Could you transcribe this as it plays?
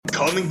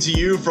Coming to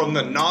you from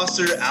the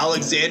Nasser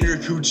Alexander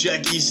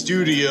Kuchecki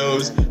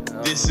Studios,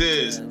 this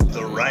is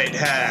The Right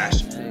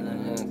Hash.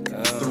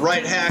 The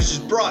Right Hash is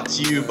brought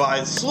to you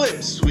by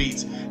Slim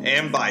Sweets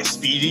and by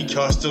Speedy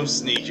Custom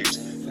Sneakers.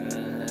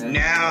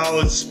 Now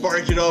let's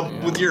spark it up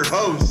with your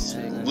hosts,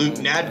 Luke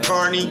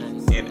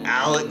Nadkarni and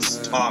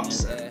Alex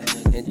Thompson.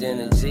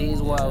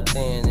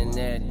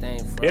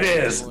 It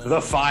is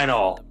the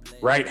final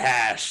Right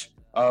Hash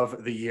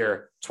of the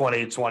year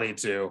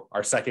 2022.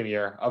 Our second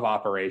year of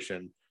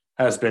operation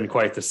has been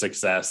quite the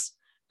success,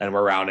 and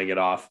we're rounding it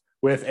off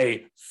with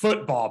a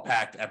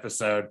football-packed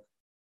episode.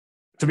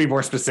 To be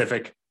more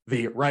specific,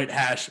 the Right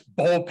Hash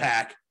Bowl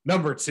Pack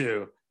number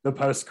 2, the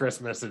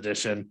post-Christmas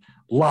edition.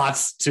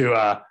 Lots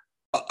to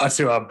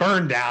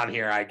burn down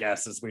here, I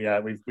guess, as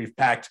we've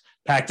packed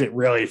it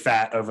really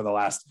fat over the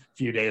last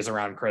few days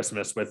around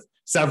Christmas with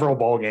several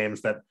bowl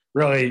games that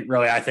really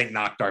I think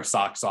knocked our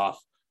socks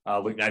off.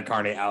 Luke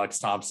Nadkarni, Alex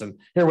Thompson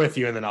here with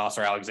you in the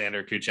Nasser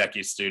Alexander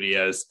Kuchecki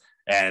Studios.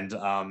 And,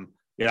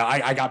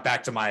 I got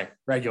back to my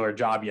regular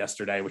job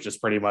yesterday, which is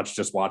pretty much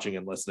just watching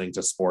and listening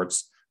to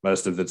sports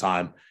most of the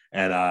time.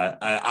 And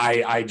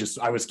I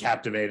was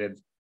captivated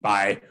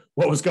by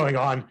what was going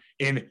on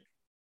in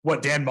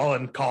what Dan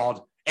Mullen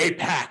called a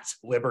packed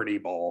Liberty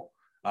Bowl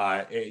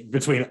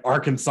between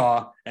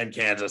Arkansas and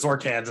Kansas, or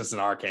Kansas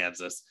and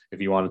Arkansas, if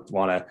you want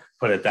to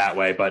put it that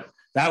way. But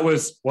that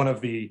was one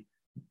of the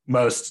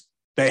most.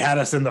 They had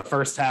us in the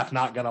first half,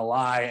 not going to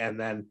lie. And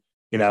then,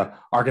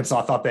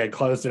 Arkansas thought they had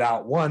closed it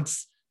out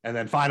once and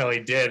then finally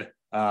did,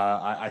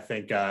 get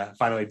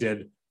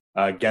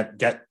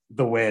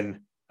the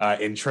win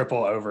in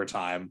triple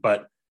overtime.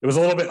 But it was a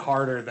little bit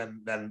harder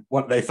than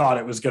what they thought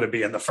it was going to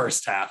be in the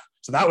first half.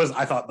 So that was,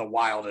 I thought, the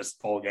wildest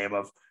bowl game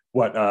of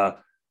what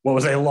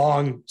was a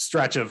long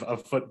stretch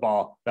of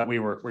football that we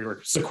were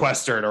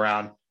sequestered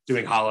around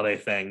doing holiday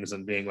things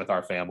and being with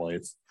our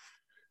families.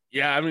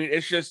 Yeah, I mean,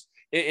 it's just,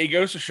 it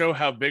goes to show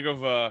how big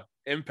of a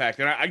impact,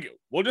 and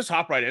we'll just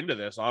hop right into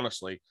this.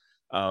 Honestly,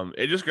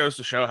 it just goes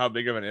to show how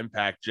big of an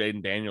impact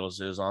Jaden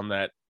Daniels is on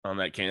that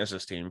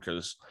Kansas team,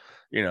 because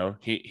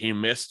he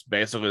missed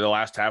basically the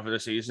last half of the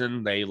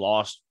season. They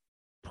lost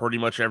pretty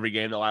much every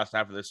game the last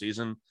half of the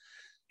season.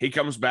 He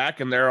comes back,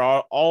 and they're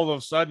all of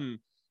a sudden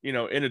in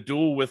a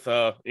duel with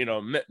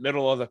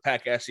middle of the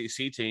pack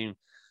SEC team.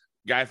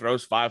 Guy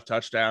throws 5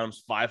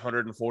 touchdowns,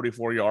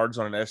 544 yards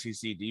on an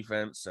SEC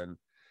defense, and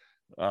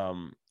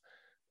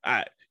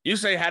you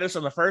say had us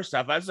in the first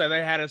half. I'd say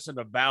they had us in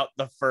about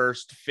the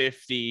first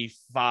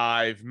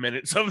 55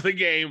 minutes of the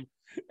game.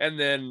 And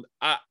then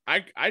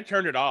I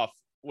turned it off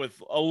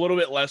with a little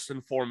bit less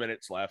than 4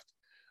 minutes left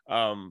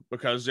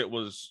because it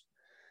was,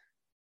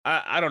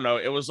 I don't know.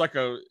 It was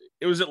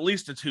at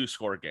least a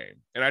 2-score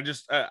game. And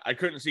I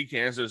couldn't see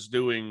Kansas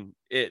doing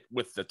it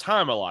with the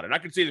time allotted. I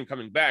could see them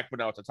coming back, but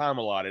not with the time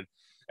allotted.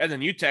 And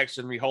then you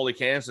texted me, holy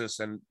Kansas.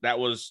 And that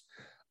was,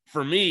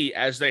 for me,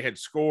 as they had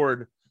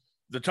scored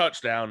the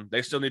touchdown,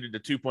 they still needed the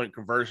 2-point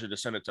conversion to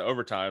send it to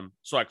overtime.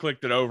 So I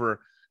clicked it over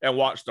and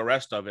watched the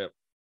rest of it.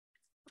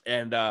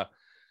 And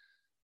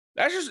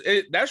that's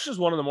just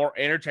one of the more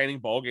entertaining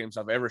bowl games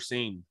I've ever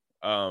seen.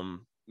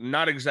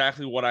 Not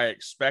exactly what I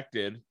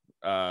expected,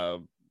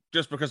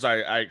 just because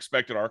I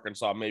expected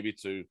Arkansas maybe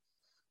to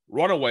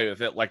run away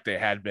with it like they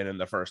had been in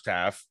the first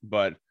half.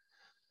 But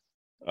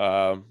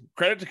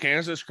credit to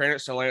Kansas, credit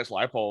to Lance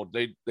Leipold.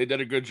 They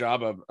did a good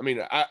job of,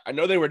 I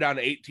know they were down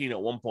to 18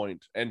 at one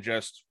point, and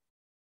just,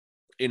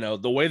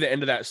 the way the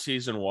end of that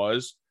season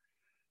was,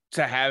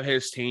 to have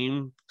his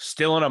team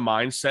still in a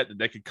mindset that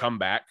they could come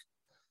back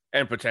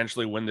and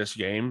potentially win this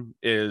game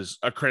is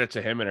a credit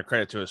to him and a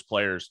credit to his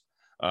players.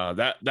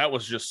 That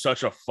was just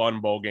such a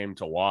fun bowl game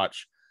to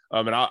watch.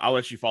 And I'll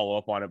let you follow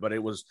up on it, but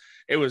it was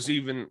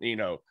even,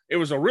 it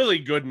was a really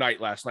good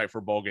night last night for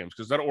bowl games,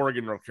 because that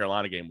Oregon North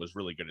Carolina game was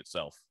really good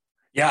itself.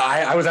 Yeah,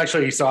 I was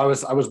actually, I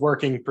was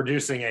working,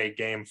 producing a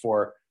game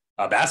for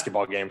a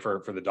basketball game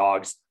for the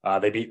Dogs.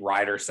 They beat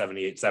Rider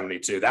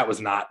 78-72. That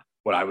was not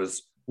what I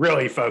was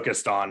really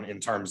focused on in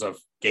terms of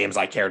games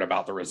I cared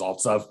about the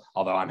results of,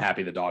 although I'm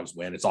happy the Dogs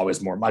win. It's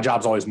always my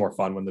job's always more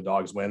fun when the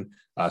Dogs win.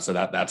 So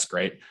that's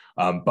great.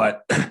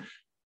 But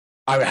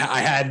I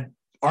had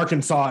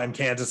Arkansas and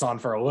Kansas on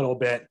for a little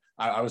bit.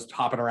 I was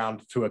hopping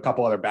around to a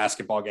couple other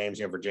basketball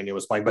games. Virginia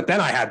was playing, but then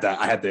I had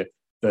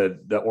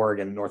the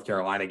Oregon North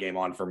Carolina game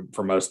on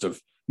for most of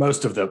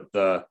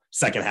the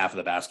second half of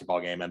the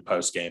basketball game and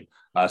post game.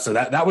 So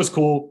that was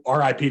cool.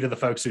 RIP to the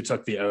folks who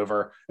took the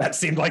over. That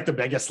seemed like the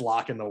biggest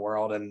lock in the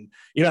world. And,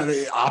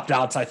 the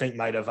opt-outs, I think,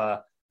 might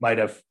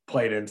have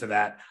played into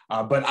that.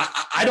 But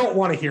I don't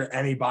want to hear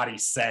anybody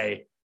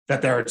say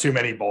that there are too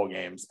many bowl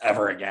games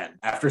ever again.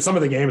 After some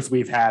of the games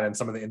we've had and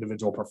some of the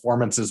individual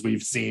performances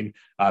we've seen,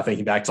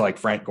 thinking back to like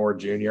Frank Gore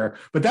Jr.,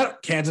 but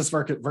that Kansas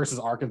versus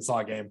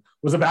Arkansas game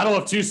was a battle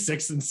of two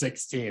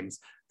 6-6 teams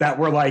that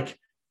were like,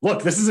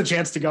 look, this is a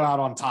chance to go out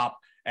on top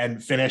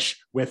and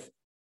finish with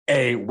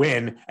a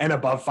win and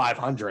above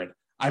 500.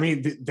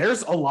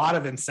 There's a lot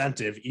of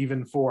incentive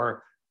even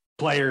for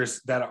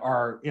players that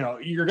are,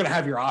 you're going to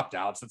have your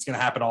opt-outs. That's going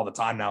to happen all the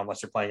time now,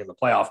 unless you're playing in the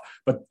playoff.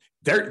 But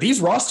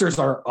these rosters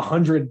are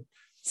 100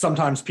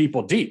 sometimes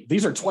people deep.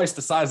 These are twice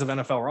the size of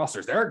NFL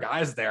rosters. There are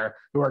guys there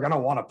who are going to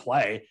want to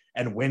play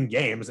and win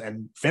games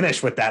and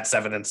finish with that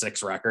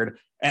 7-6 record.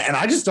 And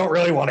I just don't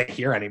really want to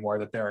hear anymore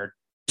that there are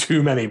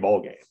too many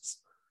bowl games.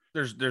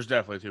 There's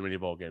definitely too many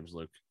bowl games,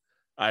 Luke.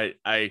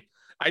 I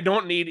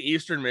don't need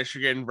Eastern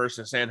Michigan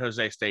versus San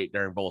Jose State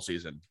during bowl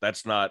season.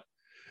 That's not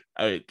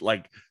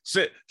like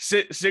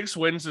 6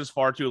 wins is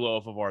far too low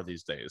of a bar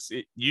these days.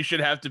 You should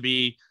have to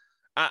be.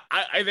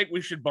 I think we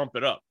should bump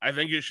it up. I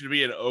think it should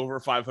be an over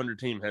 500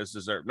 team has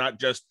deserved, not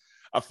just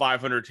a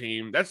 500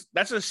 team.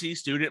 That's a C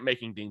student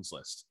making dean's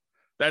list.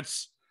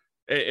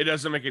 It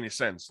doesn't make any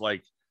sense.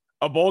 Like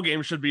a bowl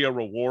game should be a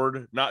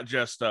reward, not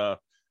just a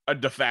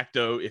de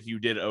facto if you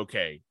did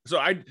okay. So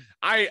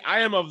I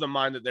am of the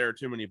mind that there are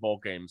too many bowl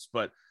games,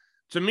 but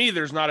to me,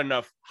 there's not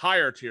enough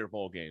higher tier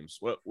bowl games.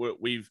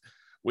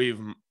 We've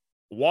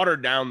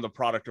watered down the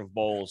product of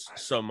bowls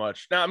so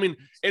much. Now, I mean,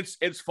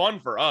 it's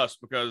fun for us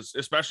because,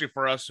 especially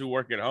for us who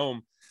work at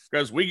home,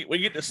 because we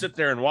get to sit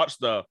there and watch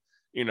the,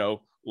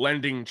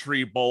 Lending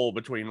Tree Bowl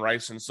between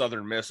Rice and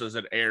Southern Miss as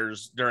it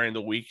airs during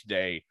the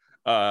weekday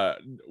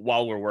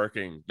while we're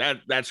working.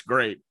 That's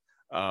great.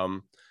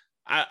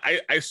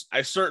 I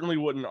certainly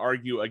wouldn't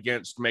argue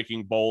against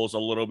making bowls a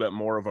little bit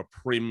more of a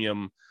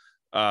premium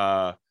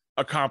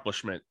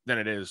accomplishment than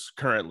it is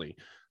currently.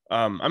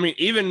 I mean,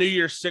 even New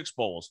Year's Six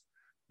bowls,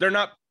 they're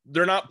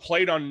not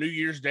played on New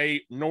Year's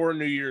Day nor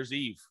New Year's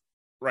Eve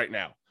right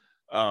now,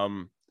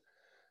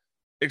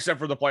 except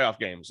for the playoff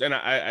games. And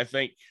I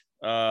think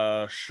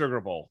Sugar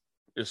Bowl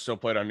is still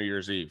played on New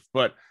Year's Eve.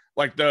 But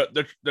like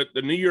the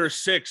New Year's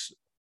Six,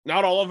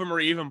 not all of them are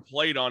even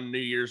played on New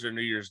Year's or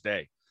New Year's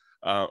Day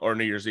or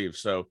New Year's Eve.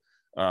 So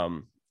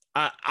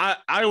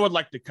I would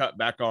like to cut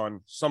back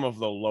on some of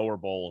the lower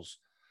bowls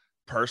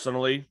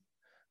personally.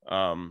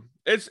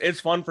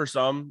 It's fun for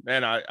some,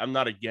 and I'm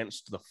not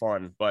against the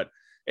fun, but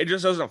it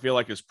just doesn't feel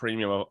like it's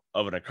premium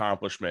of an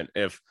accomplishment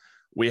if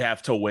we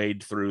have to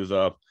wade through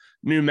the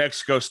New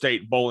Mexico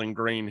State Bowling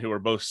Green, who are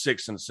both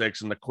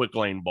 6-6 in the Quick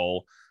Lane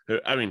Bowl.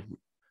 I mean,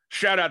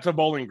 shout out to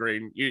Bowling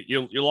Green.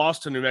 You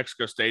lost to New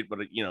Mexico State, but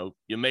you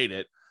made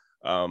it.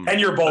 And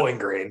you're Bowling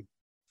Green.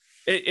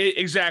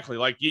 Exactly.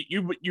 Like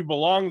you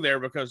belong there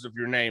because of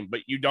your name, but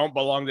you don't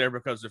belong there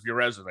because of your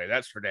resume.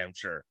 That's for damn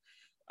sure.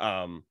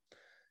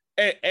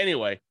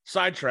 Anyway,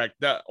 sidetrack.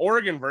 The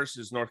Oregon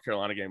versus North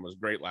Carolina game was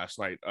great last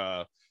night.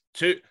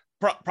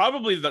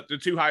 Probably the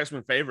two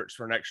Heisman favorites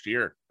for next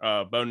year,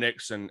 Bo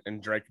Nix and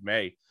Drake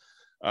May.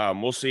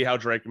 We'll see how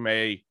Drake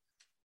May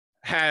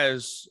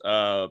has,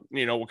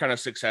 what kind of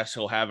success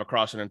he'll have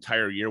across an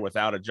entire year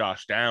without a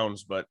Josh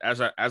Downs. But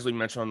as we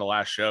mentioned on the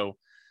last show,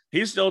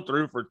 he's still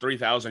threw for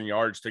 3,000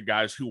 yards to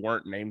guys who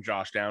weren't named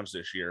Josh Downs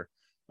this year.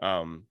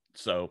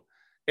 So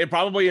it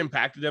probably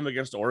impacted them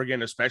against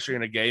Oregon, especially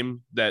in a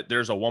game that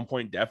there's a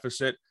 1-point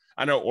deficit.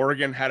 I know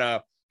Oregon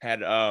had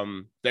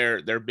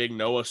their big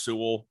Noah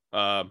Sewell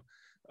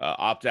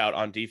opt out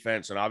on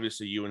defense, and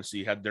obviously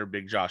UNC had their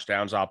big Josh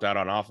Downs opt out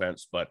on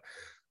offense. But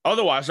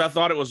otherwise, I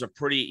thought it was a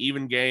pretty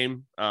even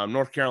game.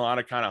 North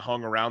Carolina kind of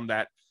hung around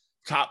that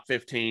top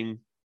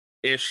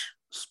 15-ish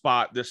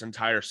spot this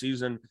entire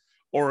season.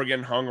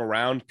 Oregon hung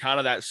around kind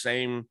of that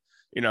same,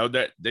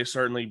 that they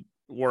certainly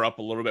were up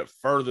a little bit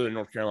further than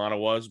North Carolina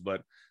was,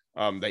 but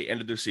they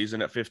ended the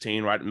season at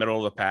 15, right in the middle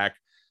of the pack.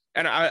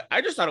 And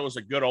I just thought it was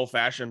a good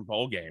old-fashioned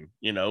bowl game.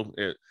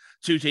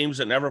 Two teams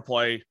that never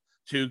play,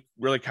 two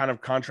really kind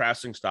of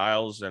contrasting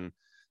styles, and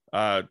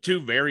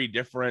two very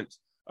different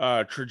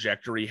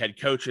trajectory head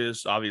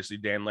coaches. Obviously,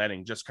 Dan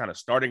Lanning just kind of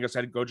starting his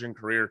head coaching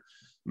career,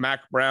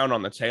 Mac Brown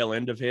on the tail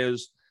end of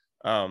his.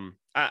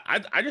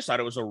 I just thought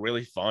it was a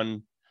really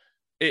fun.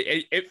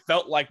 It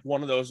felt like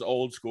one of those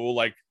old school,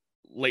 like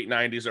late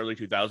 90s, early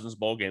 2000s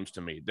bowl games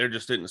to me. There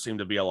just didn't seem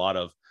to be a lot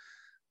of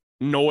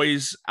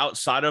noise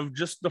outside of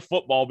just the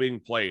football being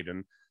played,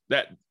 and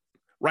that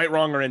right,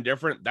 wrong, or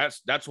indifferent,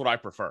 that's what I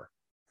prefer.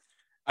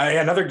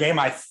 Another game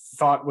I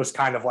thought was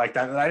kind of like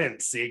that I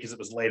didn't see because it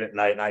was late at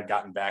night and I'd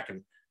gotten back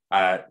and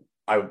I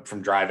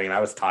from driving and I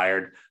was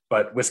tired,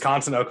 but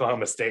Wisconsin,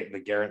 Oklahoma State in the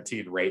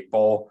Guaranteed Rate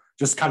Bowl,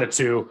 just kind of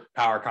two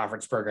power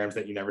conference programs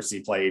that you never see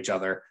play each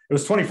other. It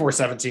was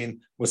 24-17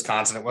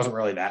 Wisconsin. It wasn't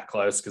really that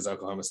close because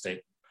Oklahoma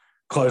State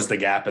closed the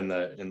gap in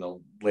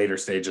the later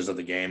stages of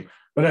the game,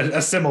 but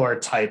a similar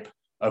type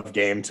of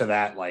game to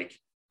that, like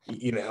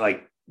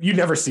you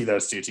never see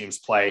those two teams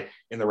play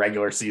in the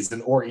regular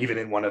season or even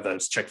in one of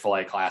those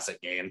Chick-fil-A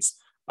Classic games.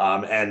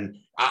 And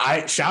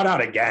I shout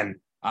out again.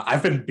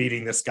 I've been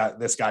beating this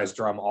guy's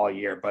drum all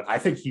year, but I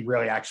think he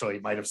really actually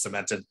might have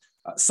cemented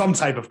some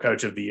type of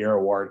Coach of the Year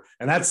award,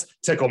 and that's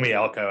Tickle Me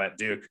Elko at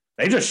Duke.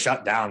 They just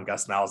shut down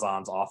Gus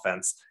Malzahn's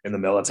offense in the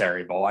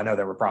Military Bowl. I know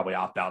there were probably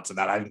opt-outs in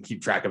that. I didn't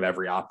keep track of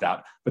every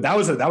opt-out, but that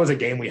was a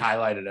game we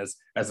highlighted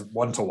as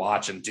one to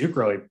watch, and Duke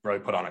really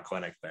put on a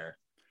clinic there.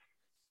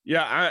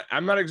 Yeah,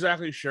 I'm not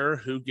exactly sure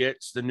who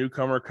gets the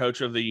newcomer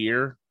Coach of the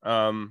Year.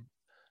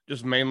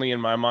 Just mainly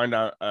in my mind,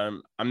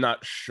 I'm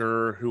not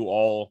sure who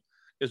all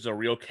is a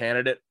real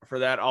candidate for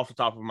that off the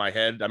top of my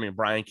head. I mean,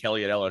 Brian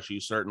Kelly at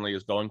LSU certainly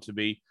is going to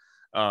be.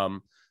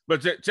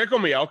 But Tickle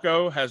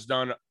Mielko has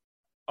done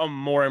a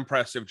more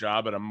impressive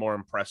job at a more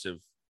impressive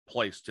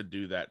place to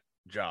do that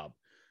job.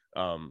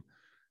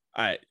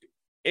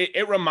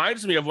 It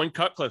reminds me of when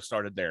Cutcliffe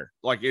started there.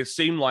 Like, it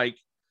seemed like,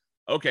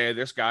 okay,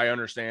 this guy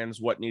understands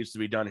what needs to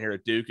be done here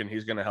at Duke, and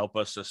he's going to help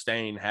us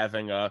sustain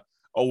having a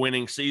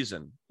winning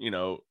season,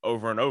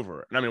 over and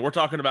over. And I mean, we're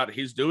talking about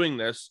he's doing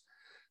this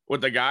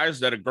with the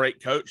guys that a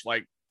great coach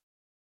like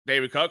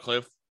David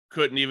Cutcliffe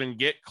couldn't even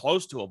get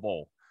close to a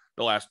bowl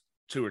the last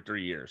 2 or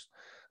 3 years.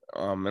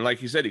 And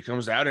like you said, he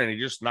comes out and he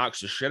just knocks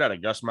the shit out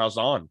of Gus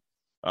Malzahn,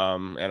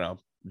 and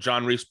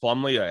John Reese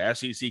Plumlee, a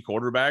SEC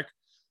quarterback.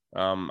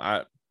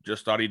 I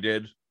just thought he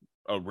did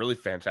a really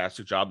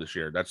fantastic job this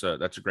year. That's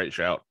a great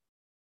shout.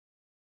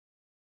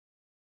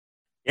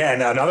 Yeah,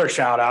 and another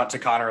shout out to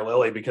Connor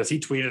Lilly, because he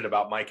tweeted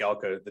about Mike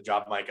Elko, the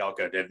job Mike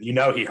Elko did.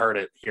 He heard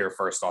it here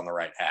first on the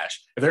Right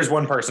Hash. If there's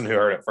one person who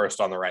heard it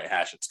first on the Right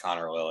Hash, it's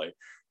Connor Lilly.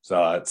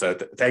 So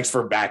thanks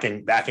for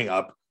backing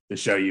up the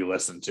show you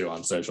listen to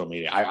on social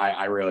media.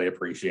 I really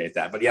appreciate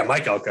that. But yeah,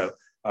 Mike Elko,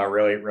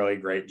 really, really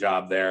great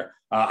job there.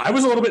 I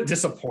was a little bit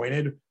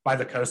disappointed by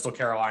the Coastal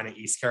Carolina,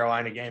 East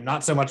Carolina game,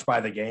 not so much by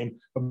the game,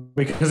 but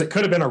because it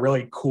could have been a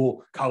really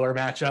cool color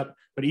matchup.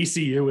 But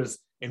ECU was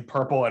in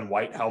purple and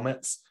white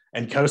helmets,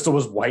 and Coastal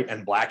was white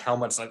and black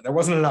helmets. Like, there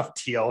wasn't enough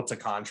teal to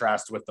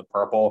contrast with the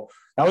purple.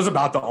 That was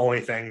about the only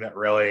thing that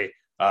really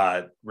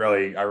I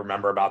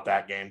remember about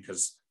that game,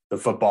 because the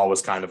football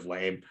was kind of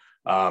lame.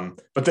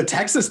 But the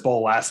Texas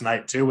Bowl last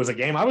night too was a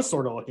game I was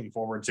sort of looking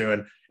forward to,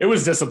 and it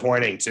was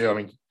disappointing too. I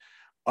mean,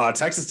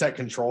 Texas Tech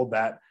controlled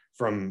that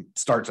from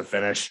start to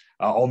finish.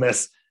 Ole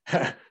Miss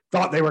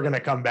thought they were going to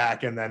come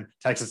back, and then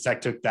Texas Tech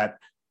took that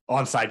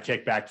onside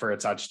kickback for a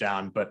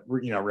touchdown. But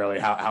really,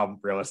 how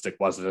realistic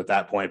was it at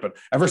that point? But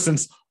ever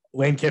since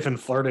Lane Kiffin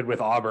flirted with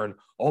Auburn,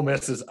 Ole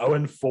Miss is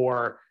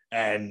 0-4,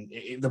 and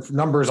the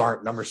numbers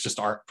just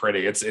aren't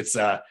pretty. It's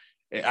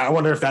I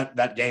wonder if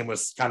that game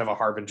was kind of a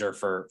harbinger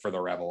for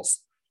the Rebels.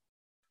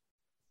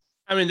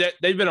 I mean,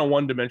 they've been a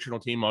one-dimensional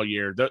team all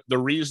year. The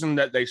reason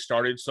that they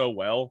started so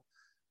well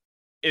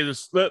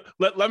is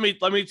let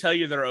me tell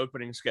you their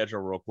opening schedule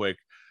real quick.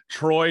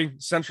 Troy,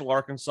 Central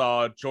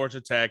Arkansas, Georgia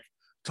Tech,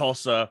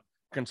 Tulsa,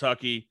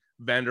 Kentucky,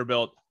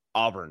 Vanderbilt,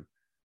 Auburn.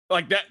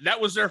 Like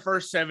that was their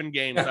first 7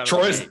 games. Yeah,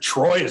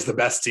 Troy is the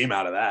best team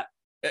out of that.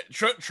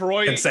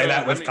 Troy can say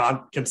that with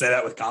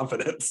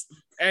confidence.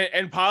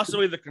 And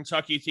possibly the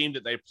Kentucky team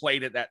that they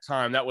played at that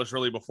time. That was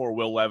really before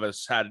Will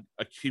Levis had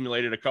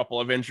accumulated a couple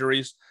of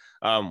injuries.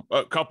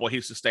 A couple he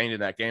sustained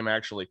in that game,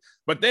 actually.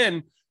 But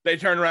then they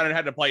turned around and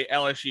had to play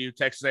LSU,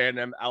 Texas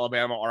A&M,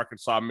 Alabama,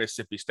 Arkansas,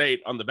 Mississippi State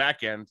on the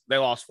back end. They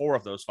lost 4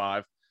 of those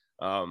 5.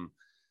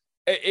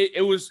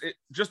 It was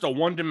just a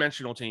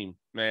one-dimensional team,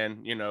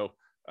 man.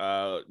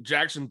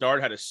 Jackson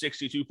Dart had a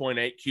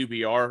 62.8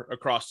 QBR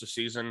across the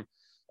season.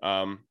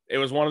 It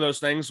was one of those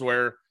things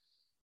where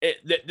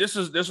this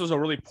was a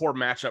really poor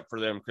matchup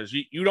for them, because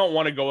you don't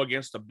want to go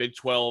against a Big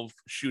 12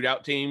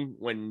 shootout team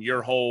when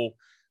your whole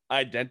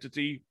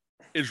identity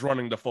is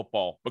running the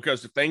football,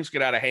 because if things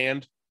get out of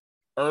hand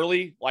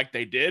early like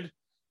they did,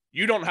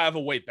 you don't have a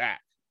way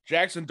back.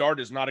 Jackson Dart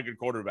is not a good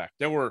quarterback.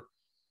 There were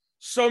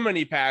so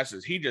many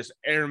passes he just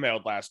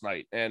airmailed last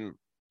night, and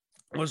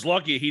was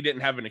lucky he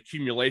didn't have an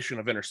accumulation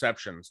of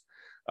interceptions.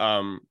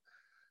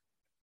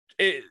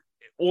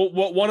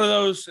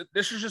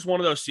 This is just one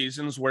of those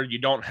seasons where you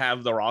don't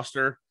have the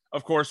roster.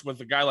 Of course, with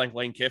a guy like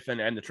Lane Kiffin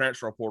and the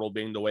transfer portal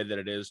being the way that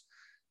it is,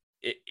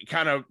 it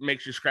kind of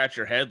makes you scratch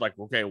your head. Like,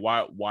 okay,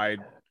 why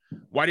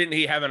didn't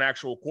he have an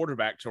actual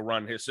quarterback to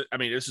run his? I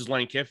mean, this is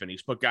Lane Kiffin.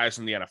 He's put guys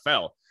in the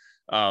NFL.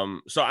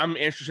 So I'm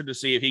interested to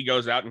see if he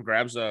goes out and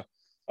grabs a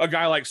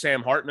guy like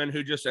Sam Hartman,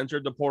 who just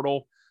entered the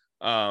portal.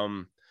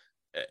 I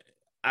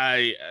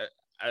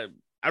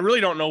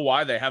really don't know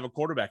why they have a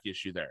quarterback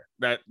issue there.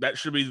 That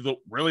should be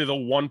really the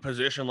one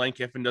position Lane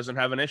Kiffin doesn't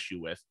have an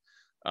issue with.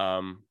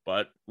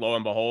 But lo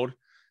and behold,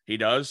 he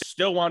does.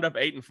 Still wound up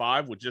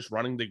 8-5 with just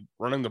running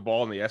the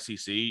ball in the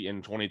SEC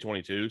in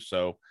 2022.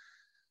 So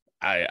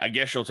I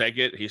guess you'll take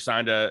it. He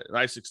signed a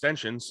nice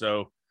extension.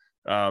 So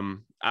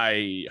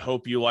I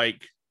hope you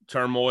like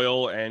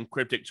turmoil and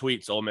cryptic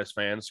tweets, Ole Miss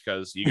fans,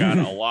 because you got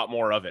a lot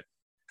more of it.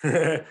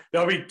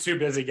 They'll be too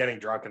busy getting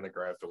drunk in the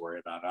Grove to worry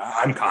about it.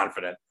 I'm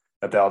confident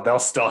that they'll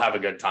still have a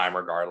good time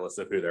regardless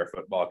of who their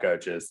football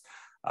coach is.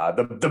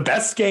 The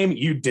best game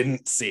you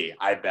didn't see,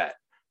 I bet,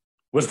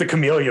 was the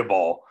Camellia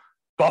Bowl.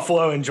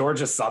 Buffalo and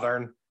Georgia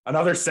Southern,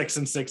 another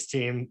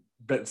 6-6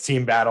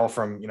 team battle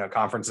from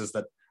conferences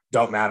that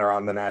don't matter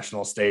on the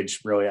national stage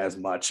really as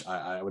much,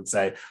 I would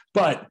say.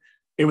 But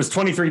it was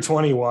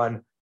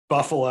 23-21.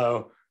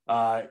 Buffalo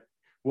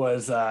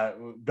was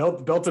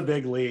built a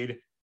big lead.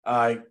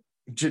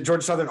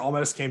 Georgia Southern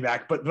almost came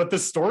back, but the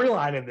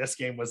storyline in this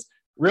game was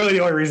really the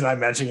only reason I'm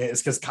mentioning it is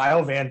because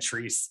Kyle Van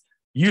Treese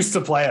used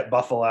to play at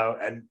Buffalo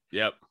and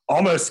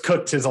almost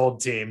cooked his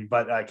old team,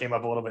 but came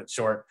up a little bit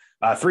short.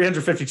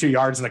 352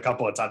 yards and a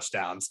couple of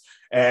touchdowns,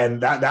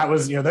 and that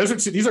was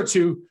these are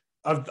two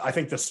of, I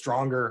think, the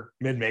stronger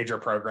mid-major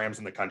programs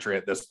in the country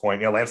at this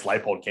point. Lance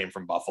Leipold came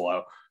from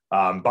Buffalo.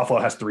 Buffalo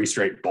has 3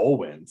 straight bowl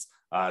wins.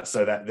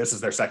 So that this is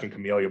their second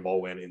Camellia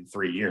Bowl win in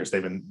 3 years.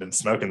 They've been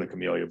smoking the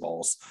Camellia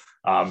Bowls.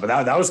 But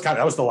that was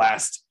the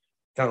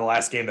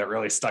last game that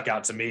really stuck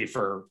out to me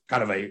for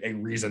kind of a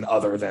reason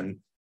other than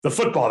the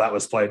football that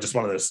was played, just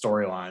one of those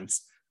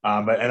storylines.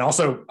 And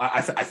also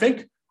I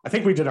think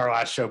we did our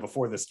last show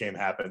before this game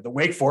happened. The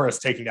Wake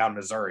Forest taking down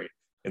Missouri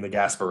in the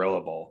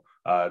Gasparilla Bowl.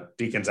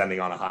 Deacons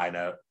ending on a high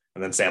note,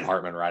 and then Sam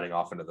Hartman riding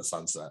off into the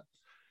sunset.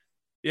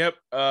 Yep.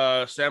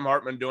 Sam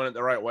Hartman doing it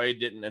the right way.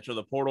 Didn't enter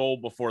the portal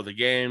before the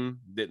game.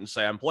 Didn't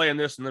say, I'm playing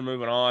this and then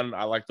moving on.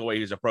 I like the way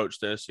he's approached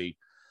this. He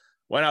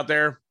went out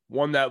there,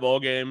 won that bowl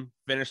game,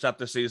 finished up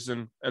the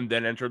season, and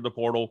then entered the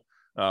portal.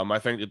 I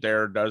think that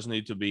there does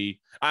need to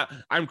be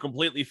I'm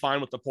completely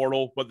fine with the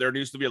portal, but there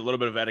needs to be a little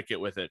bit of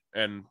etiquette with it.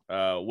 And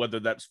whether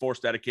that's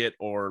forced etiquette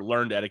or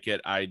learned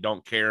etiquette, I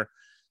don't care.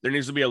 There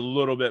needs to be a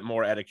little bit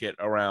more etiquette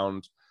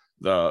around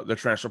the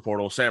transfer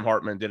portal. Sam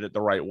Hartman did it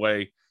the right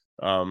way.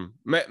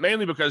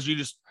 Mainly because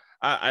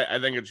I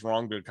think it's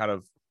wrong to kind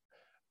of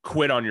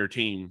quit on your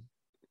team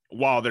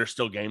while there's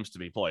still games to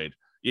be played.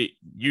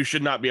 You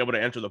should not be able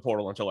to enter the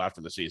portal until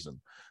after the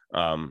season,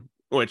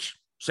 which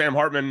Sam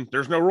Hartman,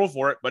 there's no rule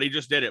for it, but he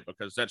just did it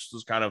because that's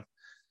just kind of,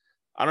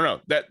 I don't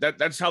know,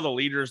 that's how the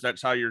leaders,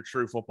 that's how your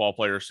true football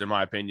players, in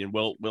my opinion,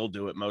 will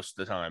do it most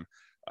of the time.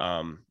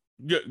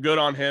 Good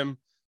on him.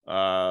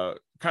 I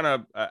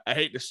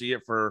hate to see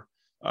it for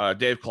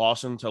Dave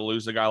Clawson to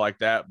lose a guy like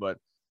that, but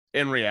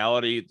in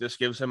reality, this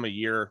gives him a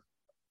year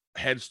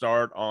head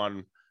start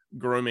on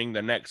grooming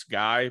the next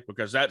guy,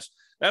 because that's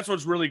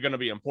what's really going to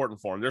be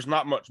important for him. There's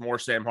not much more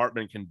Sam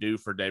Hartman can do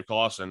for Dave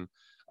Clawson,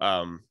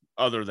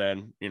 other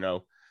than,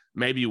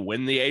 maybe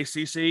win the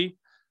ACC.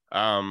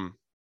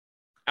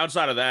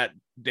 Outside of that,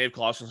 Dave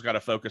Clawson's got to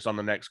focus on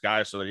the next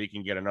guy so that he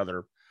can get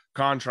another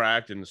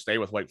contract and stay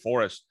with Wake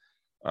Forest.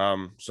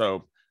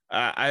 So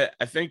I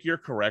think you're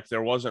correct.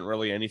 There wasn't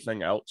really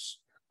anything else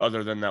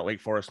other than that Wake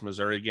Forest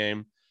Missouri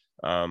game.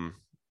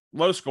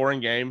 Low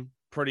scoring game,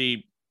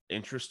 pretty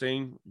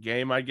interesting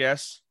game, I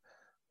guess,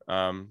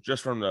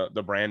 just from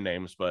the brand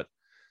names. But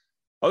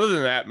other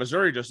than that,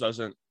 Missouri just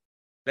doesn't,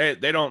 they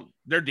don't,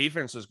 their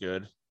defense is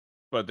good,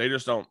 but they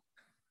just don't,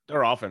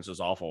 their offense is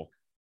awful.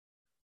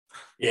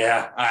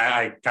 Yeah,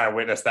 I kind of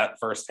witnessed that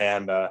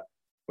firsthand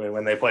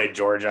when they played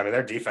Georgia. I mean,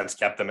 their defense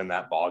kept them in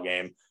that ball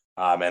game.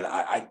 And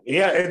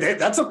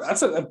that's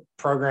a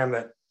program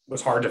that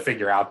was hard to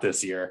figure out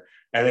this year.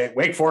 And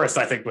Wake Forest,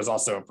 I think, was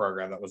also a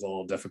program that was a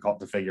little difficult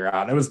to figure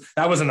out. And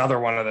that was another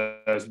one of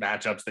those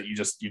matchups that you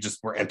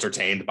just were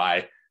entertained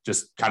by,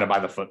 just kind of by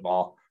the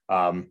football.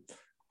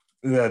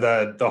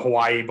 The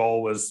Hawaii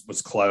Bowl was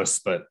close,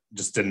 but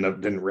just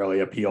didn't really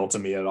appeal to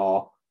me at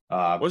all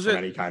from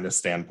any kind of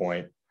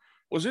standpoint.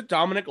 Was it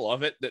Dominic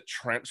Lovett that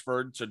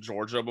transferred to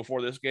Georgia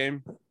before this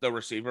game, the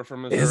receiver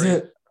from Missouri? Is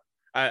it?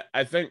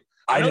 I think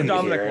I know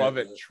Dominic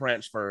Lovett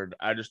transferred.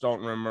 I just don't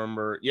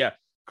remember. Yeah,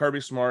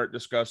 Kirby Smart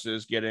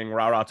discusses getting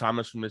Ra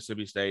Thomas from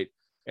Mississippi State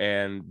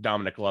and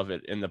Dominic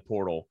Lovett in the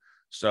portal.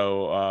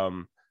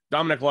 So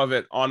Dominic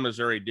Lovett on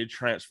Missouri did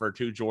transfer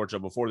to Georgia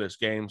before this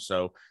game.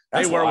 So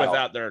they were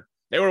without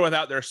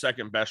their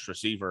second best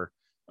receiver.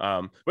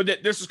 But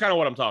this is kind of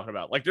what I'm talking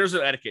about. Like, there's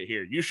an etiquette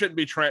here. You shouldn't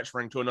be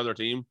transferring to another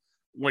team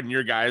when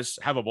your guys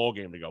have a bowl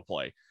game to go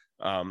play.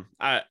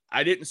 I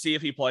didn't see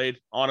if he played,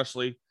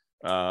 honestly.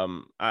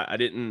 I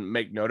didn't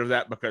make note of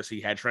that because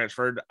he had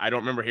transferred. I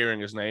don't remember hearing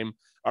his name.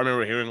 I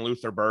remember hearing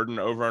Luther Burden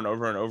over and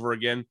over and over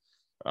again.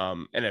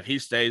 And if he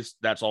stays,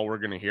 that's all we're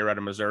going to hear out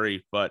of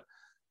Missouri. But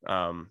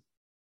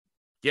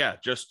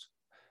just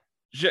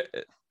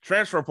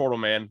transfer portal,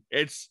 man.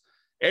 It's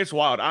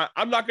wild.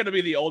 I'm not going to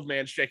be the old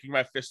man shaking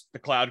my fist at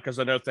the cloud because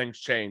I know things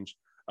change.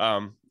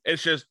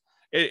 It's just,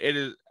 it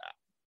is,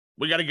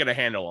 we got to get a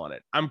handle on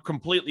it. I'm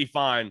completely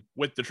fine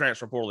with the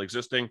transfer portal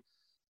existing.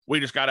 We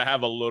just got to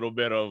have a little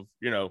bit of,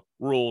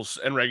 rules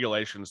and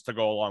regulations to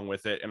go along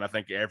with it. And I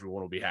think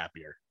everyone will be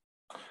happier.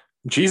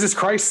 Jesus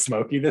Christ,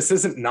 Smokey. This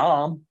isn't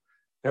Nom.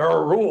 There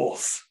are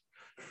rules.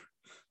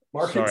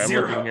 Market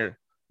zero. I'm looking here.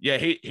 Yeah,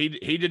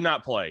 he did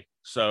not play.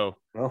 So,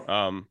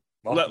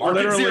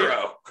 market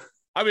zero.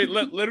 I mean,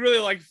 literally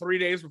like 3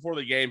 days before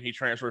the game, he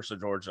transfers to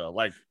Georgia.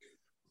 Like,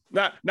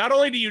 not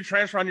only do you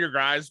transfer on your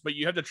guys, but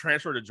you have to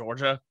transfer to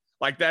Georgia.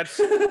 Like, that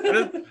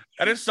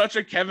is such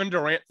a Kevin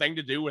Durant thing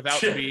to do without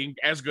being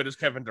as good as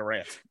Kevin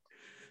Durant.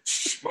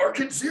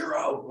 Market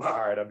zero. All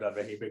right, I'm done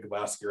making Big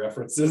Lebowski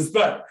references,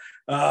 but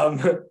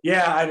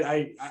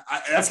I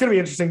that's going to be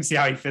interesting to see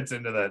how he fits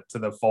into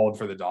the fold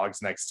for the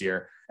Dogs next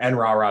year, and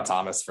Ra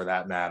Thomas for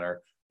that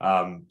matter,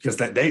 because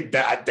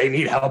they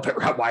need help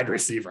at wide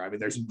receiver. I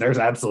mean, there's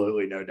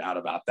absolutely no doubt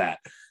about that.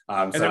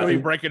 And then we'll be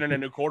breaking in a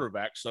new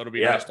quarterback, so it'll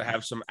be nice to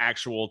have some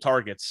actual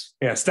targets.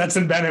 Yeah,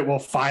 Stetson Bennett will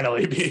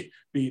finally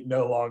be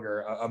no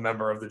longer a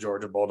member of the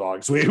Georgia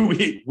Bulldogs.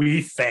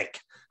 We think.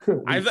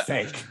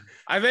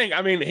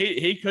 I mean,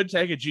 he could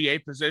take a GA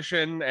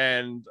position,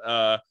 and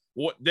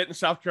didn't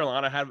South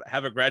Carolina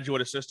have a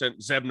graduate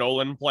assistant, Zeb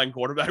Nolan, playing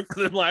quarterback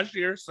for them last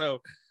year?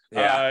 So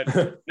Yeah.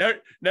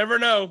 Never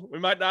know. We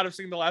might not have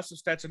seen the last of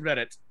Stetson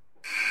Bennett.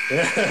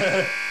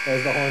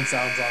 As the horn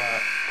sounds on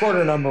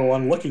quarter number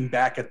 1, looking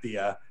back at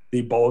the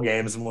bowl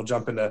games, and we'll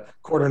jump into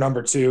quarter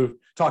number 2,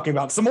 talking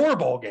about some more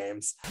bowl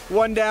games.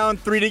 1 down,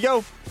 3 to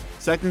go.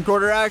 Second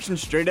quarter action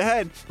straight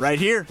ahead, right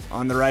here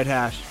on the Right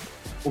Hash.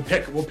 We'll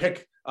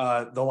pick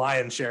the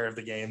lion's share of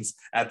the games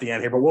at the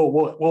end here, but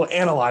we'll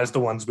analyze the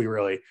ones we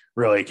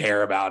really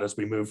care about as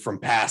we move from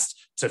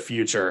past to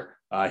future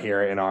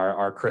here in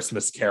our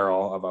Christmas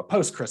Carol of a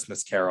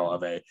post-Christmas Carol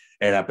of an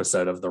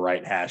episode of the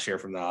Right Hash here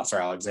from the Nasser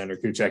Alexander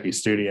Kuchecki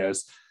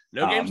Studios.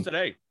 No games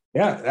today.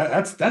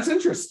 Yeah, that's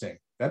interesting.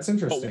 That's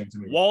interesting to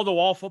me.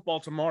 Wall-to-wall football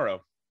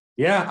tomorrow.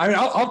 Yeah, I mean,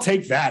 I'll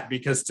take that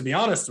because, to be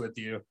honest with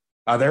you,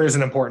 there is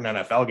an important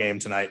NFL game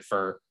tonight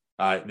for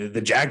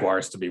the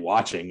Jaguars to be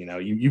watching. You know,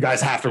 you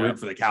guys have to root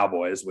for the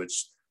Cowboys,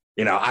 which,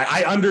 you know,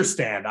 I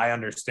understand. I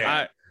don't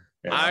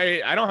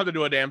have to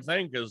do a damn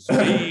thing because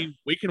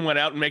we can win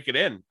out and make it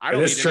in. I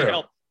don't need any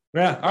help.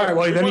 Yeah. All right.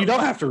 Well, then you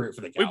don't have to root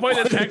for the Cowboys. We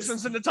play the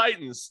Texans and the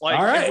Titans. Like,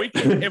 all right.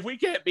 if we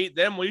can't beat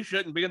them, we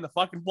shouldn't be in the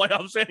fucking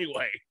playoffs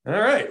anyway. All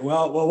right.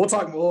 Well, we'll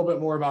talk a little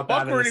bit more about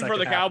that. Fuck rooting for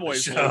the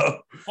Cowboys.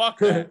 Fuck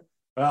that.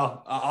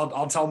 Well,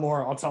 I'll tell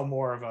more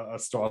of a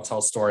story. I'll tell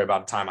a story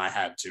about a time I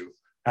had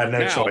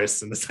no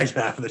choice in the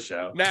second half of the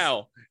show.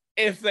 Now,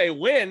 if they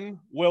win,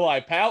 will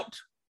I pout?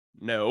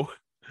 No.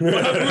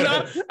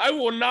 But I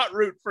will not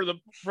root for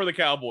the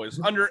Cowboys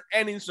under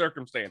any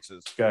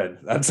circumstances. Good.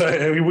 That's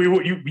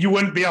you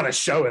wouldn't be on a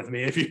show with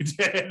me if you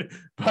did.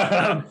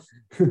 But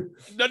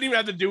doesn't even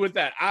have to do with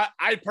that.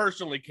 I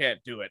personally can't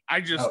do it.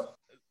 I just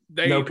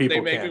they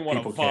make me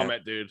want to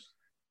vomit, dude.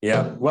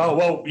 Yeah.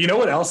 Well, you know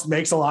what else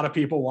makes a lot of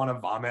people want to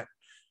vomit?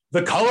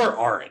 The color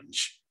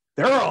orange.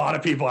 There are a lot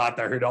of people out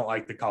there who don't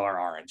like the color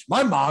orange.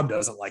 My mom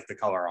doesn't like the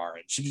color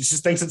orange. She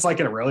just thinks it's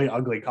like a really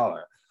ugly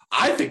color.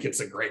 I think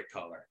it's a great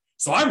color.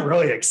 So I'm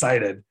really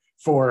excited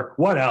for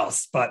what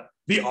else but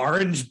the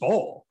Orange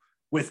Bowl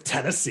with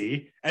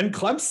Tennessee and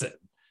Clemson.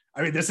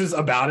 I mean, this is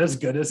about as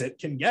good as it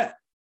can get.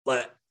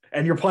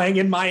 And you're playing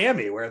in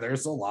Miami where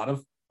there's a lot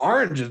of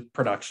orange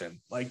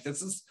production. Like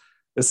this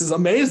is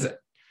amazing.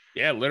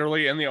 Yeah,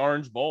 literally in the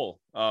Orange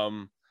Bowl.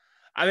 I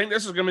think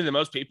this is going to be the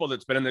most people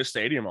that's been in this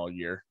stadium all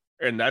year.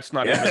 And that's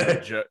not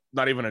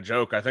even a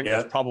joke. I think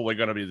that's probably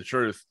going to be the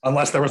truth.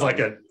 Unless there was like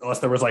a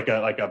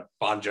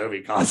Bon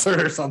Jovi concert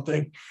or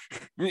something.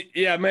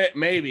 Yeah,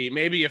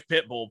 maybe if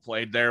Pitbull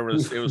played there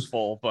it was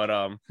full.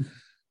 But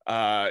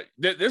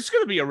this is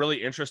going to be a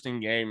really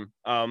interesting game.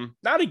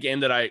 Not a game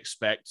that I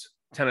expect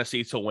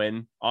Tennessee to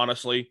win,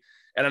 honestly.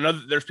 And I know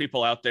that there's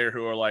people out there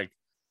who are like,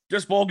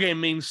 this bowl game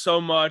means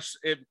so much.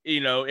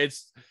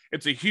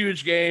 It's a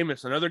huge game.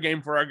 It's another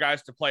game for our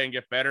guys to play and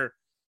get better.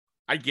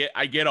 I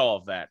get all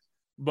of that.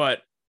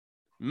 But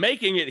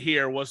making it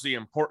here was the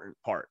important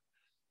part.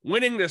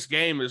 Winning this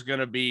game is going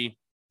to be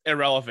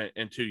irrelevant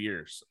in 2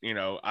 years. You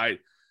know, I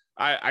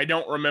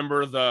don't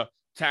remember the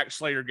Tax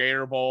Slayer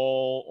Gator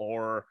Bowl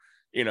or,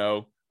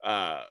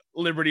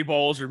 Liberty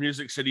Bowls or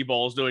Music City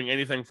Bowls doing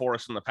anything for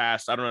us in the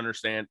past. I don't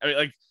understand. I mean,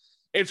 like,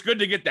 it's good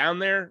to get down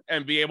there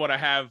and be able to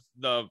have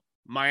the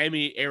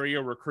Miami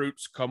area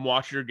recruits come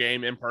watch your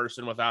game in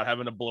person without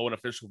having to blow an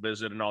official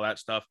visit and all that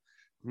stuff.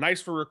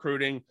 Nice for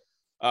recruiting.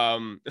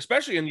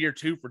 Especially in year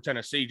 2 for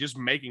Tennessee, just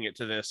making it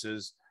to this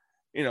is,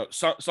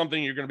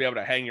 something you're going to be able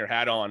to hang your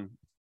hat on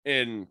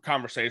in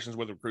conversations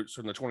with recruits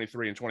from the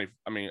 24 and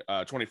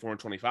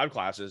 25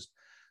 classes.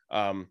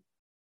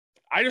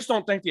 I just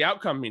don't think the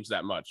outcome means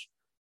that much.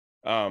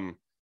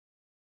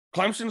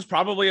 Clemson's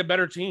probably a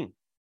better team.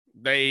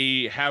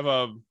 They have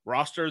a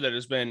roster that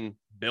has been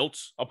built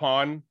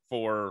upon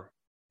for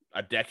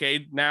a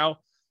decade now.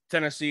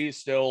 Tennessee is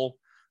still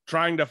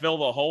trying to fill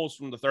the holes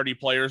from the 30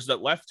 players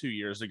that left 2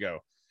 years ago.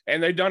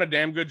 And they've done a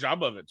damn good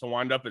job of it to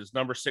wind up as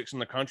number 6 in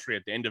the country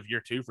at the end of year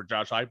 2 for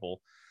Josh Heupel.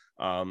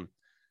 A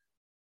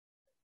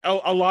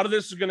lot of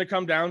this is going to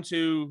come down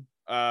to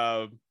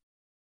how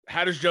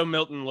does Joe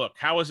Milton look?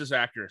 How is his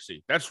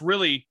accuracy? That's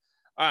really,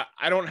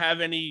 I don't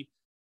have any,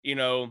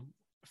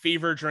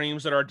 fever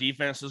dreams that our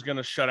defense is going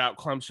to shut out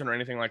Clemson or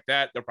anything like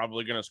that. They're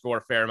probably going to score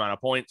a fair amount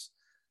of points,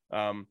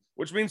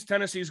 which means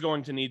Tennessee's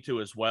going to need to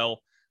as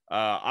well.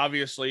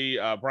 Obviously,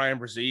 Brian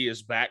Brzee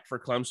is back for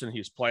Clemson.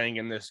 He's playing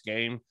in this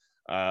game.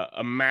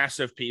 A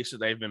massive piece that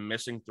they've been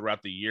missing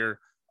throughout the year,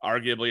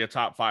 arguably a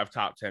top 5,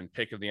 top 10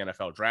 pick of the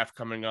NFL draft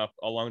coming up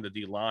along the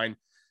D line.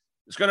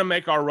 It's going to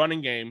make our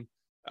running game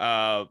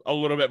a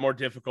little bit more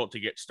difficult to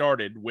get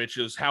started, which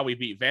is how we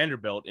beat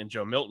Vanderbilt in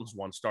Joe Milton's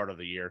one start of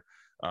the year.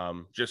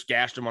 Just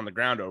gashed him on the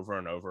ground over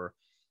and over.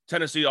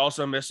 Tennessee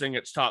also missing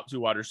its top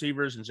 2 wide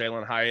receivers in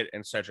Jalen Hyatt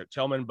and Cedric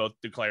Tillman, both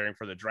declaring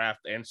for the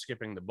draft and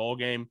skipping the bowl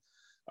game.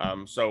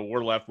 So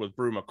we're left with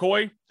Brew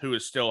McCoy, who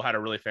has still had a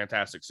really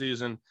fantastic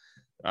season.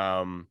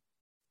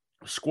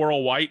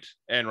 Squirrel White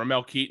and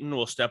Ramel Keaton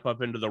will step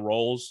up into the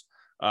roles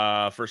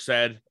for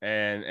Ced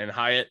and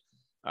Hyatt.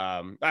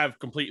 I have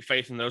complete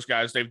faith in those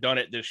guys. They've done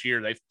it this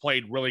year. They've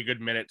played really good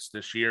minutes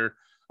this year.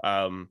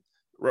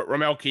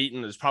 Ramel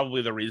Keaton is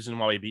probably the reason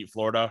why we beat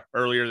Florida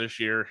earlier this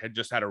year. Had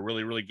just had a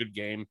really, really good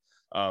game.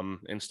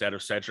 instead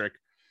of Cedric.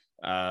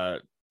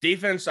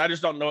 Defense, I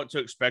just don't know what to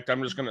expect.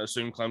 I'm just going to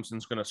assume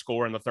Clemson's going to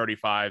score in the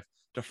 35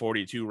 to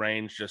 42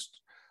 range just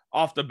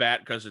off the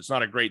bat because it's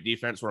not a great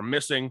defense. We're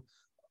missing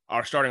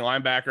our starting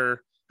linebacker,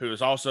 who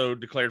is also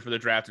declared for the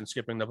draft and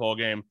skipping the bowl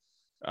game.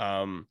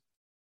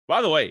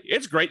 By the way,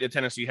 it's great that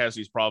Tennessee has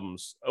these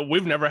problems.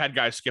 We've never had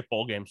guys skip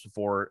bowl games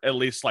before, at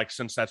least like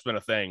since that's been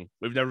a thing.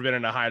 We've never been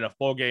in a high enough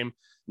bowl game,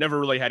 never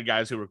really had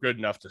guys who were good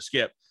enough to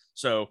skip.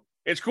 So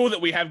it's cool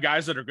that we have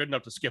guys that are good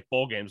enough to skip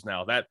bowl games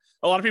now. That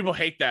a lot of people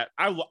hate that.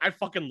 I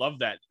fucking love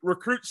that.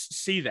 Recruits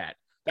see that.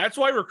 That's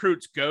why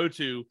recruits go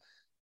to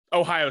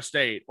Ohio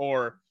State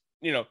or,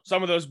 you know,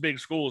 some of those big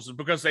schools,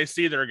 because they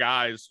see their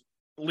guys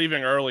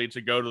leaving early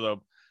to go to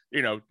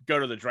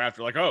the draft.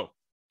 They're like, oh,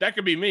 that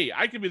could be me.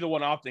 I could be the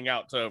one opting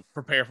out to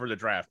prepare for the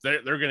draft.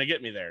 They're going to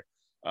get me there.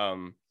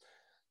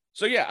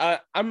 So yeah,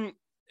 I'm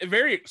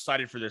very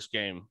excited for this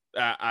game.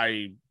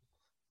 I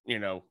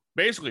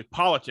basically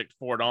politicked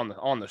for it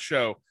on the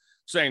show,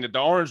 saying that the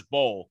Orange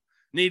Bowl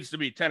needs to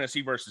be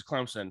Tennessee versus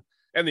Clemson,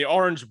 and the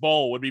Orange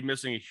Bowl would be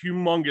missing a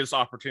humongous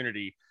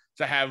opportunity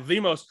to have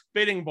the most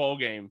fitting bowl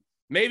game,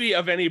 maybe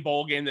of any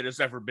bowl game that has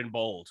ever been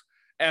bowled,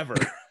 ever.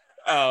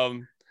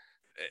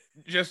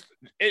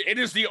 It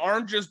is the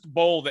orangest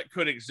bowl that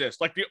could exist.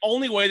 Like, the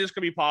only way this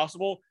could be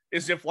possible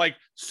is if like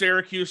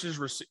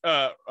Syracuse's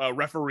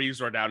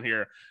referees are down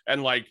here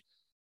and like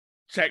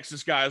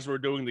Texas guys were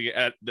doing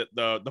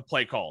the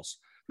play calls.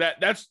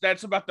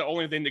 That's about the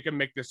only thing that can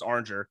make this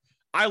oranger.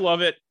 I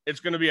love it. It's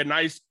going to be a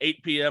nice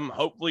 8 p.m.,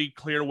 hopefully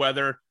clear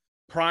weather,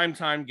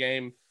 primetime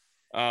game.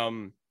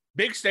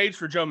 Big stage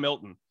for Joe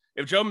Milton.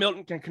 If Joe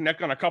Milton can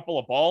connect on a couple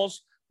of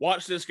balls,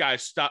 watch this guy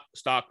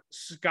stock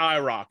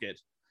skyrocket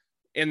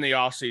in the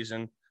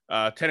offseason.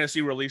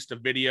 Tennessee released a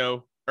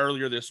video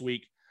earlier this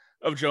week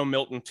of Joe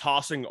Milton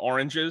tossing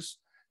oranges,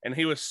 and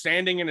he was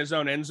standing in his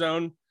own end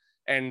zone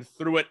and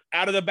threw it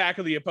out of the back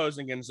of the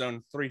opposing end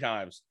zone 3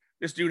 times.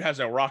 This dude has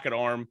a rocket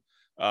arm.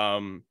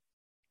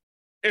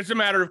 It's a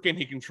matter of can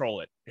he control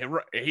it.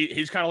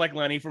 He's kind of like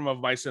Lenny from Of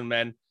Mice and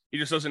Men. He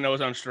just doesn't know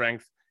his own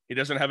strength. He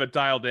doesn't have it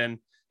dialed in.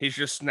 He's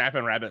just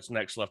snapping rabbits'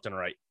 necks left and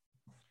right.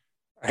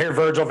 I hear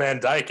Virgil van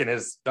Dijk and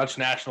his Dutch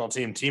national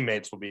team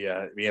teammates will be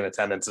in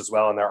attendance as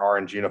well in their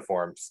orange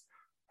uniforms.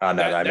 I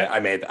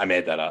made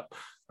that up.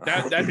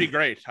 That'd be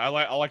great. I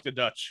like the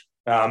Dutch.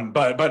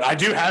 But I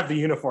do have the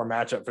uniform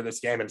matchup for this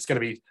game, and it's going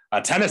to be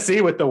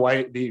Tennessee with the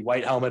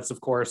white helmets, of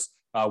course,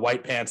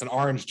 white pants and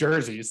orange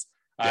jerseys,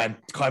 and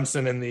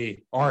Clemson in the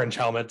orange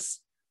helmets,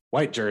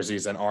 white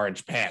jerseys, and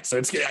orange pants. So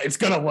it's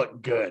going to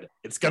look good.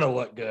 It's going to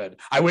look good.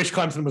 I wish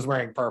Clemson was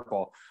wearing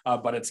purple,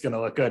 but it's going to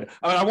look good.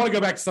 I want to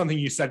go back to something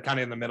you said kind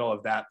of in the middle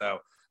of that, though,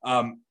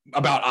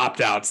 about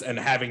opt-outs and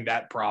having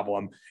that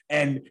problem.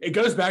 And it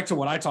goes back to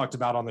what I talked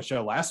about on the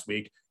show last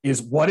week,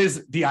 is what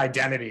is the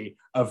identity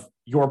of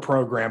your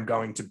program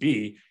going to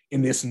be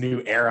in this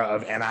new era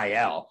of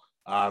NIL?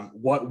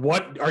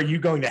 What are you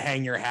going to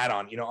hang your hat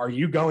on? Are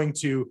you going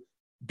to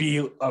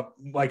be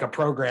like a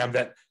program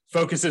that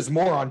focuses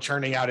more on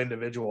churning out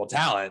individual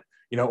talent,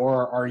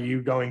 or are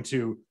you going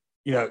to,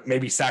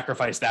 maybe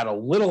sacrifice that a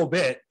little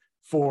bit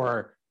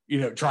for,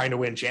 trying to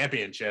win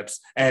championships,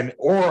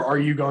 or are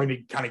you going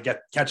to kind of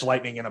catch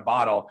lightning in a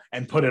bottle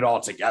and put it all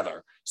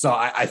together? So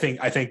I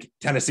think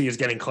Tennessee is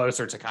getting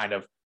closer to kind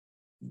of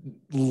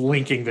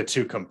linking the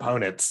two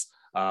components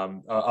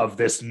of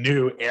this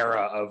new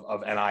era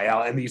of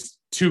NIL and these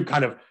two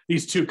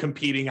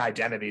competing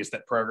identities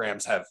that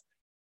programs have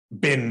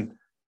been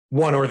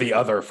one or the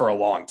other for a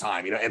long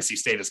time. NC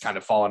State has kind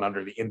of fallen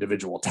under the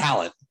individual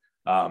talent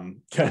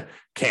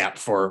camp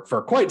for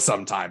quite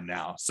some time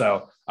now.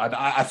 So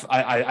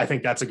I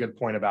think that's a good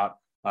point about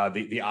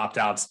the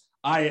opt-outs.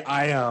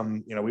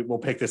 We'll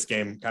pick this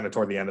game kind of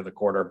toward the end of the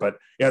quarter, but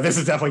this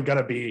is definitely going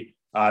to be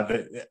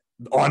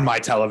on my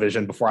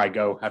television before I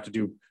go have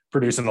to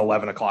produce an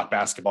 11 o'clock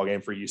basketball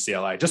game for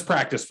UCLA, just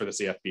practice for the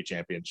CFP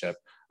championship.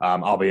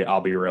 I'll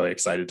be really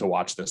excited to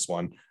watch this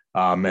one.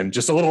 And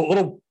just a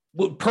little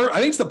I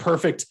think it's the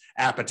perfect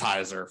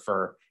appetizer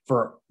for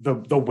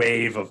the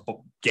wave of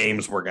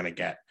games we're going to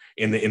get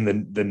in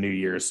the New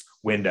Year's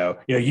window.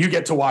 You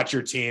get to watch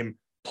your team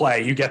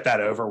play, you get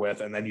that over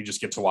with, and then you just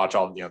get to watch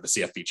all the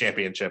CFP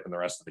championship and the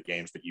rest of the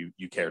games that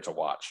you care to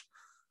watch.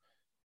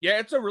 Yeah,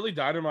 it's a really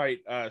dynamite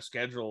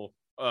schedule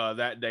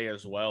that day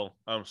as well.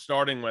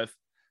 Starting with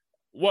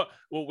what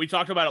we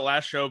talked about it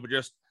last show, but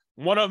just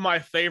one of my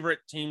favorite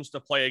teams to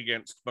play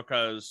against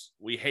because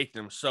we hate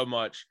them so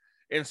much.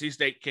 NC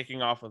State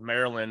kicking off with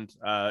Maryland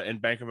in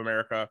Bank of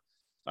America.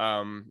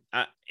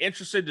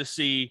 Interested to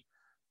see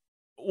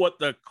what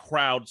the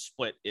crowd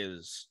split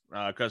is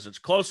because it's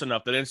close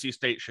enough that NC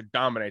State should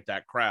dominate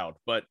that crowd.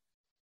 But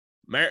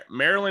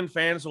Maryland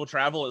fans will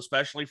travel,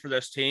 especially for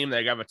this team.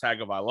 They have a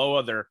tag of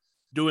Iloa. They're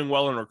doing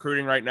well in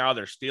recruiting right now.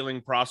 They're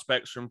stealing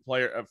prospects from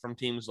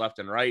teams left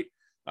and right.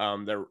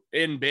 They're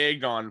in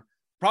big on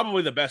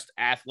probably the best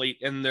athlete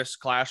in this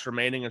class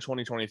remaining in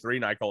 2023,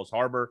 Nicholas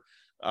Harbor.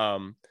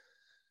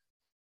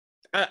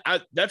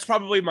 That's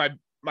probably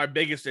my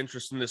biggest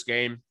interest in this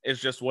game is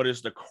just what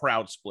is the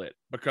crowd split,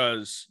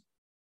 because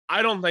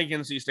I don't think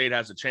NC State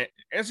has a chance.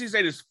 NC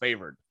State is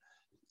favored.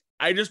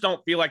 I just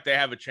don't feel like they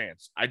have a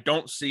chance. I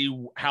don't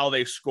see how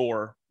they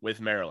score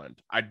with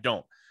Maryland. I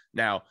don't.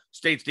 Now,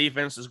 State's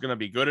defense is going to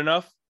be good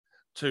enough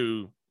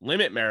to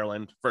limit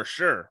Maryland for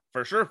sure.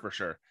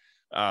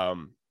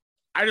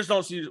 I just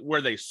don't see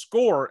where they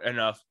score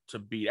enough to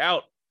beat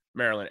out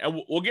Maryland.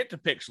 And we'll get to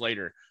picks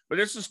later, but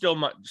this is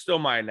still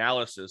my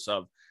analysis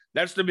of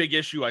that's the big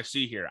issue I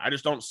see here. I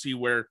just don't see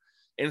where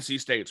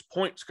NC State's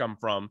points come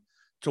from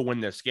to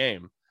win this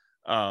game.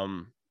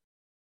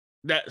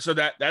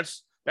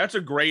 That's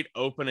a great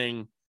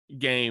opening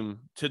game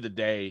to the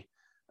day.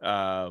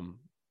 I'll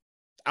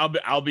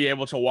be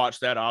able to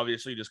watch that,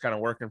 obviously, just kind of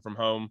working from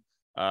home.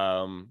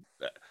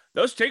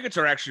 Those tickets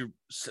are actually,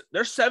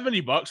 they're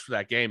 $70 for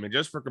that game. And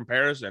just for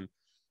comparison,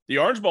 the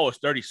Orange Bowl is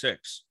 $36.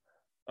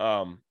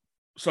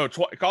 So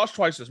it costs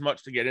twice as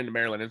much to get into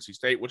Maryland, NC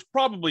State, which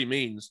probably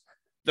means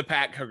the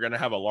Pac are going to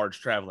have a large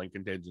traveling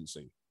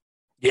contingency.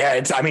 Yeah,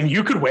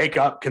 you could wake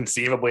up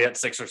conceivably at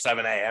 6 or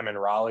 7 a.m. in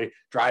Raleigh,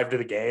 drive to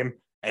the game,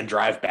 and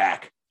drive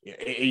back.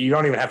 You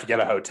don't even have to get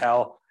a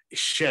hotel.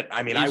 Shit,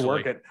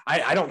 easily.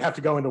 I don't have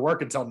to go into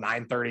work until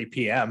 9:30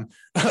 p.m.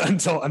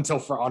 until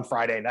on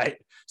Friday night.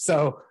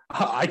 So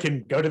I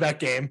can go to that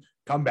game,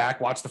 come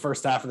back, watch the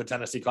first half of the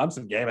Tennessee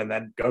Clemson game, and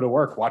then go to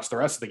work, watch the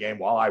rest of the game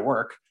while I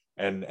work.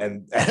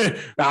 And that's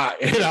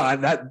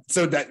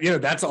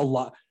a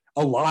lot.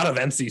 A lot of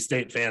NC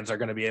State fans are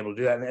going to be able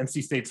to do that. And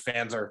NC State's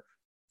fans are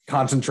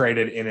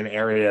concentrated in an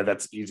area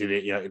that's easy to,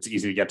 it's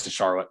easy to get to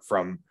Charlotte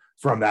from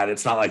that.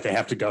 It's not like they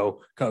have to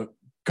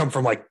come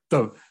from like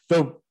the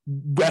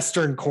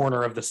western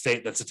corner of the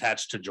state that's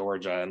attached to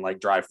Georgia and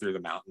like drive through the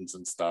mountains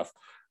and stuff.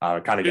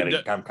 I'm kind of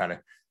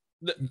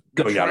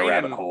going down a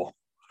rabbit hole.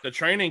 The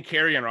train in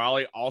Cary and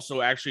Raleigh also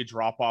actually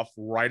drop off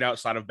right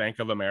outside of Bank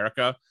of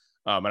America.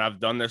 And I've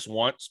done this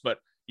once, but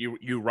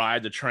you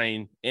ride the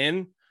train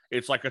in.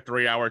 It's like a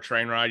 3-hour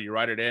train ride. You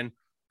ride it in,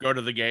 go to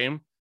the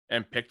game,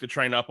 and pick the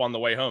train up on the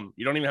way home.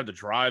 You don't even have to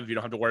drive. You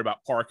don't have to worry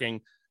about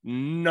parking.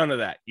 None of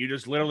that. You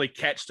just literally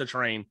catch the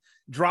train,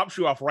 drops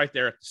you off right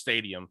there at the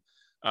stadium.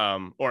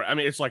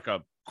 It's like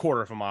a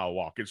quarter of a mile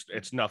walk.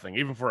 It's nothing.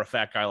 Even for a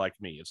fat guy like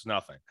me, it's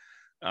nothing.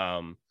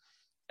 And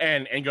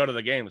go to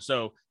the game.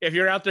 So if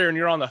you're out there and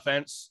you're on the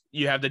fence,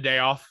 you have the day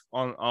off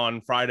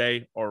on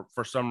Friday, or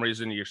for some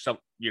reason you're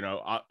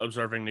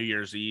observing New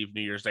Year's Eve,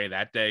 New Year's Day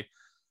that day,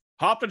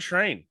 hop the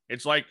train.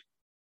 It's like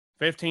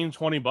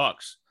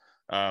 $15-$20.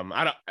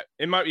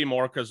 It might be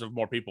more because of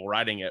more people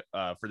riding it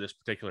for this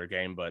particular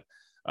game, but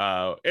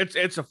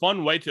it's a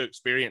fun way to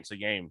experience a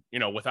game,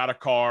 without a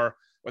car,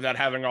 without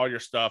having all your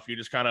stuff. You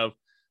just kind of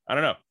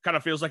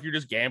feels like you're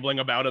just gambling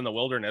about in the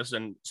wilderness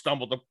and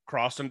stumbled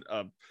across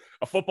a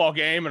football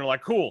game and are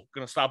like, cool,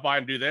 going to stop by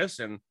and do this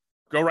and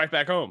go right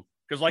back home.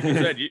 Because like you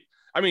said,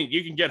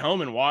 you can get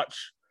home and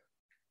watch.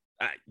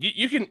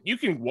 You can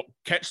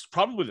catch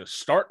probably the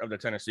start of the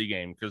Tennessee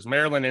game, because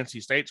Maryland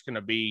NC State's going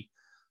to be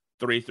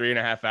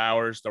 3.5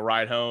 hours. The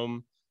ride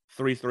home,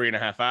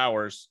 3.5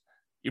 hours.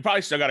 You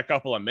probably still got a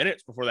couple of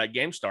minutes before that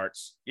game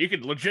starts. You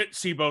could legit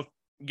see both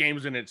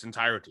games in its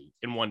entirety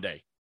in one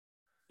day.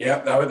 Yeah,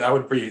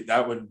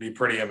 that would be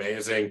pretty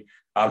amazing.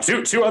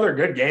 Two other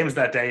good games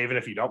that day, even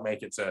if you don't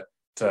make it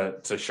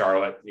to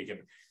Charlotte. You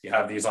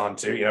have these on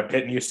too.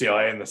 Pitt and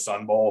UCLA in the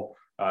Sun Bowl.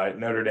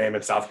 Notre Dame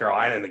and South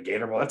Carolina in the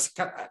Gator Bowl.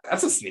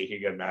 That's a sneaky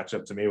good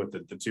matchup to me with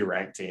the two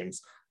ranked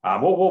teams.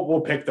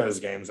 We'll pick those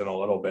games in a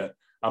little bit.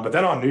 But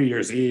then on New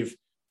Year's Eve,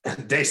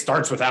 day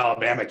starts with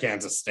Alabama,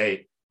 Kansas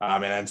State,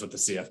 and ends with the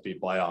CFP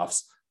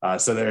playoffs.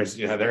 So there's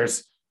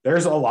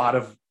a lot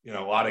of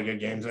good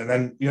games. And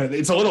then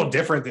it's a little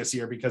different this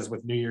year because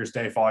with New Year's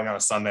Day falling on a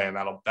Sunday and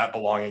that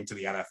belonging to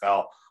the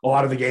NFL, a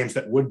lot of the games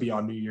that would be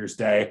on New Year's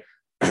Day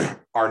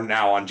are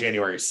now on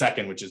January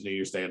 2nd, which is New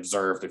Year's Day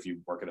observed if you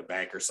work at a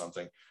bank or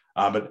something.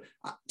 But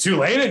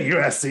Tulane and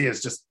USC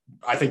is just,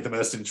 I think, the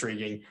most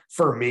intriguing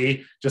for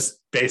me, just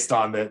based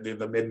on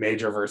the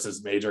mid-major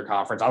versus major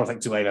conference. I don't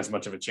think Tulane has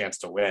much of a chance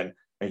to win,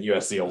 and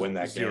USC will win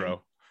that game.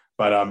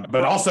 But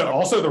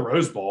also the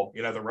Rose Bowl.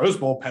 The Rose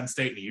Bowl, Penn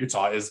State and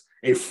Utah, is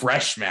a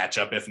fresh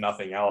matchup, if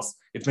nothing else.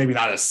 It's maybe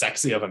not as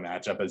sexy of a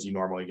matchup as you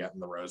normally get in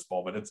the Rose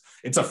Bowl, but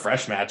it's a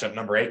fresh matchup,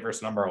 number 8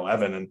 versus number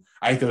 11. And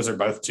I think those are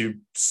both two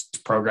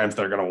programs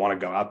that are going to want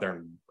to go out there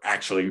and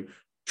actually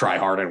try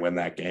hard and win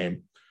that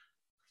game.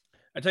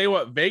 I tell you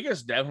what,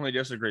 Vegas definitely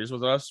disagrees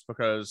with us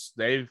because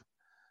with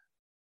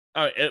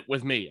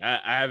me,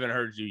 I haven't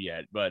heard you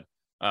yet, but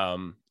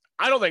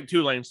I don't think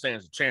Tulane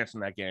stands a chance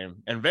in that game,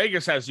 and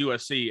Vegas has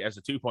USC as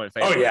a 2-point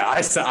favorite. Oh yeah,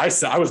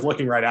 I was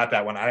looking right at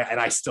that one, and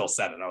I still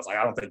said it. I was like,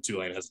 I don't think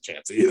Tulane has a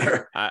chance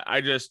either.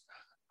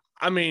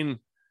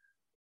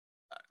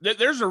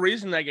 There's a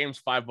reason that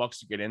game's $5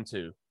 to get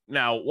into.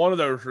 Now, one of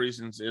those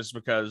reasons is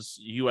because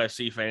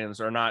USC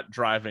fans are not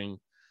driving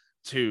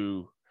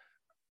to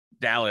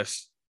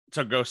Dallas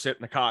to go sit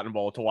in the Cotton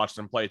Bowl to watch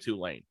them play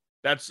Tulane.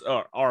 That's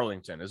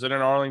Arlington. Is it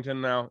in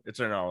Arlington now? It's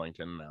in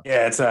Arlington now.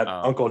 Yeah, it's at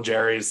Uncle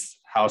Jerry's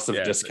House of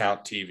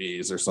Discount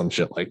TVs or some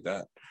shit like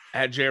that.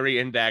 At Jerry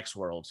and Dax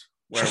World,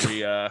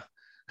 where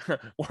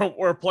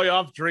where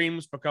playoff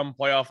dreams become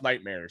playoff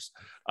nightmares.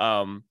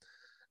 I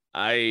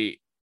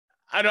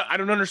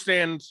don't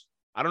understand.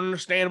 I don't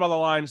understand about the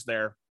lines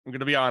there. I'm going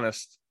to be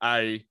honest.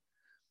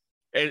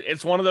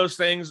 It's one of those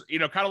things,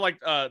 kind of like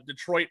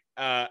Detroit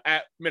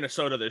at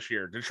Minnesota this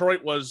year.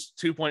 Detroit was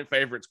 2-point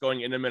favorites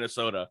going into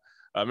Minnesota.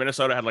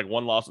 Minnesota had like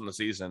one loss in the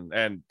season,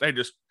 and they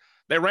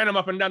ran them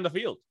up and down the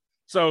field.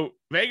 So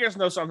Vegas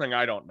knows something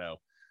I don't know.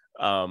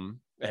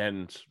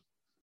 And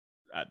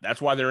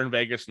that's why they're in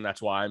Vegas, and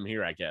that's why I'm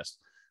here, I guess.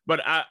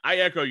 But I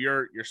echo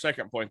your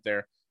second point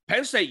there.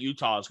 Penn State,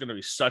 Utah is going to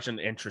be such an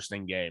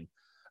interesting game.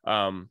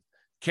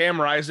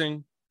 Cam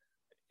Rising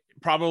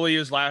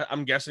probably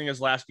I'm guessing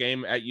his last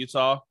game at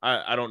Utah.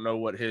 I don't know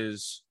what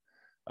his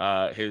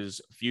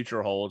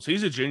future holds.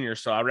 He's a junior,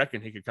 so I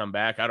reckon he could come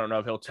back. I don't know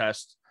if he'll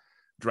test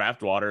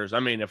draft waters. I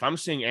mean, if I'm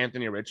seeing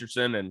Anthony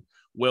Richardson and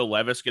Will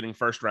Levis getting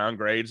first round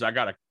grades, I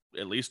got to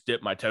at least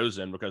dip my toes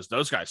in, because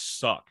those guys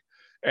suck,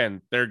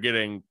 and they're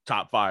getting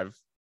top 5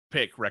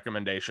 pick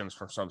recommendations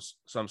from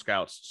some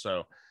scouts.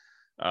 So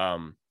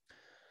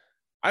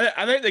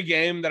I think the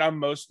game that I'm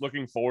most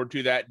looking forward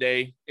to that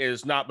day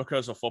is not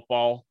because of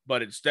football,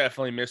 but it's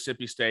definitely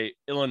Mississippi State,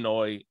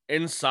 Illinois,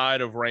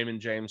 inside of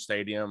Raymond James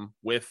Stadium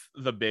with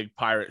the big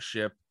pirate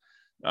ship.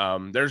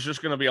 There's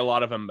just going to be a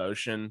lot of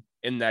emotion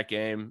in that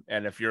game.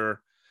 And if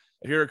you're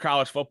a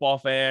college football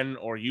fan,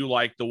 or you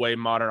like the way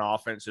modern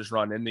offense is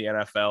run in the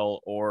NFL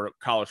or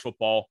college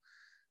football,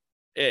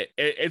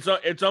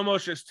 it's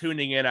almost just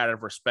tuning in out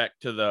of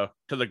respect to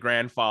the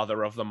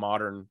grandfather of the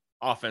modern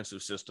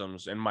offensive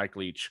systems in Mike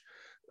Leach.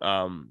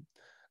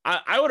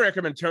 I would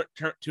recommend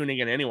tuning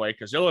in anyway,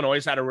 because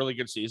Illinois had a really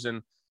good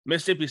season.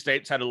 Mississippi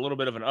State's had a little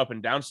bit of an up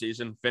and down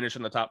season, finished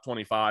in the top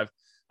 25.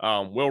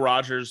 Will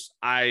Rogers,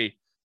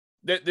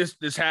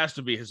 this has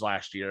to be his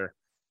last year.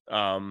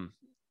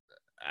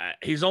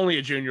 He's only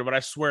a junior, but I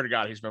swear to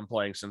God, he's been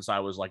playing since I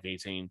was like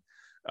 18.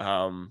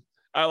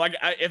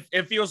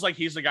 It feels like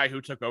he's the guy who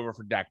took over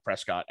for Dak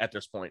Prescott at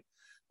this point.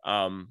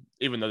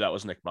 Even though that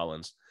was Nick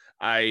Mullins.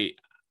 I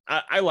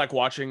like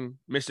watching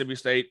Mississippi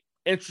State.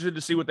 Interested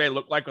to see what they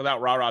look like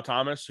without Ra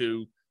Thomas,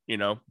 who,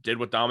 did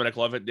what Dominic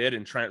Lovett did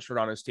and transferred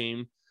on his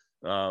team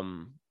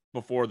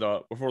before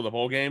the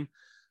bowl game.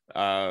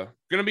 Gonna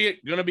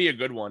be a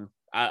good one.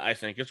 I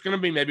think it's gonna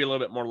be maybe a little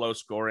bit more low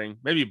scoring,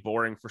 maybe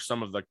boring for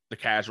some of the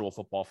casual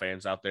football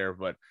fans out there,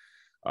 but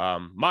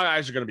my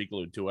eyes are gonna be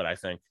glued to it, I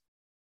think.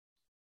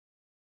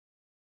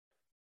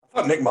 I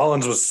thought Nick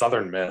Mullins was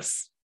Southern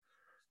Miss.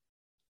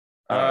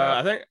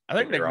 I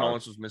think Nick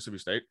Mullins was Mississippi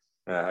State.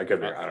 I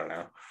could be. I don't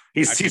know.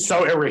 He's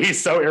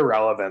so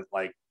irrelevant.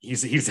 Like he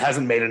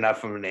hasn't made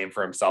enough of a name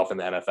for himself in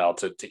the NFL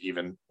to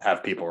even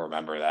have people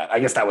remember that. I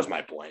guess that was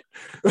my point.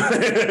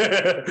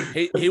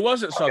 he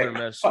wasn't Southern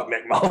Miss. Fuck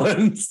Nick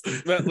Mullins.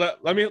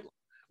 Let me.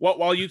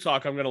 While you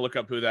talk, I'm going to look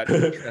up who that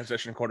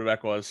transition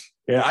quarterback was.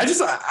 Yeah,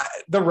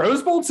 the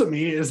Rose Bowl to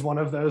me is one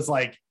of those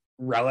like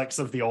relics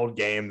of the old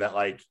game that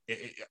like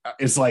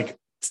is like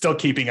still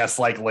keeping us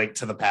like linked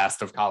to the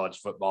past of college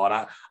football.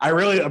 And I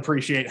really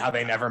appreciate how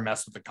they never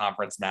messed with the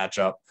conference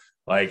matchup.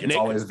 Like it's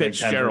always Big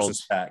Ten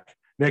versus Tech.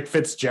 Nick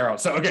Fitzgerald.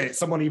 So, okay,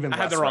 someone even I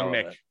had the wrong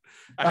Nick.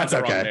 That's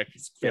okay.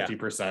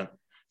 50%.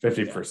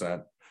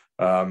 50%.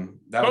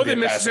 Both in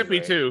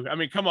Mississippi too. I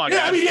mean, come on.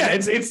 Yeah,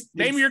 guys. It's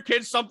name your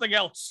kids something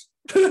else.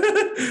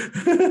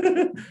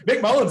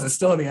 Nick Mullins is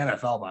still in the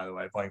NFL, by the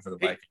way, playing for the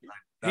Vikings.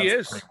 He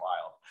is pretty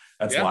wild.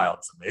 That's wild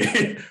to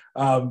me.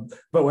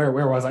 But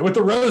where was I with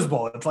the Rose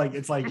Bowl?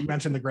 It's like you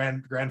mentioned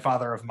the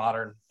grandfather of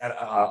modern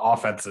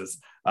offenses.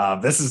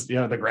 This is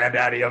the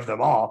granddaddy of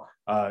them all.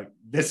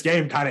 This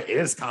game kind of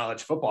is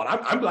college football, and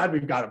I'm glad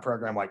we've got a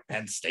program like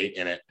Penn State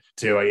in it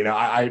too.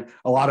 A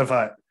lot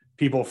of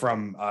people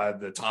from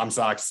the Tom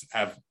Sox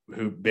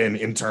who've been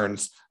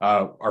interns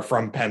are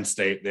from Penn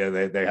State.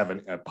 They have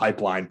a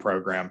pipeline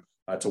program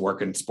to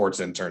work in sports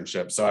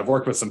internships. So I've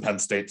worked with some Penn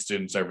State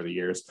students over the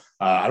years.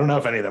 I don't know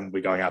if any of them will be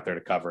going out there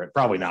to cover it.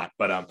 Probably not.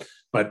 But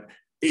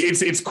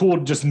it's cool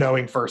just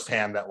knowing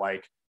firsthand that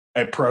like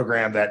a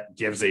program that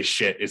gives a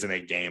shit isn't a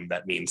game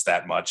that means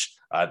that much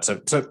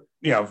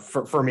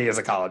for me as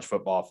a college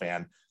football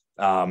fan.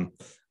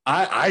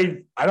 I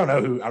don't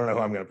know who I'm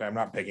going to pick. I'm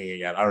not picking it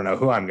yet. I don't know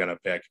who I'm going to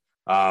pick.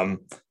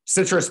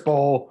 Citrus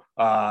Bowl,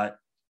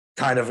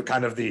 kind of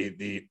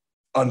the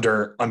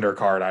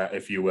undercard,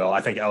 if you will.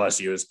 I think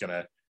LSU is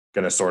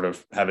gonna sort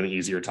of have an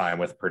easier time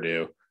with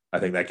Purdue. I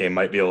think that game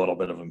might be a little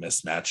bit of a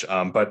mismatch.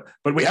 But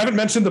we haven't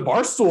mentioned the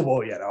Barstool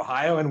Bowl yet.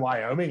 Ohio and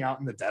Wyoming out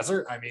in the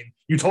desert. I mean,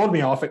 you told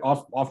me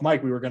off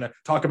mic we were going to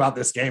talk about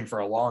this game for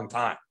a long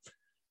time.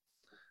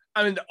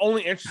 I mean, the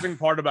only interesting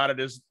part about it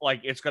is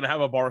like it's going to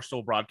have a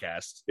Barstool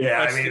broadcast.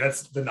 Yeah,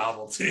 that's the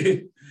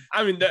novelty.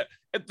 I mean,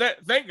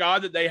 thank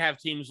God that they have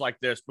teams like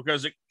this,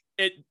 because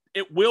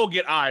it will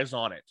get eyes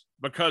on it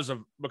because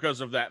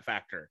of that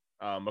factor,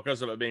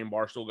 because of it being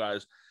Barstool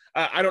guys.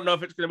 I don't know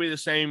if it's going to be the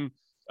same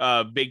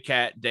Big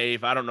Cat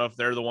Dave. I don't know if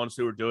they're the ones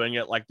who are doing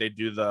it like they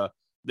do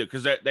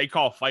because they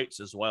call fights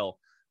as well.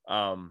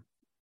 I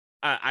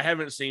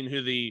haven't seen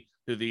who the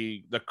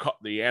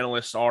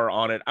analysts are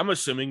on it. I'm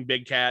assuming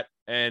Big Cat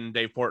and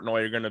Dave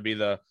Portnoy are going to be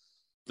the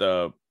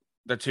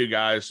two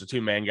guys, the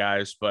two-man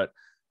guys. But,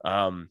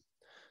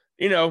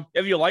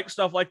 if you like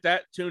stuff like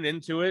that, tune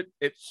into it.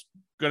 It's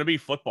going to be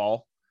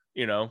football.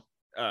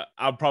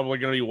 I'm probably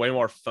going to be way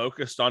more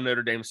focused on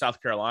Notre Dame,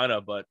 South Carolina,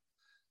 but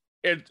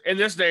in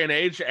this day and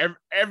age,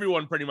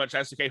 everyone pretty much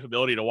has the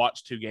capability to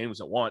watch two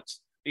games at once,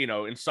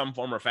 in some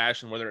form or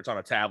fashion, whether it's on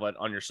a tablet,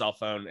 on your cell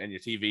phone, and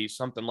your TV,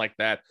 something like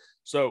that.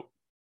 So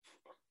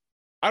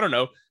I don't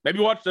know, maybe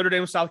watch Notre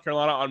Dame, South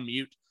Carolina on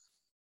mute,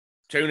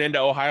 tune into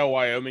Ohio,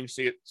 Wyoming,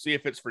 see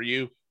if it's for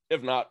you.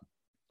 If not,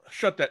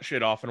 shut that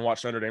shit off and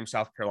watch Notre Dame,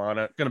 South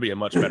Carolina. It's going to be a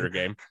much better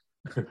game.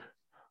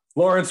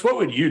 Lawrence, what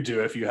would you do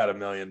if you had $1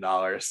 million?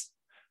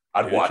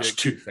 I'd watch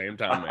two same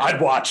time. Man.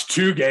 I'd watch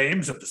two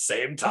games at the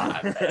same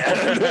time.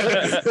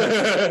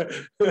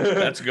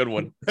 That's a good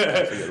one.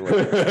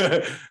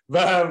 But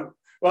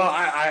well,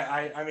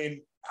 I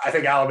mean, I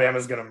think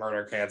Alabama's going to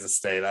murder Kansas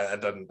State.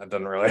 That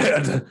doesn't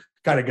really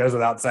kind of goes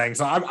without saying.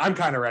 So I'm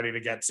kind of ready to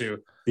get to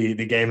the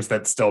games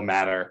that still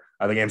matter,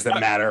 the games that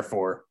matter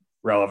for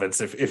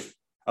relevance. If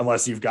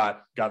unless you've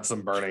got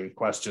some burning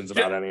questions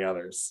about any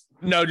others.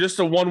 No, just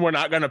the one we're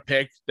not going to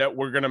pick that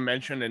we're going to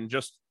mention and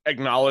just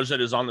acknowledge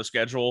that is on the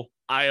schedule: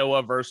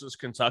 Iowa versus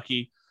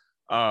Kentucky.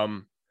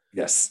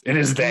 Yes, it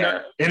is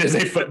there. It is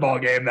a football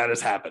game that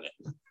is happening.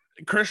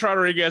 Chris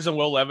Rodriguez and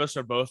Will Levis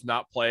are both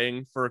not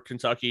playing for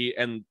Kentucky,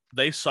 and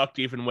they sucked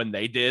even when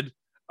they did.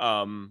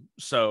 Iowa,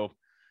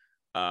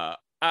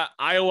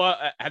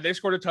 have they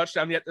scored a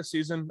touchdown yet this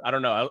season? I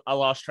don't know. I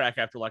lost track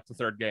after like the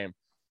third game.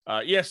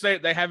 Yes,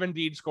 they have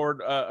indeed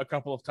scored a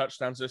couple of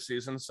touchdowns this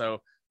season,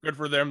 so good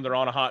for them. They're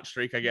on a hot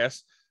streak, I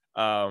guess.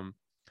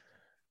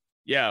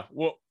 Yeah,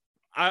 well,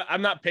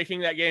 I'm not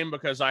picking that game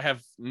because I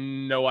have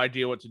no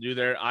idea what to do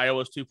there.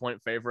 Iowa's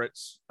 2-point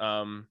favorites.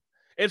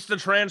 It's the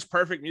Trans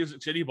Perfect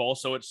Music City Bowl,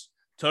 so it's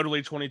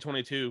totally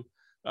 2022.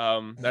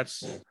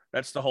 That's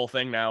the whole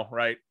thing now,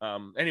 right?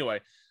 Anyway,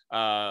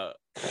 go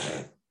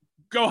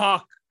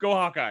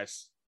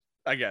Hawkeyes,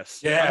 I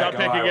guess. Yeah, I'm not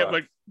picking Iowa. it,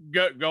 but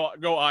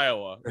go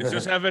Iowa. Is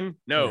this heaven?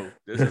 No,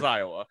 this is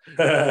Iowa.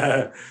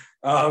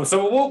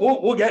 So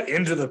we'll get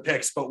into the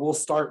picks, but we'll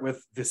start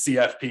with the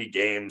CFP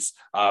games.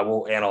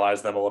 We'll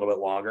analyze them a little bit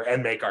longer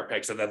and make our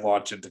picks, and then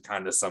launch into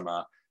kind of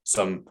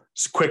some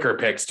quicker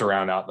picks to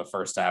round out the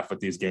first half with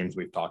these games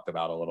we've talked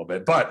about a little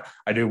bit. But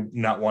I do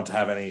not want to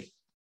have any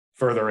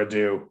further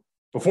ado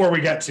before we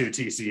get to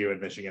TCU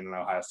and Michigan and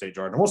Ohio State,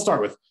 Jordan. We'll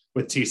start with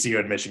TCU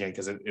and Michigan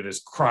because it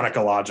is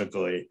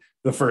chronologically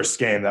the first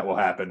game that will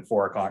happen,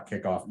 4:00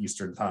 kickoff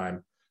Eastern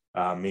time,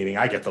 meaning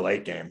I get the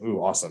late game.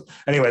 Ooh, awesome.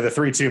 Anyway, the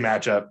 3-2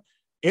 matchup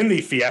in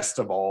the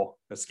Fiesta Bowl,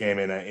 this game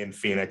in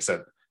Phoenix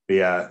at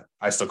the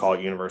I still call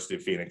it University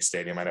of Phoenix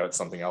Stadium. I know it's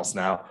something else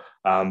now,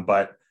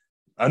 but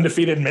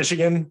undefeated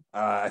Michigan.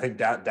 I think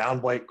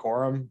down Blake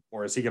Corum,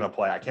 or is he going to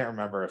play? I can't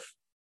remember if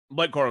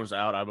Blake Corum's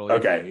out, I believe.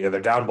 Okay, yeah,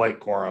 they're down Blake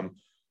Corum.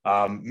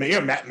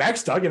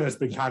 Max Duggan has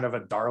been kind of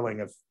a darling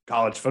of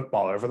college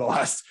football over the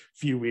last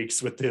few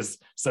weeks with his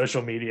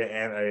social media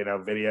and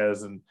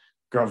videos and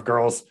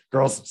girls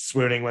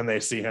swooning when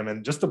they see him,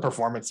 and just the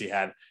performance he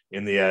had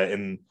in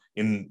the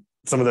in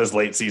some of those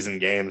late season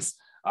games.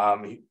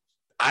 I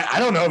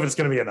don't know if it's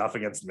going to be enough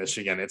against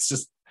Michigan. It's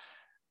just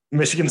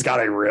Michigan's got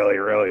a really,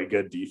 really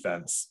good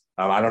defense.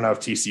 I don't know if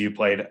TCU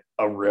played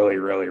a really,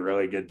 really,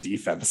 really good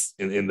defense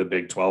in the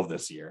Big 12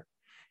 this year.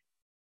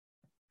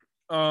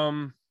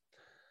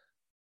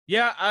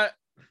 Yeah,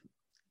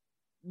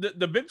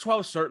 the Big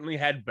 12 certainly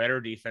had better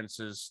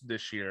defenses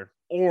this year,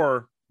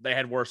 or they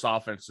had worse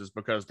offenses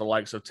because the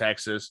likes of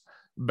Texas,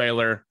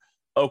 Baylor,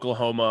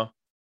 Oklahoma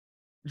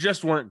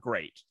just weren't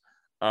great.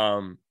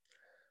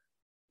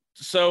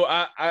 So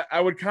I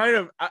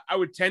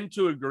would tend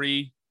to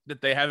agree that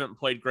they haven't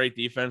played great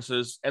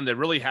defenses, and they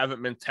really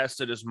haven't been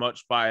tested as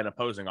much by an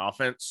opposing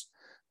offense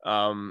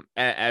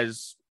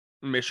as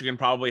Michigan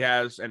probably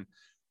has. And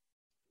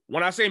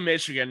when I say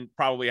Michigan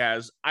probably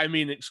has, I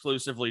mean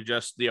exclusively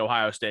just the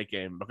Ohio State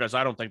game, because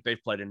I don't think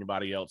they've played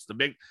anybody else.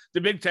 The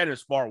Big Ten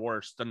is far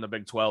worse than the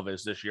Big 12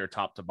 is this year,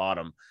 top to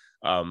bottom.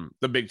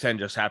 The Big Ten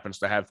just happens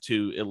to have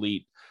two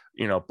elite,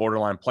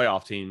 borderline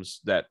playoff teams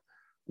that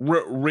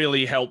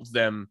really helped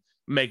them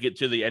make it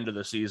to the end of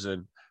the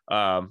season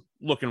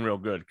looking real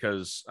good.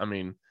 Because, I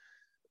mean,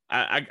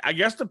 I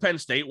guess the Penn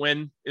State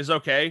win is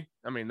okay.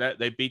 I mean, that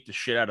they beat the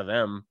shit out of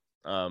them.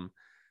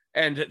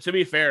 And to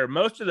be fair,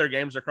 most of their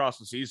games across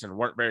the season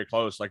weren't very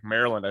close. Like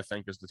Maryland, I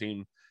think, is the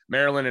team.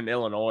 Maryland and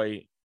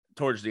Illinois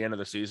towards the end of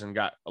the season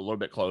got a little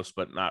bit close,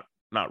 but not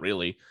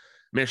really.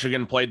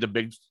 Michigan played the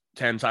Big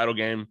Ten title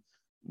game,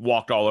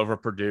 walked all over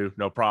Purdue,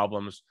 no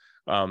problems.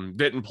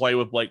 Didn't play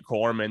with Blake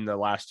Corum in the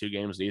last two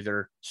games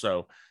either.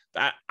 So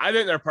I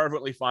think they're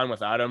perfectly fine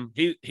without him.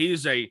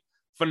 He's a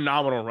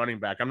phenomenal running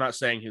back. I'm not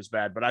saying he's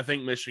bad, but I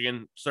think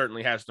Michigan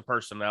certainly has the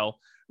personnel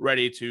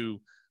ready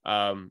to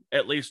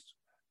at least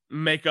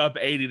make up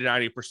 80 to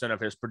 90% of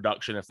his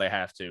production if they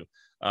have to.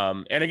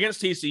 And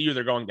against TCU,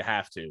 they're going to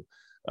have to.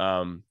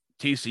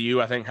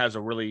 TCU, I think, has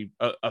a really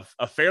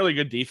a fairly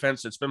good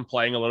defense. It's been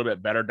playing a little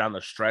bit better down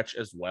the stretch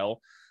as well.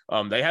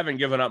 They haven't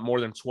given up more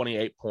than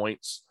 28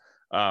 points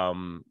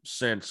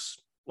since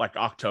like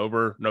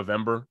October,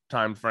 November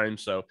timeframe.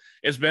 So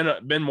it's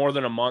been more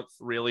than a month,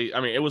 really.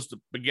 I mean, it was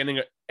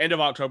the end of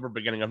October,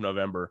 beginning of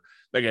November.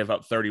 They gave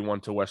up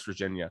 31 to West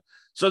Virginia.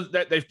 So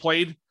that they've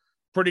played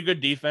pretty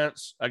good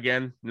defense.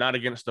 Again, not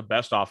against the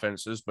best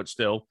offenses, but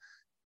still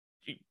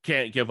you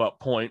can't give up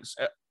points.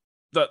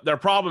 Their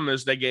problem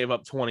is they gave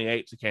up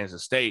 28 to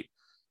Kansas State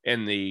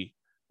in the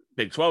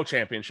Big 12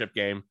 championship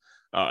game.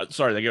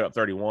 They gave up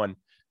 31.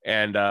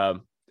 And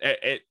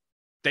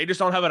they just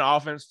don't have an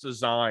offense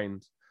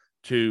designed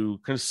to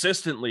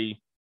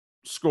consistently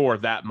score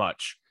that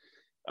much.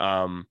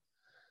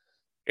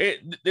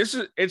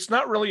 It's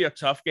not really a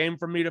tough game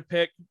for me to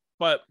pick,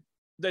 but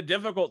the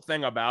difficult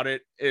thing about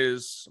it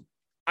is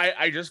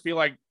I just feel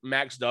like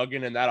Max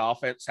Duggan and that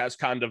offense has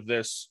kind of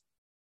this,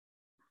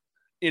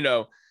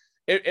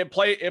 it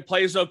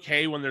plays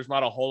okay when there's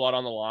not a whole lot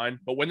on the line,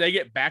 but when they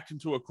get backed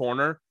into a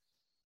corner,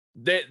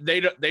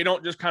 they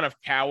don't just kind of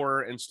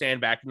cower and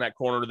stand back in that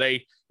corner.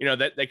 They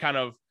kind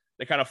of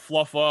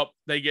fluff up,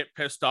 they get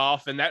pissed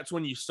off, and that's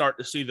when you start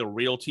to see the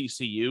real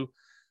TCU.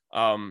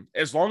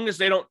 As long as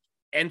they don't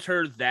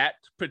enter that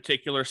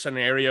particular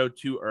scenario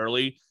too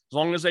early, as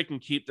long as they can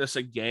keep this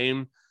a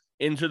game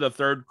into the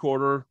third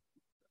quarter,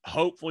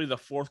 hopefully the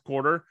fourth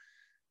quarter,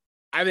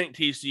 I think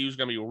TCU is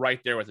going to be right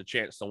there with a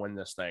chance to win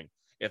this thing.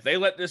 If they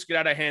let this get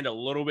out of hand a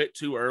little bit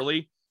too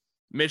early,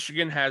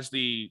 Michigan has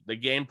the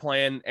game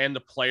plan and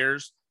the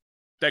players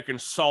that can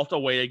salt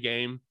away a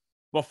game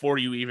before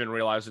you even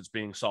realize it's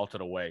being salted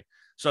away.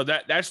 So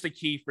that's the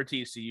key for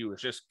TCU,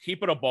 is just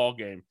keep it a ball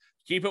game.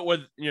 Keep it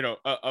with,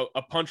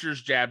 a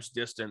puncher's jab's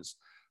distance.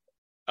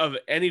 Of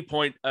any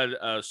point,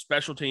 a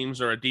special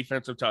teams or a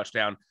defensive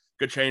touchdown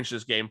could change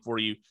this game for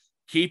you.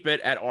 Keep it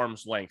at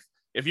arm's length.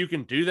 If you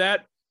can do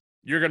that,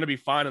 you're going to be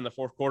fine in the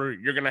fourth quarter.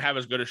 You're going to have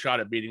as good a shot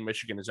at beating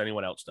Michigan as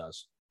anyone else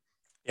does.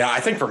 Yeah, I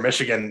think for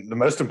Michigan, the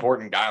most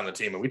important guy on the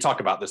team, and we talk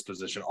about this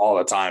position all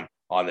the time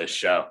on this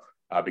show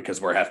because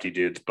we're hefty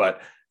dudes,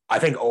 but I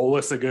think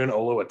Olusegun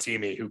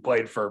Oluwatimi, who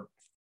played for,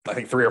 I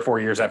think, 3 or 4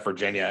 years at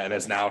Virginia and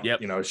has now,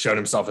 shown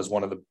himself as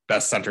one of the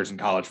best centers in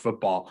college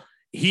football.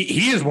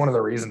 He is one of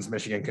the reasons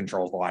Michigan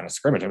controls the line of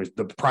scrimmage. I mean,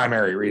 the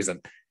primary reason.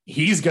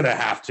 He's going to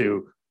have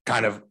to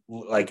kind of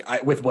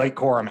with Blake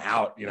Corum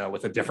out,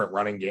 with a different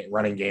running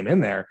game in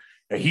there,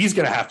 he's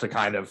going to have to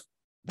kind of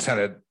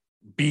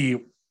be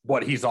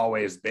what he's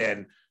always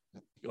been,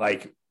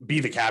 like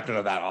be the captain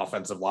of that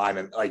offensive line.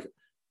 And like,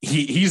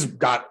 he's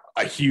got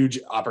a huge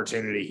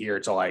opportunity here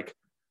to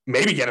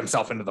maybe get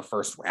himself into the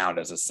first round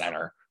as a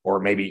center, or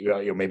maybe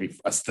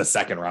the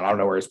second round. I don't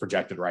know where he's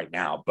projected right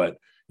now, but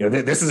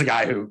this is a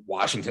guy who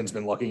Washington's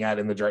been looking at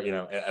in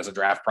the as a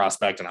draft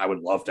prospect, and I would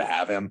love to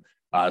have him.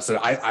 So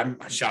I'm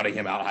shouting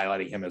him out,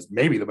 highlighting him as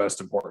maybe the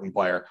most important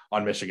player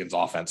on Michigan's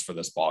offense for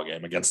this ball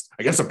game against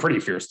a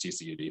pretty fierce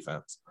TCU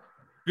defense.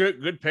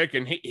 Good pick.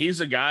 And he's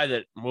a guy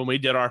that when we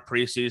did our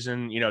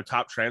preseason,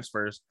 top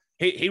transfers,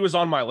 he was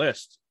on my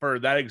list for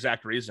that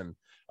exact reason.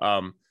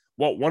 One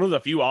of the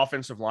few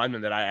offensive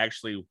linemen that I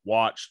actually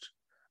watched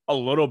a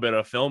little bit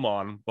of film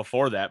on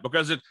before that,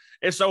 because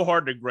it's so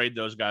hard to grade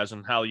those guys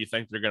and how you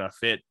think they're going to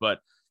fit. But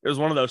it was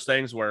one of those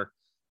things where,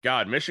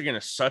 God, Michigan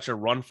is such a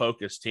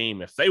run-focused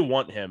team. If they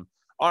want him,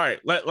 all right,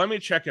 let me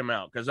check him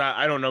out, because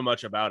I don't know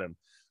much about him.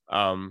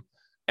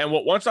 And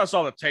once I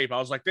saw the tape, I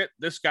was like,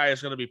 this guy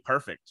is going to be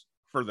perfect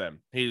for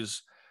them.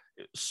 He's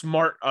a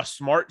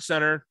smart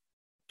center,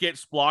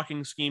 gets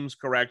blocking schemes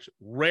correct,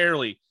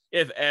 rarely,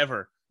 if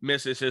ever,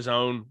 misses his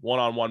own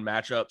one-on-one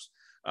matchups.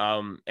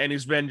 And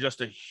he's been just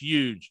a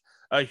huge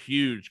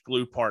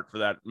glue part for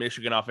that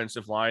Michigan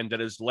offensive line that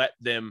has let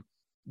them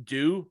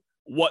do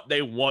what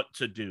they want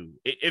to do.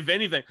 If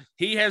anything,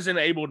 he has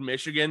enabled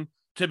Michigan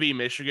to be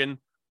Michigan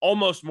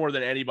almost more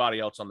than anybody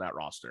else on that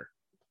roster.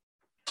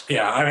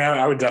 Yeah, I mean,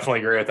 I would definitely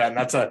agree with that.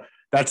 And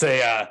that's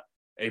a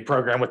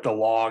program with the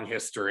long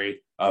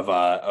history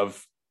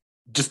of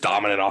just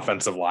dominant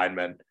offensive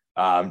linemen.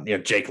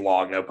 Jake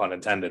Long, no pun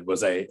intended,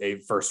 was a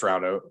first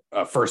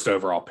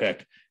overall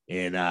pick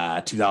in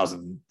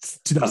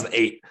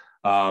 2008,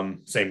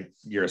 same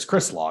year as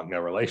Chris Long, no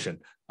relation,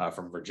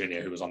 from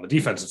Virginia, who was on the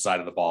defensive side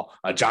of the ball.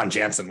 John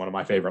Jansen, one of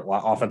my favorite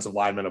offensive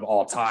linemen of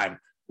all time,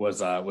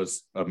 was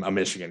a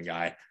Michigan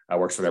guy.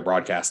 Works for their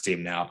broadcast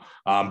team now.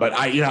 But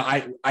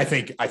I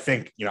think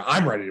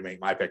I'm ready to make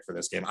my pick for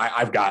this game.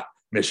 I've got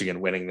Michigan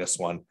winning this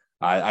one.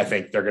 I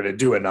think they're going to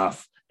do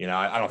enough.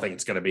 I don't think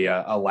it's going to be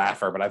a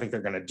laugher, but I think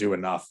they're going to do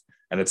enough,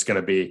 and it's going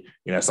to be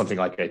something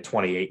like a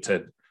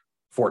 28-14,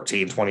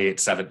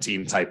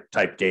 28-17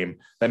 type game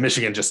that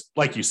Michigan, just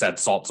like you said,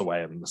 salts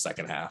away in the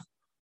second half.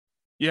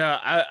 Yeah,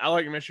 I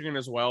like Michigan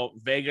as well.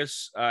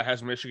 Vegas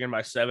has Michigan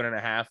by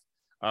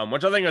 7.5,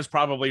 which I think is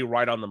probably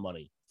right on the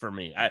money for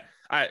me.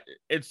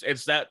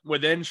 It's that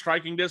within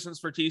striking distance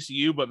for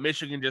TCU, but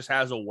Michigan just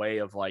has a way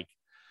of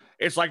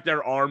it's like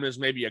their arm is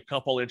maybe a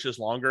couple inches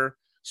longer,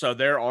 so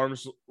their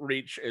arm's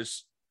reach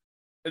is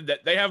that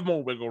they have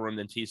more wiggle room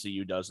than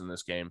TCU does in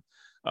this game.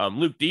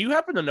 Luke, do you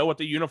happen to know what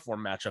the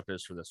uniform matchup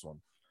is for this one?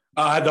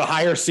 The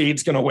higher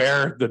seed's going to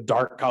wear the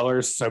dark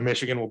colors. So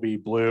Michigan will be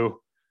blue.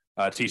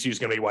 TCU is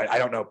going to be white. I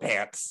don't know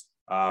pants,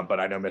 but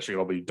I know Michigan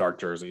will be dark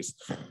jerseys.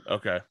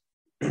 Okay.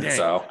 Dang.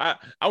 So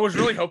I was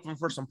really hoping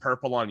for some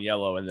purple on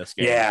yellow in this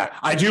game. Yeah,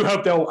 I do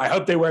hope I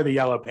hope they wear the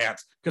yellow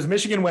pants because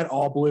Michigan went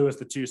all blue as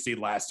the 2 seed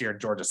last year and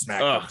Georgia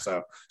smacked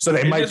them. So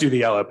they might do the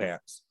yellow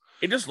pants.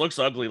 It just looks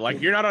ugly. Like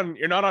you're not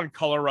on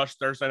Color Rush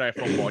Thursday Night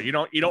Football. You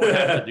don't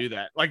have to do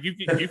that. Like you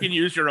can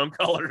use your own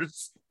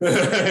colors.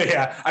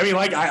 Yeah, I mean,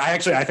 like I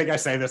think I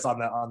say this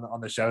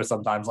on the show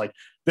sometimes. Like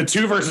the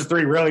 2 versus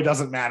 3 really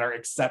doesn't matter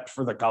except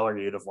for the color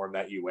uniform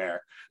that you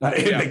wear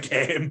in the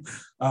game.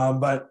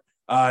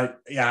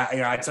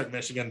 I took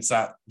Michigan.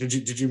 So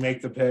did you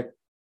make the pick?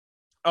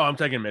 Oh, I'm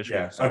taking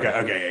Michigan. Yeah.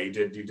 Okay. Yeah, you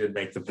did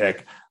make the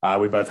pick.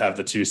 We both have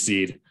the 2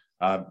 seed.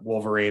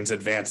 Wolverines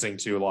advancing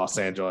to Los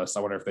Angeles. I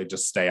wonder if they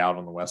just stay out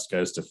on the West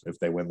Coast if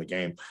they win the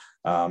game.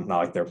 Not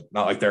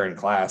like they're in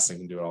class and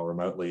can do it all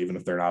remotely, even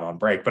if they're not on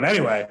break. But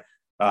anyway,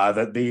 the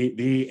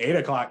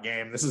 8:00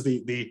 game. This is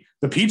the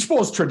Peach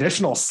Bowl's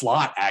traditional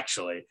slot,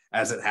 actually,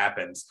 as it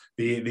happens.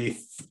 The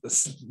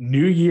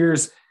New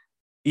Year's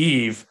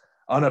Eve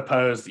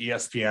unopposed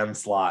ESPN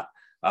slot.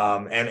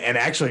 And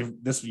actually,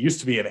 this used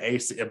to be a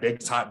big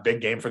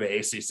game for the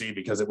ACC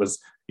because it was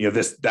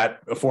that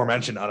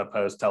aforementioned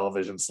unopposed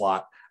television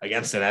slot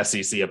against an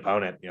SEC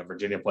opponent.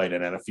 Virginia played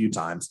in it a few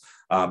times,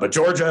 but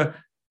Georgia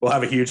will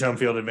have a huge home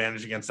field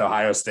advantage against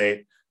Ohio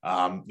State.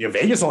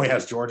 Vegas only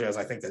has Georgia as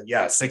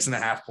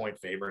 6.5 point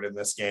favorite in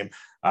this game.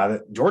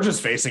 Georgia's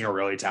facing a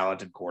really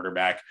talented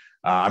quarterback.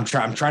 I'm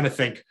trying to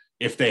think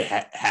if they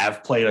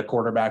have played a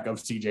quarterback of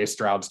CJ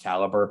Stroud's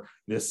caliber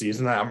this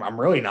season. I'm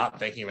really not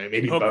thinking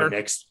maybe Bo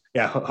Nix.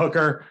 Yeah,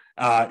 Hooker.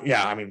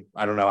 I mean,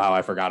 I don't know how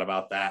I forgot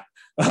about that.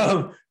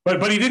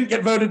 But he didn't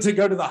get voted to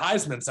go to the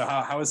Heisman. So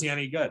how is he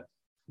any good?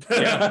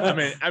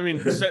 Yeah, I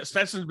mean,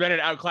 Stetson Bennett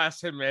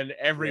outclassed him in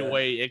every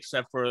way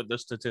except for the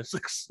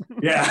statistics.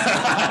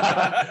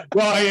 Yeah.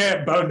 Well,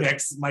 yeah, Bo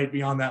Nix might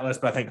be on that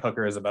list, but I think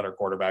Hooker is a better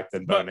quarterback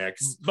than Bo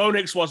Nix. Bo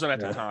Nix wasn't at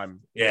the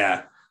time.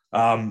 Yeah.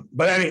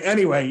 But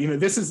anyway,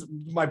 this is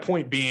my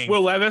point being.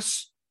 Will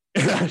Levis.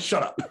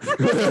 Shut up.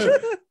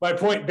 My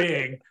point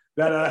being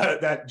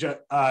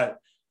that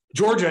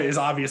Georgia is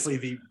obviously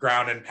the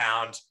ground and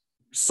pound,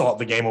 salt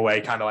the game away,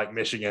 kind of like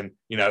Michigan.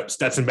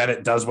 Stetson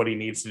Bennett does what he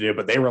needs to do,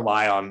 but they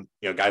rely on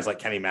guys like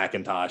Kenny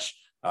McIntosh.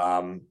 Why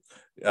am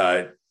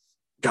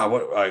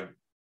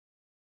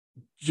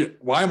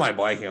I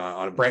blanking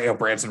on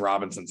Branson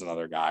Robinson's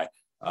another guy?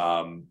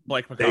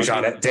 Like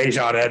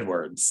Dejon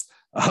Edwards.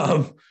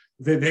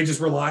 They just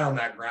rely on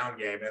that ground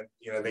game, and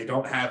they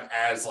don't have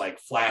as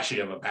flashy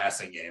of a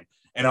passing game.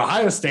 And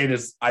Ohio State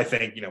is, I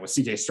think, with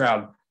CJ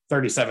Stroud,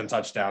 37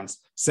 touchdowns,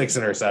 6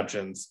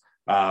 interceptions.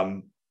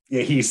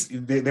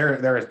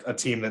 They're a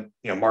team that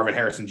Marvin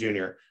Harrison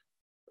Jr.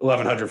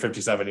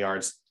 1,157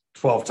 yards,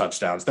 12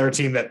 touchdowns. They're a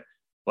team that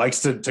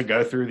likes to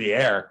go through the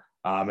air,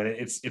 and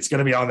it's going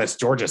to be on this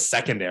Georgia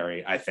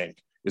secondary. I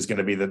think is going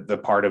to be the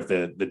part of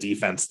the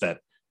defense that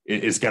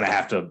is going to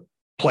have to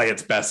play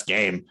its best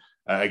game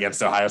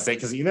against Ohio State,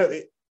 because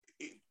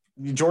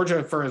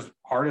Georgia, for as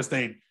hard as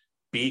they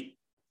beat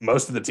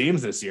most of the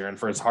teams this year and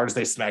for as hard as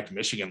they smacked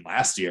Michigan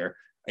last year,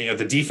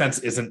 the defense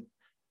isn't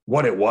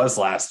what it was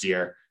last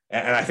year,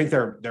 and I think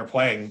they're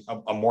playing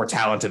a more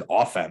talented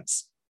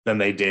offense than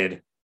they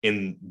did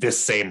in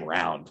this same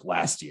round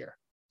last year.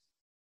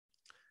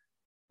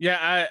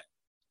 Yeah,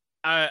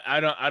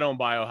 I don't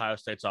buy Ohio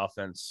State's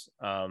offense.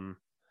 I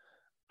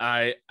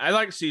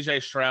like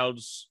CJ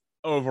Stroud's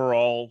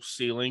overall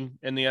ceiling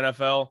in the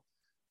NFL.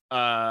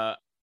 I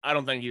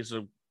don't think he's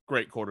a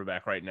great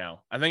quarterback right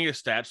now. I think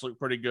his stats look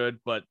pretty good,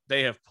 but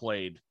they have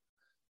played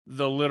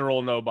the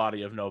literal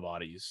nobody of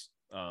nobodies.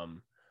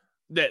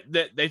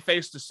 That they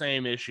face the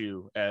same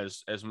issue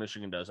as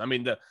Michigan does. I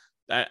mean,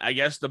 I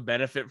guess the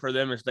benefit for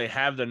them is they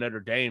have the Notre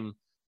Dame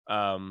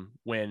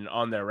win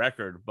on their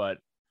record, but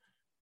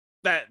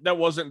that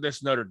wasn't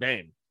this Notre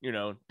Dame.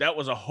 That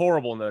was a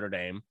horrible Notre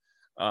Dame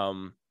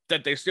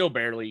that they still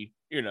barely.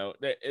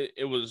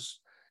 It was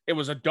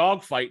a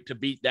dogfight to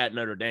beat that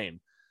Notre Dame.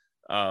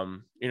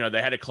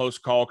 They had a close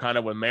call kind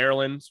of with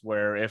Maryland's,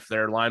 where if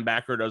their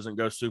linebacker doesn't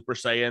go Super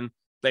Saiyan,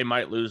 they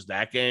might lose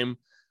that game.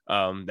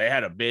 They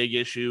had a big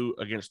issue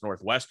against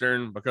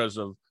Northwestern because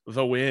of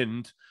the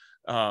wind.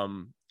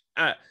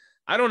 I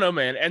don't know,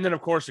 man. And then,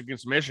 of course,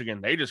 against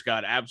Michigan, they just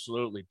got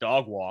absolutely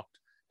dog walked.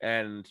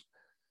 And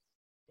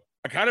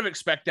I kind of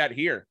expect that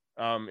here,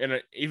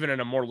 even in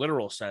a more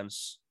literal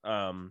sense.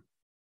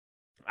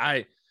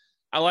 I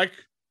like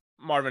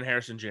Marvin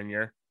Harrison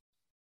Jr.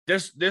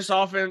 This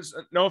offense,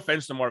 no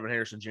offense to Marvin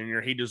Harrison Jr.,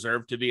 he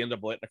deserved to be in the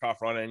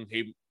Blitnikoff running.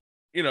 He,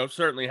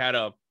 certainly had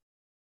a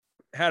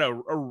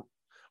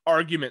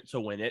argument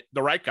to win it.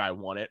 The right guy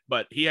won it,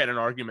 but he had an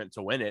argument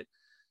to win it.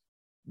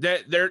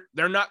 They're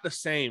not the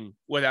same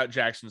without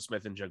Jackson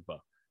Smith and Jigba,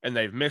 and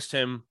they've missed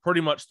him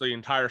pretty much the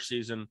entire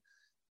season.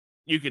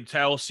 You could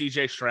tell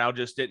CJ Stroud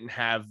just didn't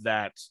have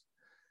that.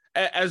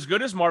 As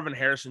good as Marvin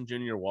Harrison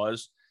Jr.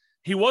 was,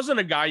 he wasn't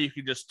a guy you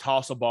could just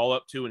toss a ball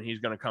up to and he's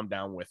going to come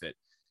down with it.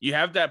 You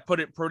have to put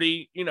it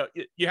pretty,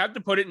 you have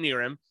to put it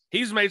near him.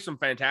 He's made some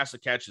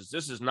fantastic catches.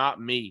 This is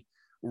not me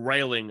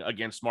railing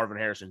against Marvin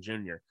Harrison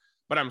Jr.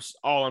 But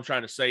all I'm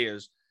trying to say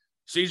is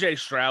CJ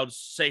Stroud's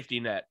safety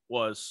net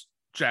was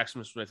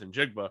Jackson Smith and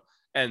Jigba,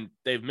 and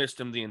they've missed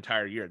him the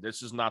entire year.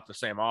 This is not the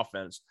same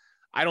offense.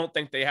 I don't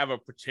think they have a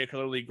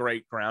particularly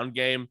great ground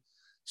game.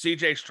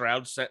 CJ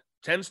Stroud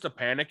tends to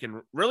panic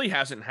and really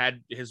hasn't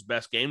had his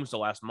best games the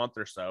last month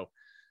or so.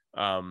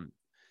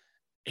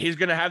 He's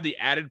going to have the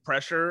added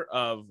pressure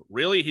of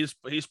really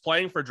he's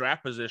playing for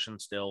draft position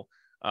still.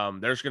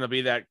 There's going to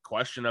be that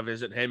question of,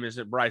 is it him? Is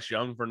it Bryce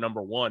Young for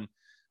number one?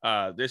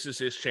 This is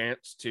his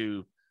chance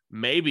to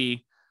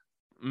maybe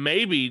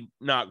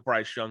knock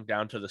Bryce Young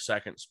down to the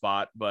second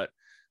spot, but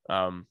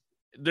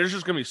there's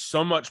just going to be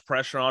so much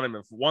pressure on him.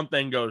 If one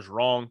thing goes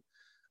wrong,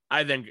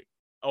 I think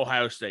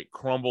Ohio State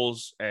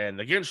crumbles, and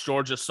against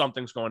Georgia,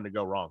 something's going to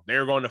go wrong.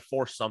 They're going to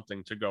force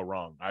something to go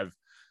wrong. I've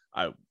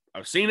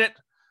seen it.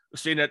 I've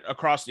seen it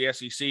across the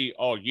SEC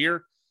all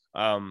year.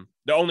 The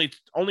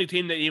only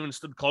team that even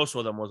stood close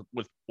with them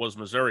was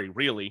Missouri,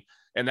 really,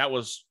 and that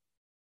was,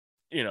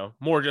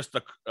 more just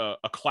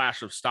a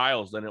clash of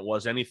styles than it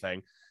was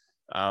anything.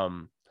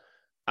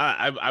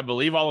 I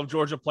believe all of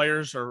Georgia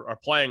players are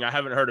playing. I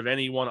haven't heard of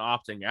anyone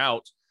opting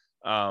out.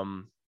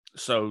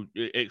 So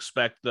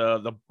expect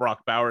the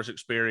Brock Bowers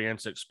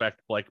experience,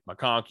 expect Blake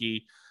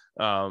McConkey,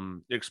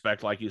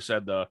 expect, like you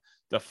said, the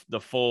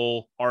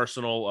full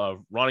arsenal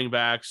of running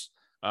backs.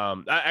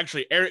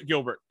 Actually, Eric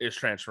Gilbert is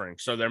transferring,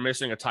 so they're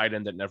missing a tight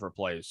end that never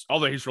plays,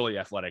 although he's really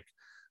athletic.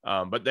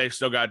 But they've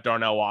still got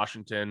Darnell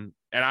Washington,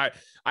 and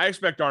I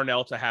expect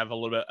Darnell to have a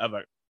little bit of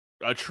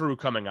a true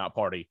coming out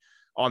party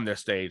on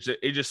this stage.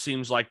 It just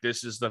seems like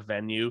this is the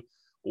venue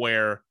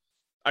where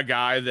a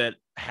guy that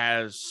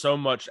has so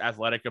much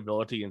athletic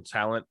ability and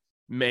talent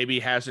maybe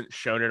hasn't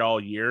shown it all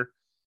year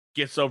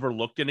gets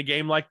overlooked in a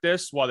game like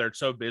this while they're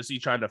so busy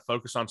trying to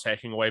focus on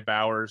taking away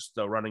Bowers,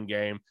 the running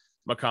game,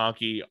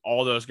 McConkey,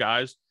 all those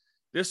guys.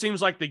 This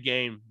seems like the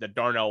game that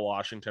Darnell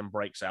Washington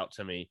breaks out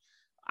to me.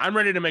 I'm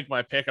ready to make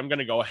my pick. I'm going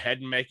to go ahead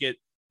and make it.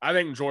 I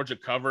think Georgia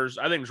covers.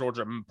 I think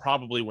Georgia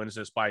probably wins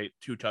this by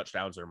 2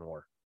 touchdowns or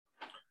more.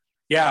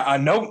 Yeah,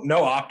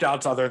 no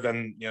opt-outs other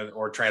than,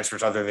 or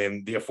transfers other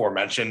than the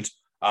aforementioned.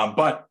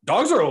 But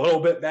Dogs are a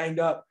little bit banged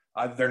up.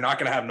 They're not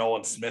going to have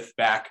Nolan Smith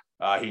back.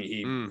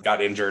 He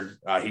got injured.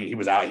 He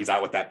was out. He's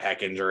out with that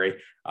pec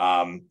injury.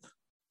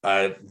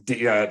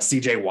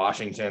 CJ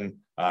Washington,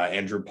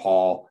 Andrew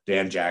Paul,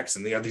 Dan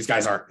Jackson. These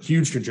guys aren't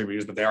huge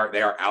contributors, but they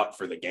are out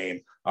for the game.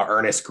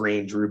 Ernest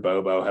Green, Drew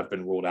Bobo have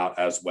been ruled out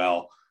as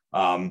well.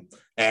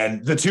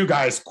 And the 2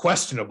 guys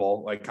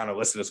questionable, like kind of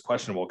listed as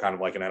questionable, kind of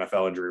like an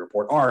NFL injury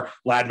report, are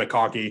Ladd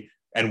McConkey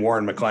and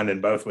Warren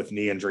McClendon, both with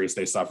knee injuries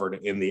they suffered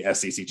in the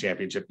SEC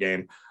championship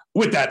game.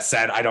 With that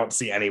said, I don't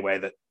see any way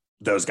that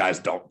those guys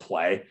don't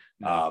play.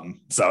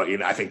 So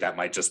I think that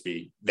might just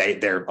be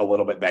they're a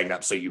little bit banged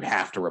up, so you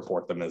have to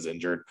report them as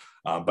injured.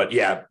 But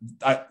yeah,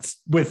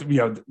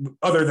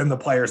 other than the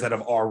players that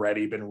have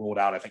already been ruled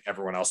out, I think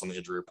everyone else on the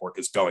injury report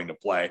is going to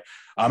play.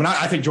 And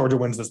I think Georgia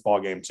wins this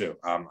ball game too.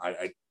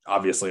 I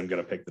obviously am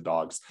going to pick the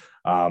Dogs.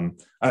 I'm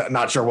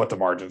not sure what the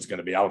margin is going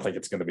to be. I don't think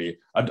it's going to be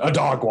a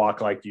dog walk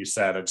like you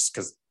said. It's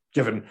because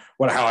given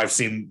how I've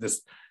seen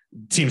this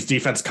team's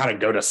defense kind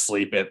of go to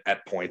sleep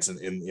at points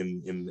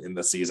in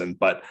the season,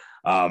 but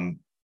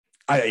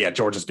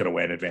Georgia's going to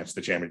win, advance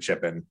the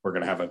championship, and we're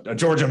going to have a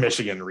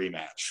Georgia-Michigan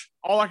rematch.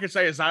 All I can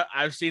say is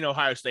I've seen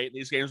Ohio State in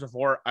these games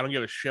before. I don't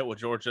give a shit what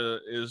Georgia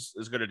is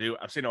going to do.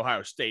 I've seen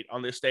Ohio State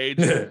on this stage,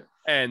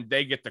 and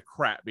they get the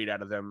crap beat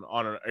out of them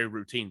on a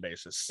routine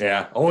basis.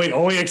 Yeah,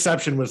 only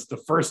exception was the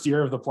first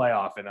year of the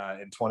playoff in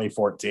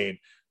 2014.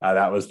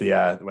 That was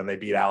the when they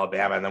beat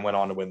Alabama and then went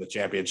on to win the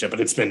championship. But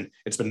it's been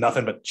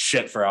nothing but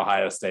shit for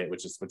Ohio State,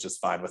 which is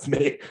fine with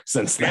me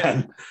since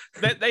then.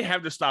 They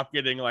have to stop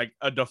getting like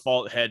a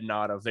default head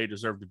nod of they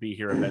deserve to be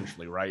here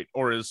eventually, right?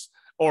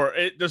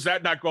 Does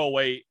that not go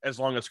away as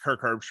long as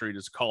Kirk Herbstreit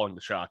is calling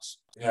the shots?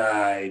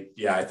 I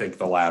think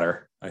the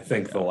latter.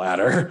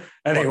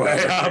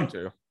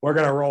 Anyway, we're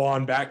gonna roll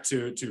on back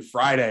to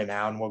Friday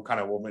now, and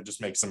we'll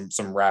just make some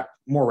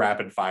more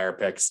rapid fire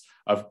picks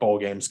of bowl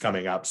games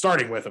coming up,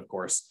 starting with, of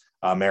course,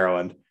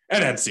 Maryland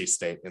and NC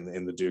State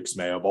in the Duke's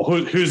Mayo Bowl.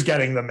 Who's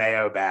getting the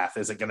Mayo bath?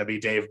 Is it going to be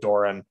Dave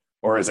Doran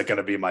or is it going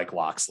to be Mike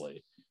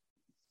Locksley?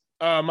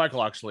 Mike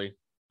Locksley.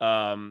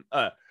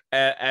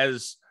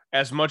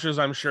 As much as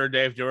I'm sure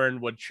Dave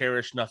Doran would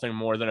cherish nothing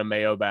more than a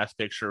Mayo bath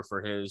picture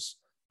for his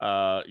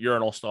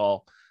urinal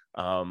stall,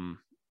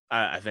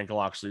 I think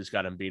Locksley's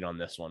got him beat on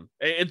this one.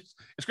 It's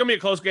going to be a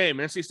close game.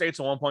 NC State's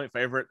a 1-point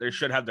favorite. They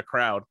should have the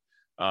crowd,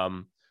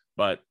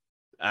 but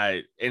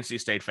NC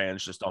State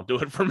fans just don't do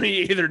it for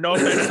me either. No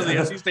offense to the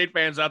NC State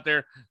fans out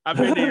there. I've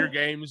been to your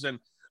games, and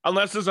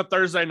unless it's a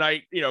Thursday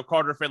night,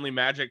 Carter Finley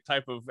Magic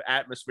type of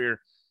atmosphere,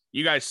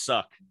 you guys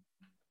suck.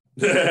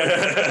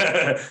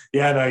 Yeah,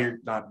 no, you're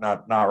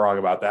not wrong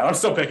about that. I'm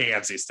still picking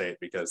NC State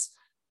because,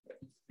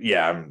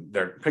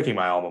 they're picking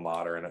my alma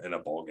mater in a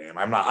bowl game.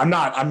 I'm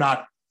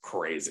not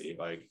crazy.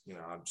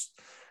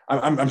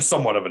 I'm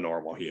somewhat of a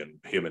normal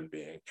human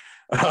being.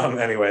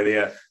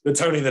 Anyway, the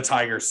Tony the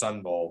Tiger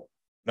Sun Bowl,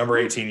 number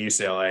 18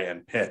 UCLA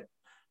and Pitt.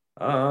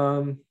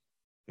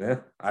 Yeah,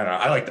 I don't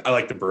know. I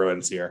like the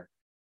Bruins here.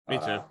 Me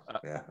too.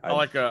 Yeah, I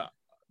like a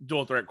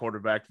dual threat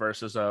quarterback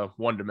versus a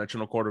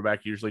one-dimensional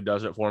quarterback. Usually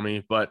does it for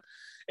me. But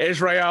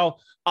Israel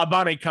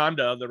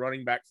Abanikanda, the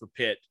running back for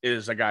Pitt,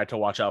 is a guy to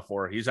watch out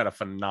for. He's had a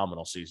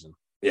phenomenal season.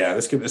 Yeah,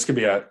 this could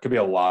be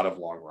a lot of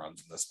long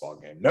runs in this ball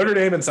game. Notre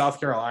Dame and South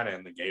Carolina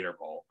in the Gator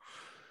Bowl.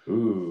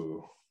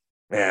 Ooh,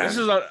 man, this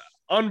is an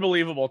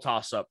unbelievable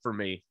toss-up for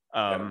me.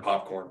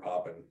 Popcorn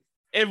popping.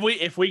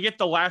 If we get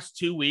the last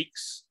 2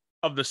 weeks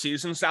of the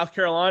season, South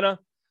Carolina,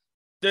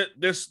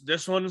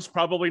 this one's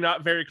probably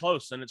not very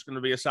close, and it's going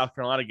to be a South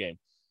Carolina game.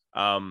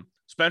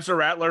 Spencer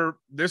Rattler,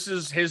 this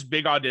is his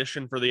big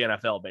audition for the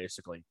NFL,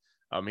 basically.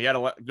 He had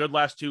a good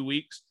last 2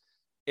 weeks.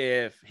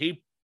 If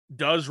he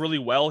does really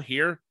well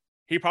here,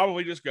 he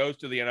probably just goes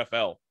to the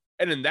NFL.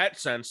 And in that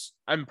sense,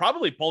 I'm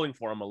probably pulling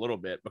for him a little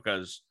bit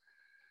because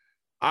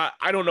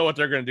I don't know what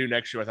they're going to do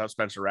next year without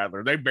Spencer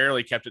Rattler. They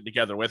barely kept it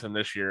together with him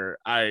this year.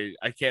 I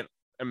can't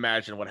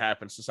imagine what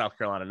happens to South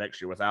Carolina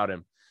next year without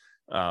him.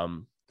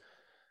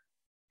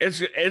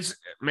 It's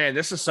man,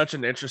 this is such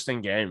an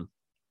interesting game.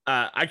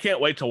 I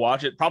can't wait to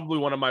watch it. Probably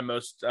one of my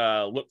most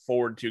look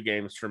forward to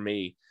games for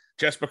me,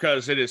 just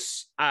because it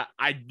is.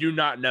 I do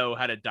not know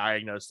how to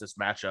diagnose this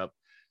matchup.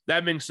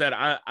 That being said,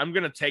 I'm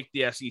going to take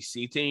the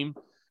SEC team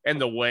and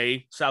the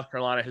way South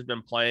Carolina has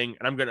been playing,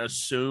 and I'm going to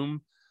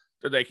assume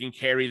that they can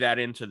carry that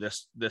into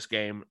this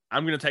game.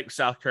 I'm going to take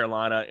South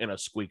Carolina in a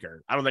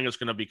squeaker. I don't think it's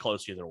going to be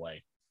close either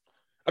way.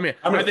 I mean,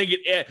 I think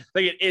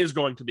it is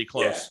going to be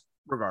close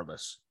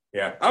regardless.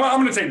 Yeah, I'm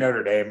going to take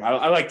Notre Dame.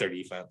 I like their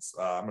defense.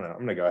 I'm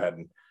going to go ahead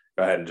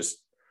and just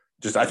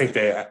I think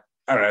I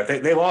don't know.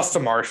 They lost to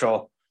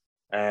Marshall,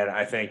 and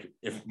I think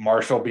if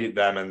Marshall beat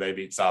them and they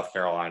beat South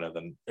Carolina,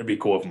 then it'd be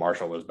cool if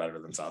Marshall was better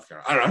than South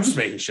Carolina. I don't know. I'm just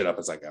making shit up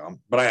as I go,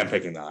 but I am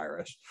picking the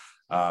Irish.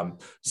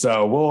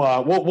 So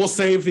we'll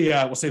save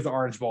the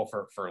Orange Bowl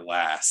for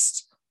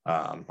last.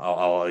 I'll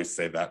always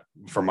save that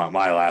for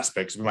my last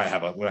picks. We might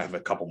have a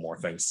couple more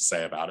things to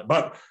say about it,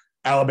 but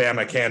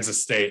Alabama,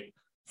 Kansas State,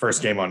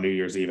 first game on New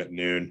Year's Eve at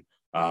noon.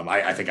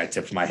 I think I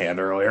tipped my hand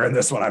earlier in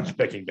this one. I'm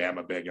picking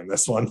Bama big in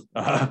this one.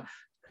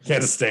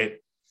 Kansas State,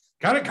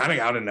 kind of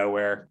out of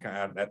nowhere,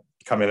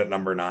 come in at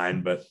number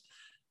 9, but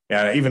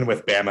yeah, even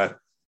with Bama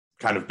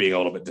kind of being a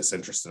little bit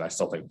disinterested, I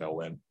still think they'll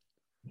win.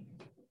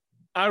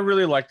 I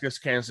really like this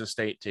Kansas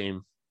State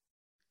team,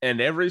 and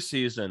every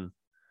season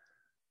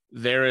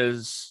there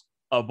is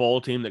a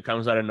bowl team that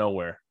comes out of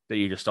nowhere that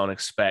you just don't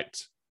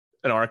expect,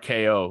 an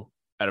RKO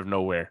out of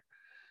nowhere.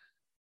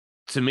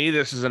 To me,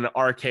 this is an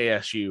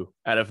RKSU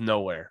out of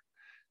nowhere.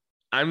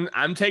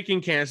 I'm taking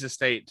Kansas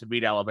State to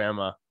beat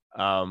Alabama,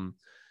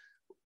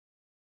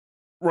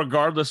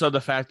 regardless of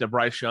the fact that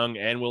Bryce Young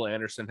and Will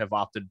Anderson have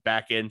opted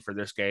back in for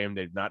this game.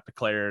 They've not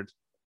declared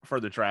for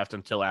the draft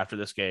until after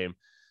this game.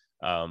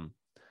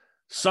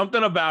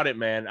 Something about it,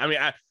 man. I mean,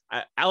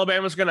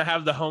 Alabama's going to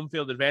have the home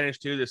field advantage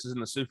too. This is in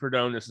the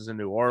Superdome. This is in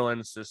New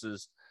Orleans. This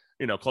is,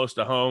 close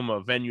to home,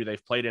 a venue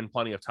they've played in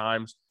plenty of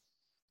times.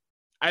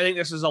 I think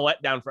this is a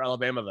letdown for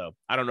Alabama, though.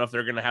 I don't know if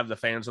they're going to have the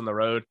fans on the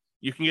road.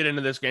 You can get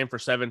into this game for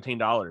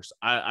 $17.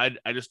 I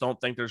just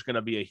don't think there's going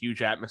to be a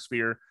huge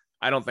atmosphere.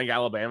 I don't think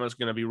Alabama's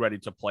going to be ready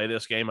to play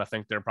this game. I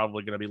think they're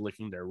probably going to be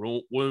licking their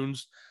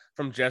wounds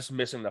from just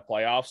missing the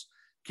playoffs.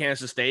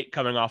 Kansas State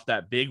coming off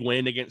that big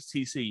win against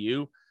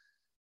TCU.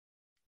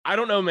 I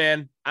don't know,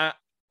 man.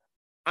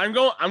 I'm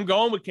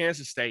going with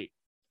Kansas State.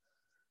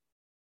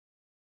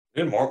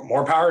 And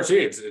more power to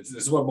you. This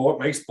is what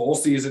makes bowl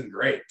season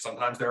great.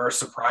 Sometimes there are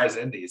surprise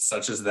indies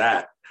such as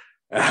that.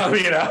 You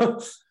get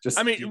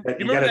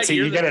a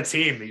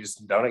team that you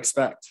just don't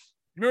expect.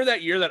 Remember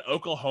that year that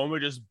Oklahoma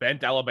just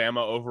bent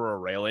Alabama over a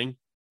railing?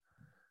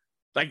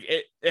 Like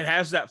it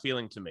has that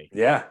feeling to me.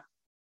 Yeah.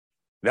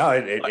 No,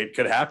 it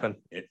could happen.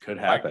 It could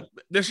happen.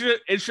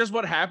 It's just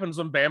what happens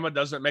when Bama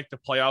doesn't make the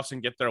playoffs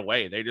and get their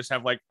way. They just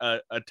have like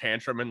a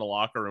tantrum in the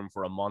locker room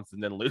for a month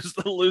and then lose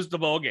the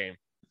bowl game.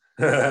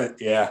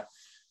 Yeah.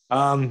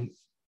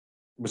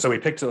 So we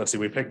picked the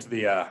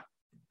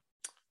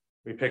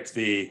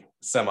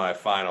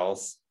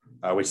semifinals.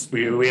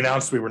 We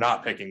announced we were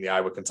not picking the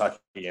Iowa Kentucky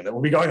game that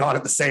will be going on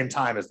at the same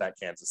time as that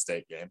Kansas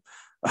State game.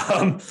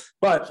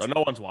 But so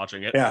no one's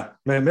watching it. Yeah,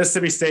 man,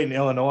 Mississippi State and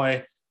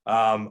Illinois.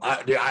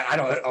 I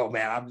don't. Oh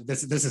man,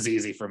 this is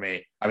easy for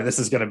me. I mean, this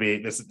is going to be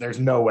this. There's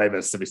no way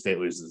Mississippi State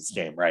loses this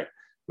game, right?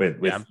 With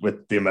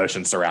the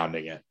emotion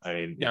surrounding it. I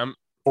mean,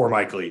 for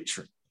Mike Leach.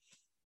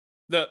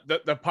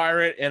 The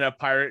pirate in a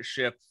pirate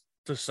ship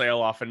to sail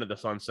off into the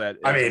sunset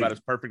is about as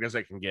perfect as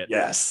it can get.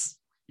 Yes.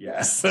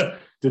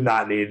 Did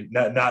not need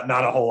not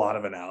a whole lot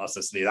of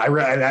analysis needed.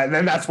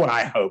 And that's what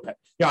I hope.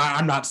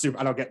 I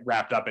don't get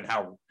wrapped up in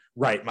how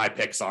right my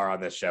picks are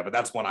on this show, but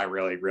that's one I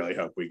really, really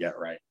hope we get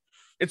right.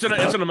 It's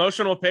an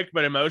emotional pick,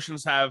 but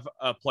emotions have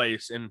a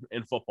place in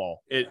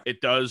football.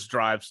 It does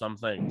drive some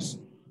things.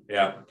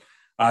 Yeah.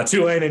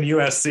 Tulane and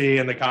USC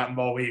in the Cotton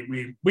Bowl.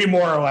 We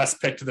more or less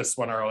picked this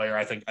one earlier.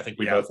 I think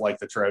we both like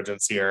the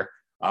Trojans here.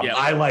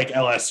 I like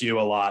LSU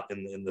a lot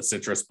in the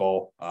Citrus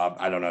Bowl.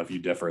 I don't know if you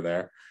differ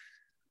there.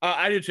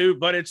 I do too,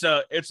 but it's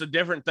a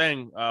different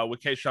thing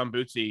with Keishawn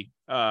Bootsy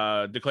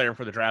declaring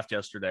for the draft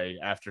yesterday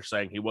after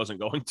saying he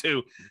wasn't going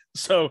to.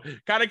 So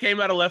kind of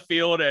came out of left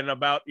field, and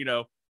about,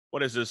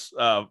 what is this,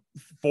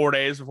 4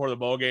 days before the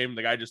bowl game,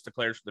 the guy just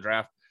declares for the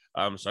draft.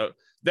 So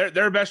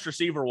their best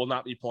receiver will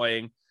not be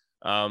playing.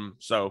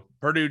 So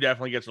Purdue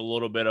definitely gets a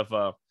little bit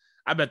of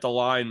I bet the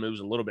line moves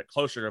a little bit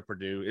closer to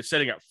Purdue. It's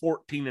sitting at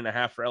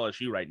 14.5 for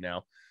LSU right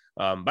now.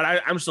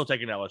 But I'm still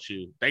taking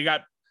LSU. They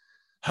got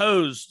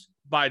hosed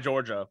by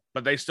Georgia,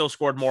 but they still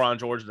scored more on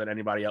Georgia than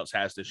anybody else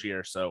has this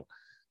year. So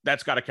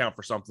that's got to count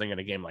for something in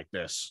a game like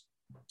this.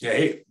 Yeah,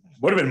 he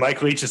would have been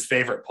Mike Leach's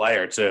favorite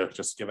player too,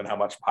 just given how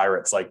much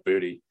Pirates like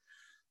Booty.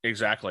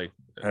 Exactly.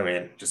 I mean,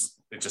 it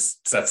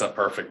just sets up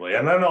perfectly.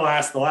 And then the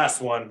last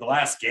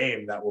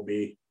game that will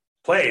be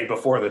played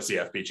before the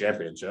CFP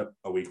championship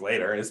a week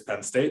later is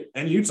Penn State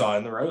and Utah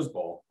in the Rose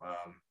Bowl.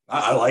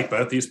 I like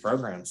both these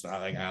programs.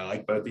 I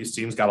like both these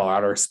teams. Got a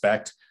lot of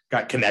respect.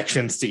 Got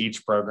connections to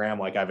each program,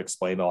 like I've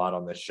explained a lot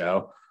on this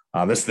show.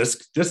 I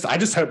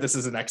just hope this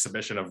is an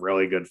exhibition of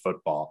really good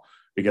football,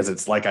 because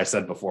it's, like I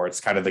said before, it's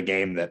kind of the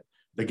game that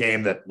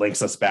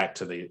links us back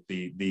to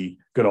the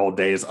good old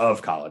days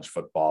of college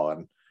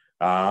football.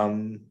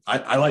 And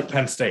I like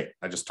Penn State.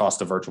 I just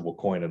tossed a virtual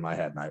coin in my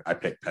head and I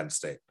picked Penn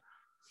State.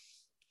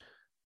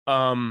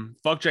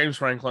 Fuck James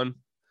Franklin.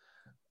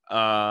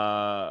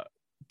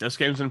 This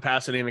game's in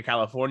Pasadena,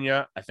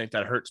 California. I think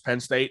that hurts Penn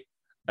State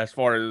as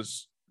far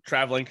as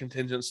traveling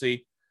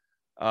contingency.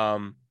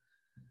 And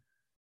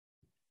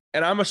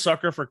I'm a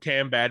sucker for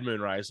Cam Bad Moon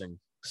Rising.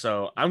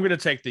 So I'm going to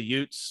take the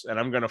Utes, and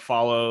I'm going to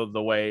follow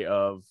the way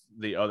of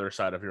the other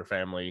side of your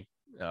family,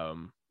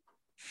 and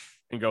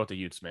go with the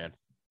Utes, man.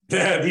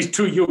 Yeah, these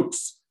two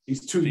Utes.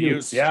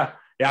 Yeah.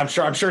 I'm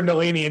sure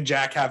Nalini and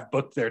Jack have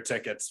booked their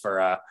tickets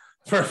for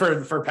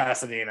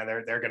Pasadena.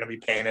 They're going to be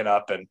paying it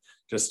up and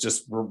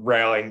just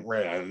railing.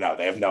 No,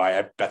 they have no.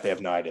 I bet they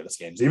have no idea this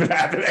game's even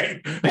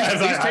happening.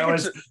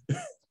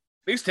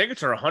 These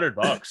tickets are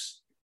 $100.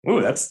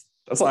 Ooh, that's.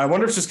 I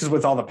wonder if it's just because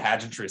with all the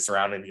pageantry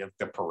surrounding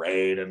the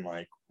parade and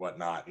like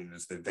whatnot,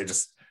 they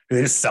just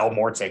sell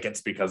more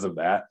tickets because of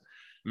that.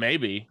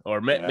 Maybe, or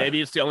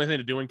maybe it's the only thing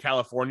to do in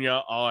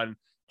California on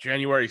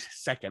January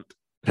 2nd.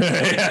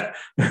 Yeah.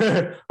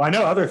 I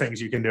know other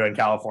things you can do in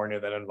California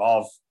that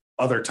involve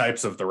other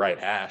types of the right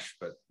hash,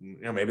 but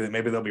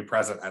maybe they'll be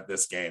present at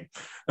this game.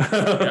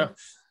 Yeah.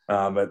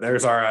 But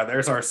there's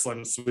our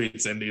Slim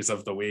Sweets Indies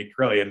of the week,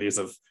 really Indies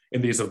of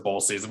bowl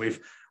season.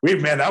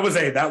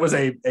 That was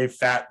a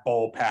fat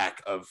bowl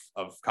pack of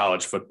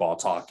college football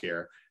talk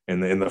here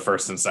in the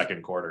first and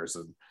second quarters,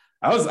 and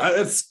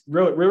it's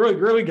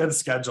really good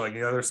scheduling.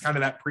 There's kind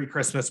of that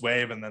pre-Christmas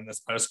wave and then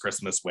this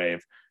post-Christmas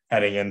wave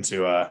heading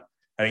into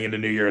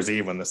New Year's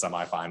Eve when the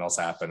semifinals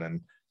happen, and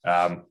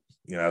I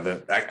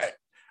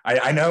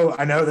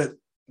know that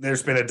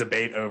there's been a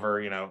debate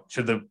over,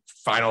 should the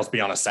finals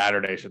be on a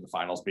Saturday? Should the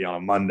finals be on a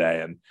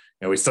Monday? And,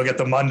 we still get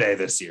the Monday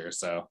this year.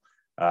 So,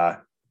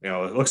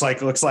 it looks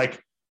like,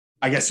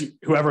 I guess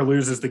whoever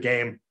loses the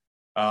game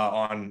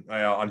on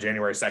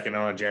January 2nd and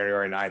on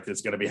January 9th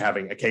is going to be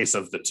having a case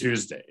of the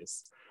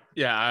Tuesdays.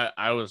 Yeah,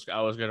 I was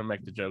going to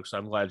make the joke, so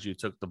I'm glad you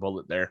took the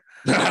bullet there.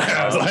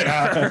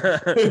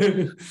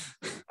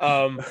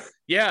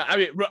 Yeah, I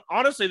mean,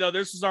 honestly, though,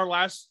 this is our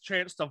last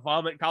chance to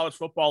vomit college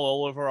football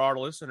all over our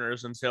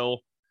listeners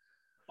until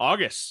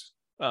August.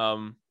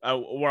 We're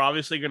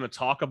obviously going to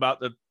talk about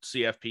the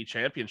CFP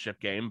championship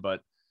game,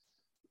 but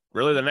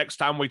really the next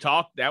time we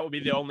talk, that will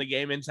be the only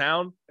game in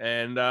town,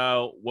 and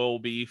we'll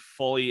be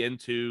fully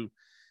into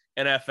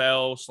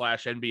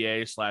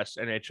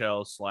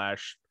NFL/NBA/NHL/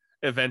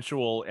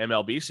 eventual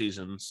MLB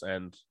seasons,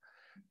 and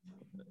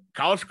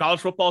college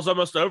football is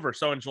almost over.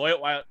 So enjoy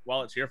it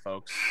while it's here,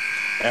 folks.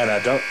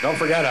 And don't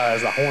forget,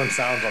 as the horn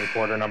sounds on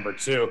quarter number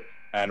 2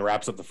 and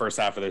wraps up the first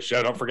half of the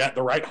show, don't forget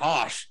the right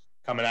Hosh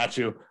coming at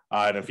you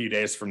in a few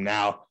days from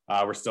now.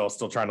 We're still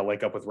trying to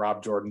link up with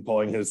Rob Jordan,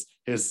 pulling his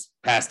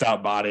passed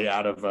out body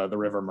out of the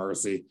River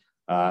Mersey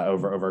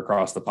over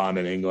across the pond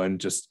in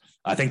England.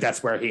 I think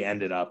that's where he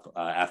ended up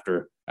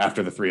after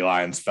the Three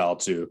Lions fell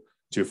to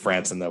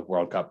France in the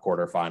World Cup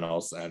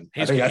quarterfinals. And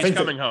I think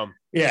coming home.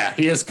 Yeah,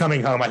 he is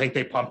coming home. I think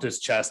they pumped his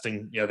chest,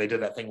 and they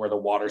did that thing where the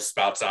water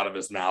spouts out of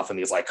his mouth and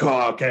he's like,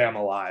 "Oh, okay, I'm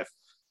alive."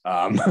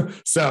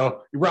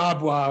 So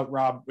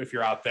Rob, if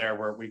you're out there,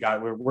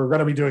 we're going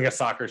to be doing a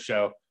soccer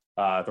show,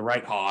 the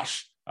right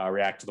Hosh,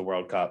 react to the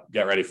World Cup,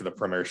 get ready for the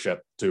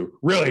Premiership to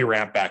really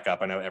ramp back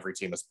up. I know every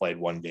team has played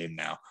one game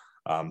now.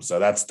 So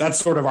that's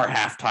sort of our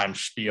halftime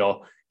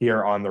spiel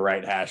here on the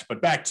right hash,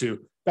 but back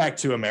to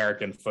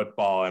American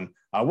football. And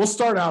we'll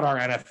start out our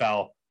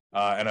NFL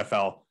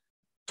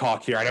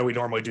talk here. I know we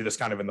normally do this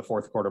kind of in the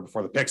fourth quarter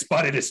before the picks,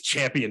 but it is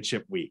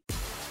championship week.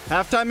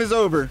 Halftime is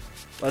over.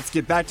 Let's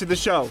get back to the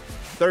show.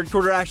 Third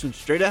quarter action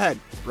straight ahead,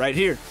 right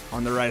here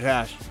on the right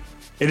hash.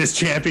 It is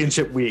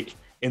championship week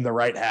in the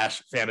Right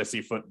Hash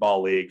Fantasy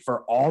Football League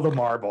for all the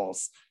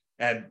marbles.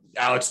 And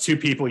Alex, two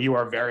people you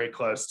are very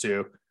close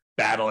to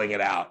battling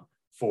it out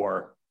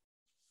for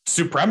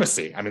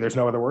supremacy. I mean, there's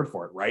no other word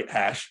for it. Right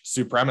Hash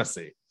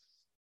supremacy.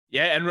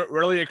 Yeah, and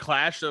really a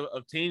clash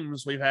of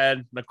teams. We've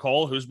had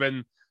Nicole, who's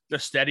been the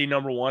steady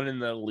number one in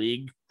the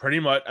league, pretty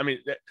much. I mean,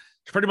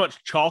 it's pretty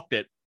much chalked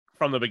it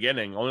from the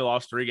beginning. Only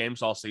lost 3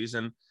 games all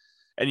season.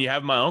 And you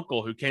have my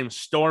uncle, who came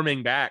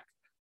storming back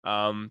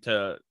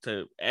to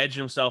edge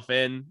himself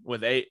in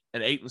with an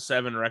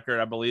 8-7 record,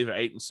 I believe, an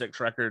 8-6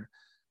 record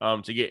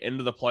to get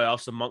into the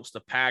playoffs amongst the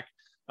pack.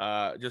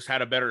 Just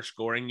had a better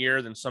scoring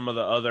year than some of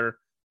the other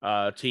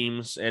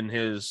teams in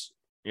his,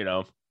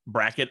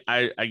 bracket,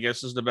 I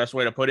guess is the best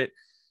way to put it.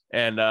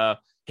 And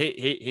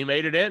he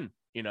made it in.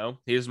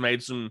 He's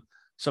made some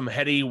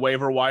heady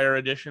waiver wire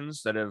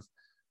additions that have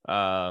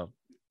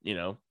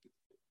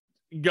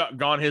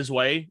gone his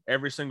way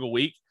every single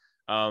week.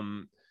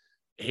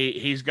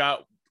 He's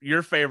got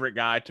your favorite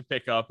guy to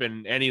pick up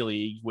in any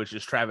league, which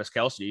is Travis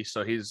Kelce.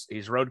 So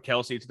he's rode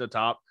Kelce to the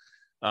top.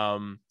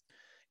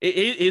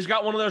 He's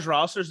got one of those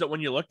rosters that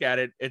when you look at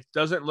it, it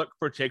doesn't look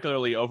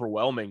particularly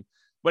overwhelming,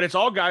 but it's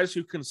all guys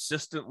who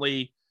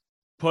consistently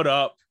put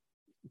up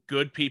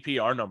good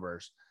PPR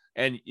numbers.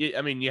 And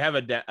you have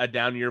a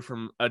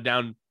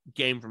down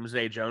game from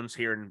Zay Jones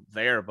here and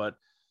there, but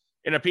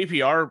in a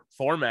PPR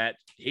format,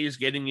 he's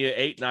getting you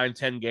 8, 9,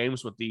 10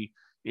 games with the,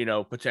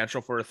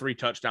 potential for a 3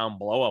 touchdown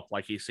blow up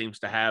like he seems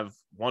to have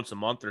once a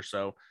month or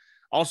so.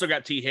 Also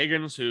got T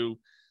Higgins, who,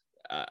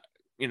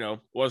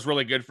 was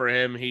really good for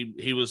him.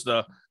 He was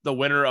the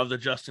winner of the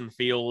Justin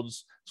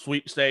Fields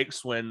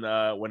sweepstakes when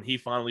he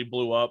finally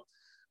blew up.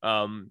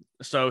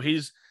 So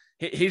he's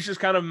just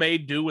kind of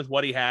made do with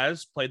what he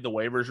has, played the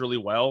waivers really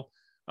well.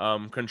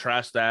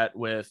 Contrast that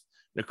with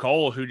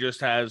Nicole, who just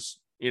has,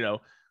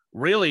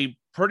 really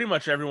pretty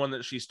much everyone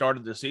that she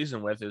started the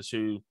season with is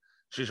who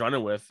she's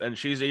running with. And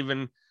she's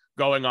even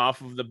going off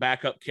of the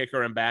backup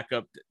kicker and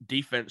backup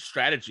defense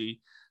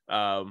strategy,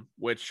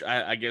 which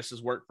I guess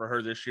has worked for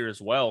her this year as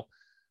well.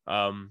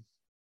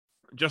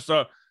 Just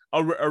a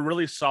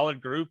really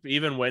solid group,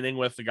 even winning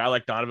with a guy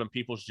like Donovan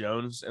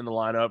Peoples-Jones in the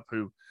lineup,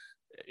 who,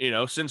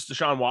 since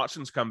Deshaun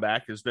Watson's come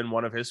back, has been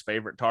one of his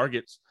favorite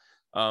targets.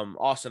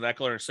 Austin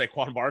Eckler and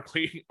Saquon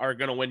Barkley are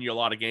going to win you a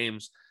lot of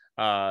games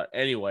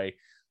anyway.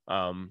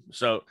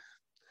 So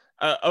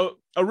a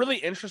really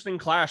interesting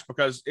clash,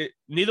 because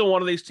neither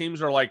one of these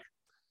teams are like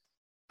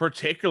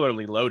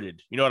particularly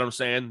loaded. You know what I'm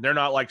saying? They're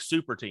not like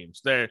super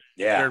teams. They're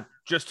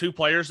just two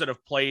players that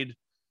have played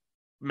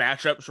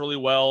matchups really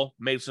well,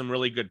 made some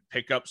really good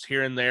pickups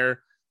here and there.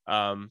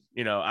 I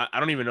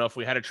don't even know if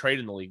we had a trade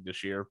in the league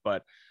this year,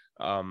 but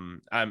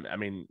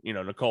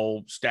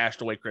Nicole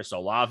stashed away Chris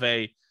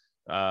Olave,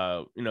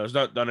 has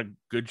done a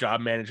good job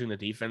managing the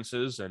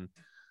defenses. And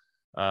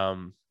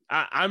I'm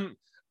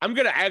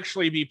going to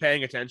actually be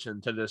paying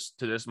attention to this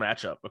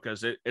matchup,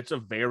 because it's a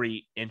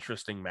very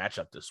interesting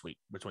matchup this week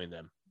between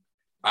them.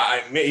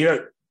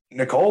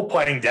 Nicole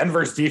playing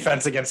Denver's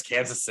defense against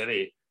Kansas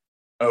City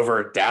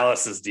over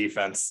Dallas's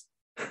defense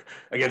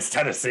against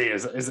Tennessee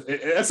is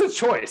a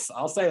choice.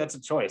 I'll say that's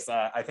a choice.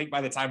 I think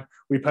by the time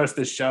we post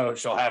this show,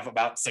 she'll have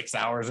about 6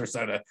 hours or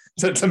so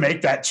to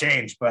make that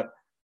change. But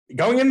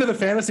going into the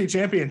fantasy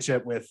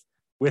championship with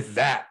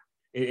that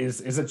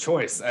is a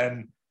choice.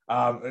 And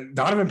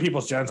Donovan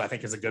Peoples-Jones, I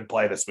think, is a good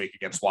play this week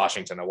against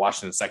Washington. A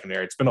Washington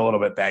secondary, it's been a little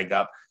bit banged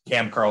up.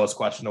 Cam Curl is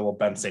questionable.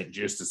 Ben St.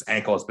 Juste's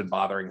ankle has been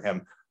bothering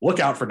him. Look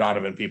out for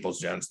Donovan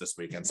Peoples-Jones this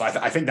weekend. So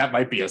I think that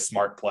might be a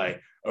smart play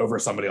over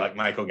somebody like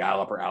Michael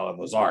Gallup or Alan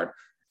Lazard.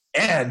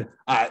 And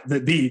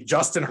the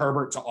Justin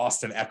Herbert to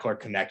Austin Eckler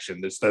connection,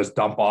 there's those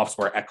dump offs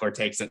where Eckler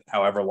takes it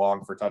however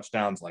long for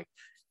touchdowns,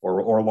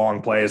 or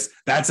long plays.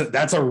 That's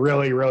a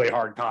really, really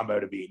hard combo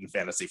to beat in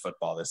fantasy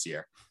football this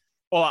year.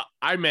 Well,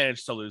 I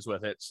managed to lose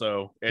with it,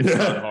 so it's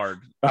not hard.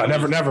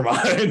 Never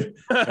mind.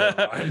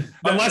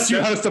 Unless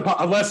you host a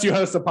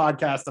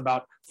podcast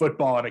about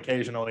football and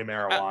occasionally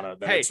marijuana,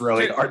 then it's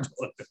really hard to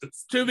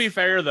lose. To be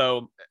fair,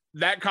 though,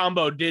 that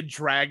combo did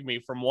drag me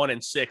from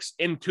 1-6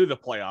 into the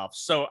playoffs,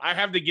 so I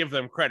have to give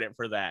them credit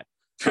for that.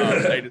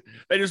 They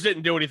just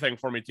didn't do anything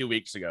for me 2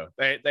 weeks ago.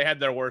 They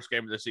had their worst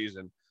game of the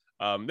season.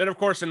 Then, of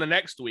course, in the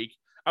next week,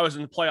 I was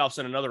in the playoffs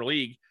in another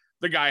league.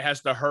 The guy has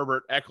the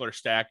Herbert Eckler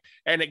stack,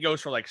 and it goes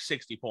for like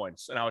 60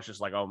 points. And I was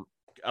just like, oh,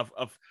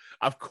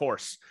 of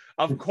course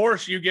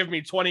you give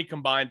me 20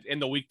 combined in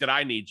the week that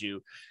I need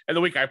you. And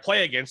the week I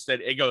play against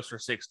it, it goes for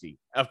 60.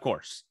 Of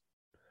course.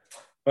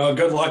 Well,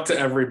 good luck to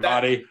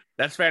everybody.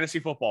 That's fantasy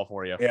football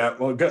for you. Yeah.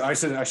 Well, good. I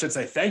should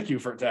say thank you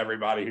to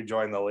everybody who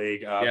joined the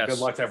league. Yes. Good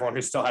luck to everyone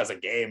who still has a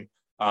game.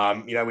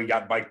 We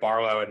got Mike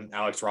Barlow and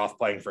Alex Roth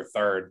playing for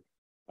third.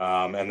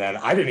 And then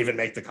I didn't even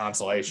make the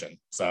consolation.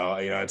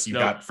 So,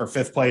 got for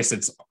fifth place,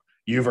 it's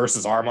you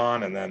versus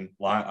Armand, and then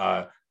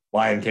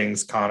Lion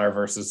King's Connor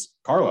versus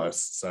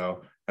Carlos.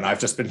 So, and I've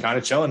just been kind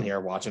of chilling here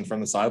watching from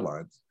the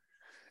sidelines.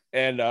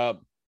 And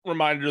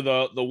reminder,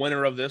 the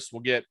winner of this will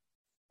get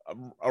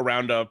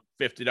around a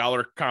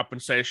 $50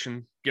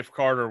 compensation gift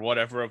card or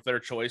whatever of their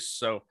choice.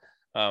 So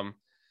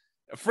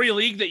a free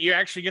league that you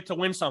actually get to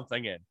win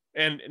something in,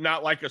 and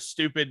not like a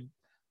stupid,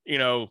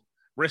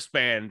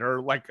 wristband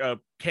or like a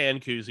can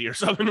koozie or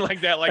something like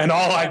that. Like, and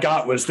all I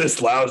got was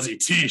this lousy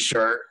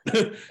T-shirt.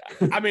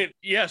 I mean,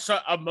 yeah. So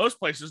most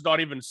places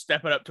don't even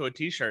step it up to a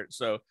T-shirt.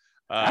 So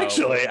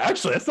actually,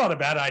 it's not a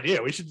bad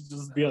idea. We should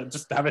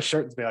just have a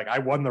shirt and be like, I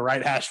won the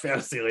Right Hash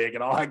Fantasy League,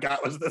 and all I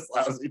got was this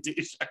lousy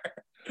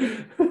T-shirt.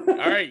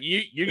 All right,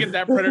 you get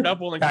that printed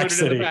up. We'll include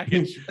it in the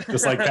package,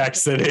 just like Pack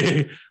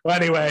City. Well,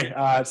 anyway,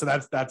 so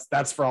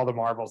that's for all the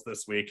marbles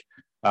this week.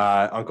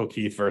 Uncle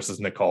Keith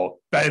versus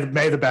Nicole.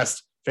 May the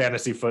best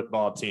fantasy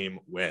football team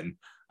win.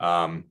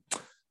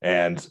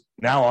 And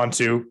now on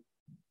to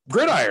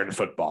gridiron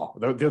football,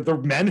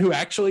 the men who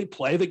actually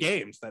play the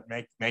games that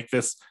make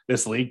this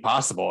league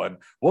possible. And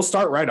we'll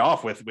start right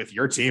off with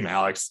your team,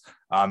 Alex.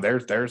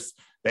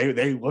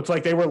 They looked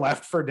like they were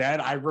left for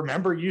dead. I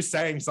remember you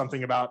saying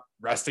something about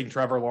resting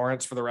Trevor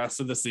Lawrence for the rest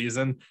of the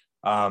season.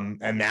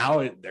 And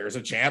now there's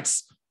a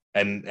chance,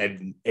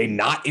 and a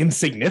not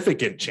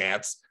insignificant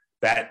chance,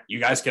 that you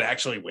guys could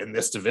actually win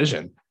this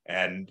division.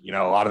 And, a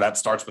lot of that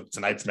starts with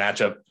tonight's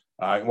matchup.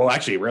 Well,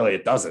 actually, really,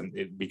 it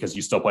doesn't, because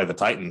you still play the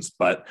Titans.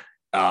 But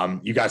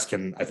you guys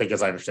can, I think,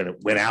 as I understand it,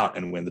 win out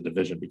and win the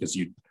division because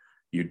you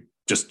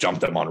just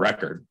jumped them on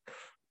record.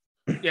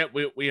 Yeah,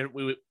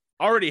 we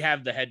already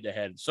have the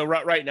head-to-head. So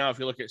right now, if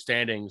you look at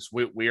standings,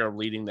 we are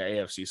leading the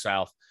AFC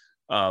South.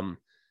 And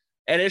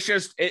it's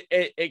just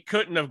it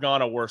couldn't have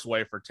gone a worse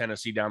way for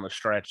Tennessee down the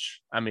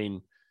stretch. I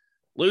mean,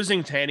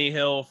 losing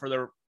Tannehill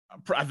for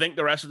I think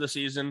the rest of the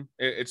season,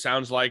 it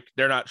sounds like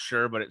they're not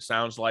sure, but it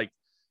sounds like,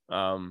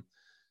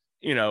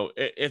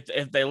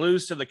 if they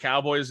lose to the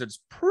Cowboys, it's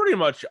pretty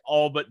much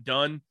all but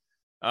done.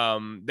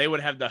 They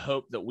would have the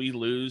hope that we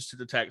lose to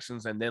the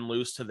Texans and then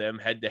lose to them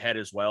head-to-head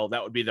as well.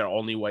 That would be their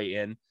only way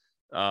in.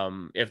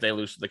 If they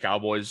lose to the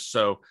Cowboys.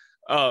 So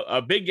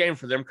a big game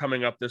for them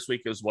coming up this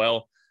week as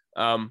well.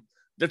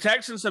 The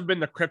Texans have been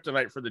the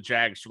kryptonite for the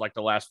Jags for like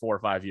the last 4 or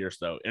 5 years,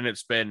 though. And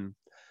it's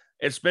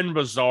been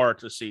bizarre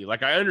to see.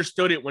 Like, I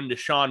understood it when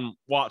Deshaun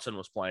Watson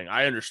was playing.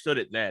 I understood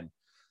it then.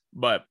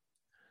 But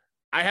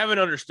I haven't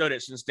understood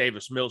it since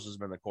Davis Mills has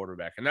been the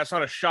quarterback. And that's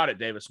not a shot at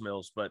Davis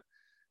Mills, but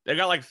they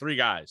got like 3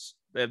 guys.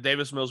 They have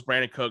Davis Mills,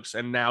 Brandon Cooks,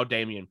 and now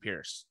Damian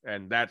Pierce.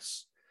 And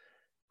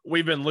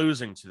we've been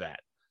losing to that.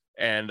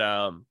 And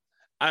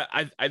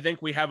I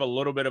think we have a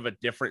little bit of a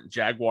different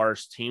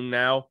Jaguars team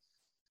now.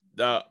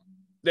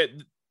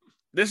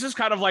 This is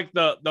kind of like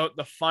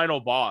the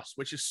final boss,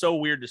 which is so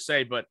weird to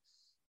say, but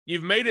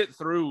you've made it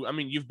through. I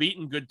mean, you've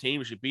beaten good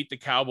teams. You beat the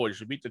Cowboys.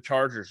 You beat the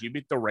Chargers. You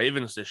beat the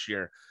Ravens this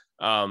year.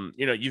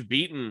 You've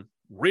beaten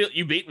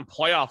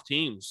playoff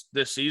teams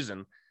this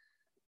season.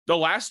 The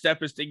last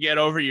step is to get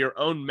over your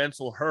own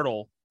mental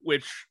hurdle,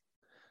 which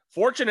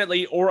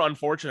fortunately or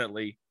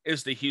unfortunately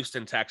is the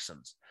Houston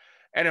Texans.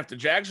 And if the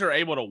Jags are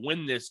able to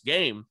win this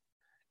game,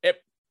 it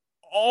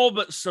all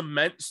but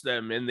cements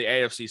them in the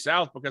AFC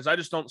South, because I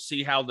just don't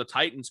see how the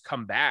Titans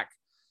come back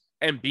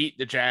and beat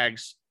the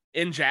Jags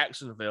in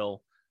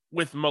Jacksonville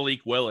with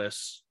Malik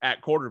Willis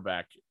at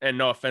quarterback. And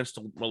no offense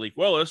to Malik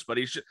Willis, but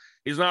he's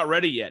not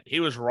ready yet. He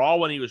was raw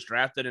when he was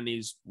drafted, and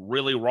he's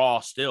really raw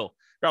still.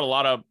 Got a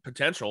lot of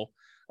potential.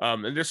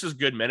 And this is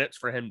good minutes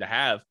for him to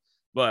have,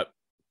 but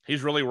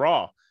he's really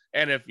raw.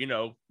 And if,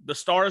 the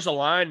stars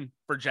align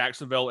for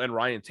Jacksonville and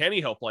Ryan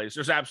Tannehill plays,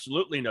 there's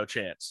absolutely no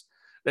chance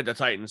that the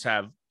Titans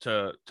have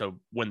to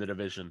win the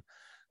division.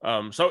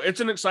 So it's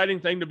an exciting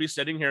thing to be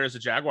sitting here as a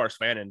Jaguars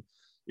fan. And,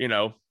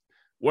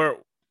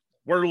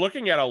 we're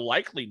looking at a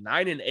likely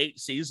 9-8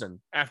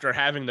 season after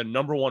having the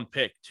number 1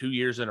 pick 2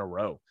 years in a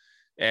row.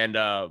 And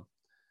a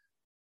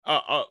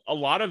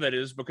lot of it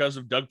is because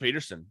of Doug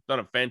Peterson. Done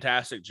a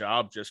fantastic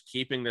job just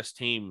keeping this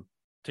team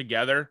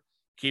together,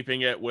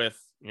 keeping it with,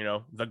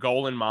 the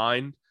goal in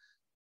mind,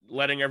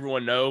 letting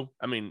everyone know.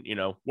 I mean,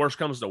 worst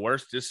comes to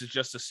worst, this is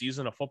just a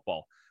season of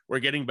football. We're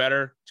getting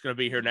better. It's going to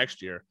be here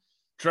next year.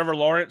 Trevor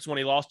Lawrence, when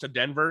he lost to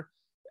Denver,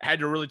 had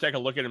to really take a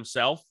look at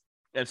himself.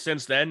 And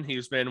since then,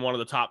 he's been one of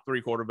the top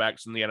 3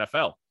 quarterbacks in the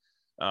NFL.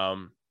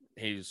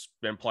 He's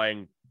been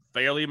playing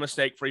fairly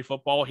mistake-free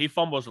football. He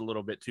fumbles a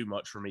little bit too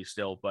much for me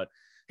still, but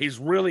he's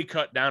really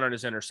cut down on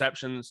his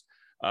interceptions.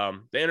 The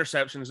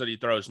interceptions that he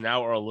throws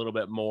now are a little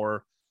bit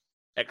more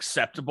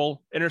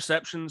acceptable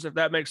interceptions, if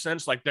that makes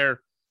sense. Like they're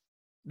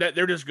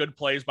just good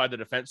plays by the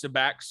defensive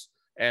backs.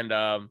 And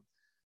I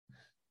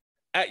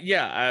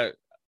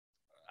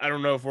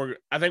don't know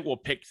I think we'll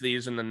pick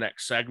these in the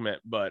next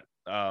segment, but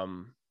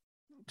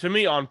to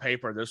me, on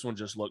paper, this one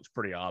just looks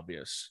pretty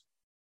obvious.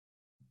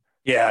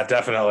 Yeah,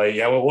 definitely.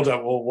 Yeah,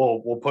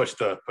 we'll push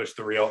the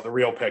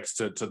real picks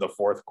to the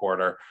fourth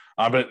quarter.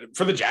 But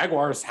for the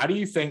Jaguars, how do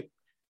you think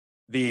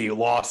the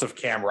loss of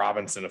Cam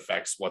Robinson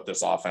affects what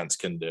this offense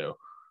can do?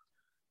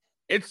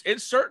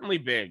 It's certainly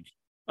big,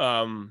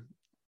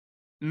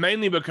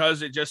 mainly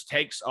because it just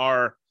takes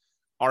our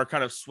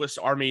kind of Swiss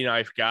Army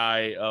knife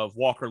guy of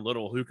Walker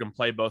Little, who can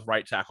play both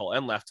right tackle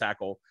and left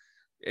tackle.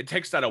 It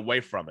takes that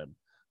away from him.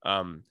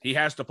 He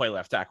has to play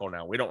left tackle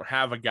now. We don't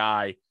have a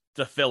guy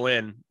to fill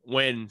in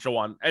when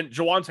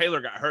Jawan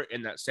Taylor got hurt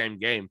in that same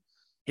game.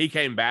 He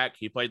came back.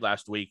 He played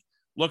last week,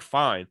 looked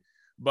fine.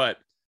 But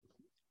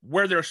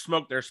where there's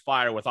smoke, there's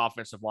fire with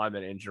offensive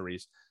lineman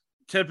injuries.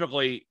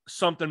 Typically,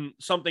 something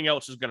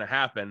else is going to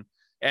happen,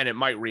 and it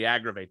might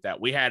re-aggravate that.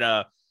 We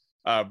had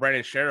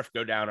Brandon Sheriff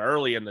go down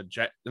early in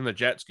the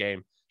Jets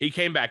game. He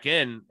came back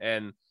in,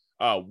 and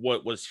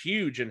what was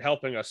huge in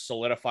helping us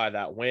solidify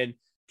that win,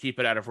 keep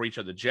it out of reach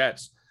of the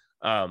Jets.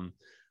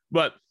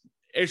 But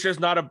it's just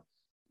not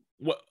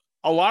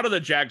a lot of the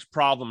Jags'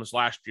 problems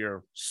last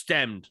year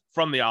stemmed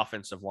from the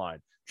offensive line.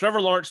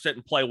 Trevor Lawrence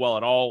didn't play well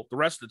at all. The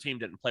rest of the team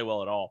didn't play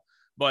well at all.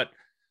 But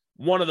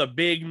one of the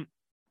big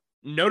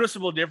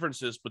noticeable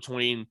differences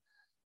between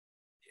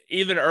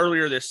even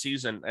earlier this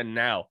season and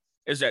now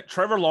is that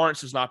Trevor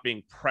Lawrence is not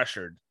being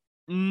pressured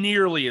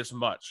nearly as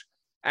much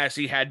as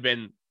he had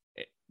been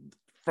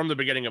from the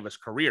beginning of his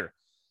career.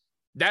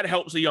 That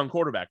helps a young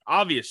quarterback.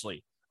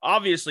 Obviously,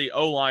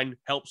 O-line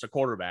helps a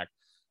quarterback.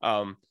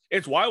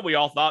 It's why we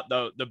all thought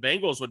the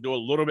Bengals would do a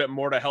little bit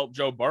more to help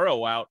Joe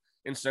Burrow out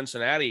in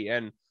Cincinnati.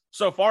 And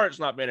so far, it's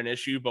not been an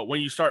issue. But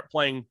when you start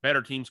playing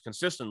better teams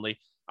consistently,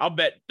 I'll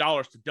bet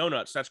dollars to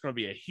donuts that's going to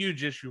be a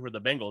huge issue for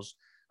the Bengals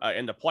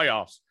in the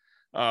playoffs.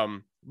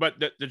 But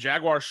the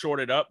Jaguars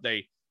shorted up.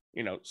 They,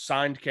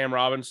 signed Cam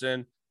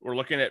Robinson. We're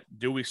looking at,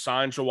 do we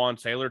sign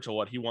Jawan Taylor to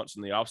what he wants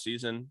in the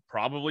offseason?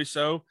 Probably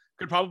so.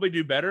 Could probably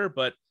do better,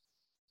 but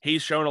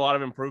he's shown a lot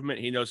of improvement.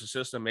 He knows the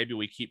system. Maybe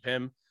we keep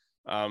him.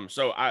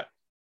 So I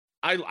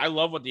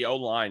love what the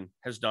O-line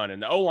has done,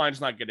 and the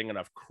O-line's not getting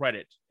enough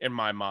credit in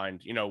my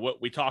mind.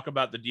 What we talk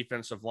about the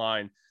defensive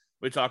line,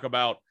 we talk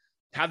about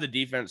how the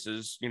defense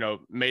is,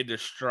 made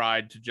this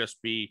stride to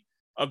just be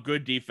a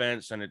good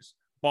defense, and it's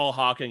ball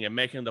hawking and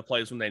making the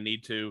plays when they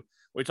need to.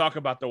 We talk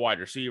about the wide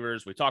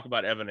receivers. We talk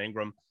about Evan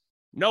Ingram.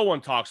 No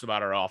one talks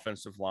about our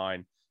offensive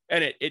line,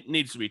 and it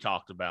needs to be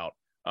talked about.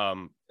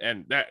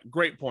 And that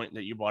great point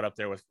that you brought up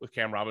there with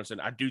Cam Robinson,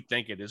 I do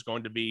think it is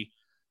going to be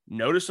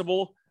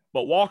noticeable,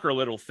 but Walker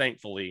Little,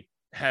 thankfully,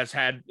 has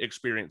had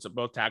experience at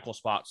both tackle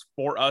spots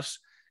for us,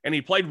 and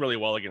he played really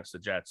well against the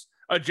Jets,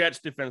 a Jets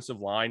defensive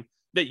line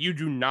that you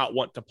do not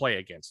want to play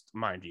against,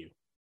 mind you.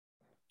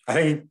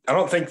 I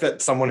don't think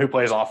that someone who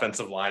plays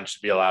offensive line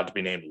should be allowed to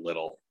be named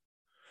Little.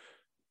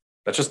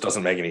 That just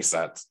doesn't make any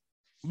sense.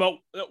 But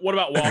what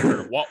about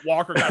Walker?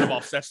 Walker kind of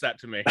offsets that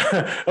to me.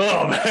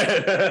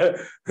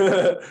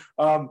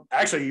 Man.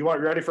 Actually, you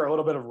ready for a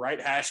little bit of right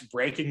hash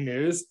breaking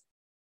news?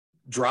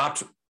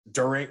 Dropped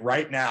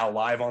right now,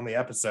 live on the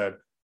episode.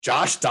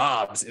 Josh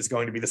Dobbs is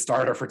going to be the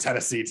starter for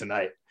Tennessee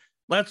tonight.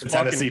 Let's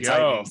Tennessee fucking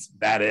go. Titans.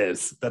 That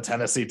is the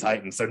Tennessee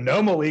Titans. So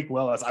no Malik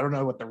Willis. I don't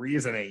know what the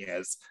reasoning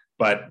is,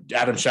 but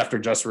Adam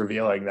Schefter just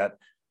revealing that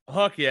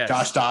Yes.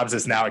 Josh Dobbs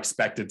is now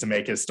expected to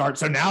make his start.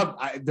 So now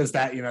does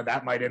that,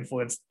 that might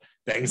influence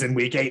things in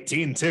week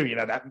 18 too.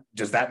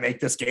 Does that make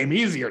this game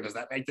easier? Does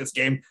that make this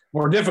game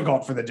more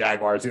difficult for the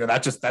Jaguars?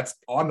 That's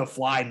on the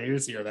fly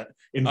news here that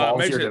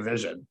involves your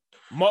division.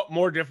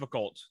 More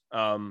difficult.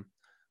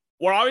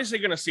 We're obviously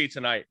going to see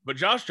tonight, but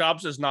Josh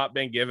Dobbs has not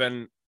been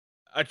given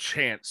a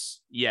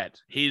chance yet.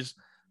 He's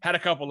had a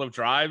couple of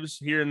drives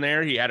here and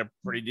there. He had a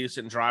pretty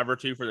decent drive or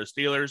two for the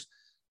Steelers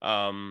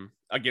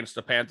against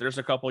the Panthers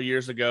a couple of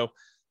years ago,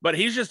 but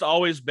he's just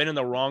always been in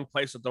the wrong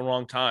place at the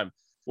wrong time.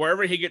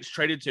 Wherever he gets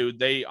traded to,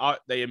 they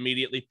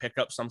immediately pick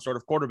up some sort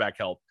of quarterback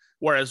help.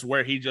 Whereas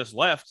where he just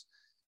left,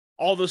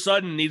 all of a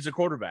sudden needs a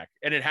quarterback.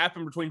 And it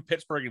happened between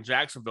Pittsburgh and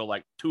Jacksonville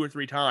like 2 or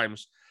 3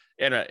 times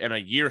in a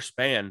year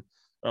span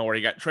where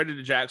he got traded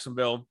to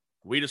Jacksonville.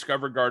 We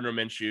discovered Gardner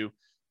Minshew.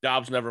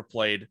 Dobbs never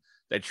played.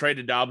 They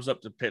traded Dobbs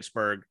up to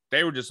Pittsburgh.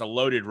 They were just a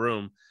loaded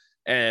room.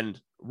 And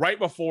right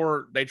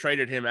before they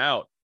traded him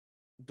out,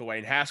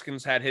 Dwayne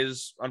Haskins had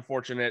his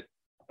unfortunate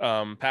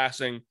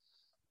passing.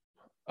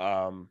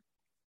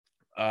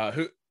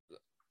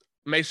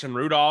 Mason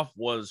Rudolph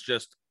was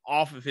just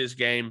off of his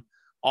game,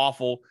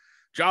 awful.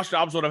 Josh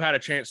Dobbs would have had a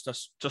chance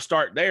to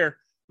start there,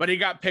 but he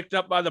got picked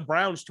up by the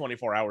Browns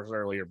 24 hours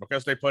earlier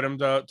because they put him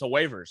to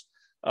waivers.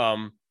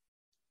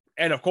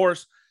 And of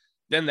course,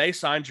 then they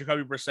signed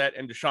Jacoby Brissett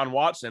and Deshaun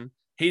Watson.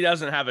 He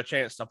doesn't have a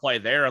chance to play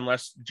there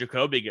unless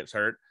Jacoby gets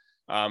hurt,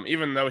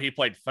 even though he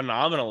played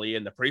phenomenally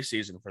in the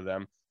preseason for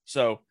them.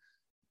 So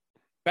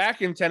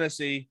back in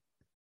Tennessee,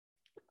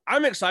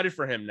 I'm excited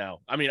for him now.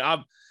 I mean,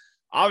 I'm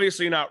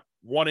obviously not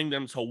wanting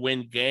them to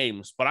win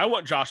games, but I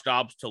want Josh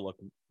Dobbs to look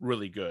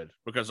really good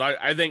because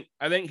I think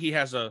he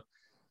has a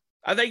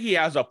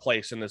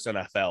place in this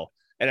NFL.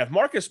 And if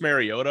Marcus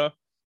Mariota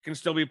can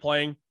still be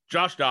playing,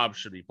 Josh Dobbs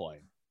should be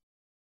playing.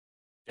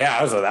 Yeah,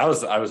 I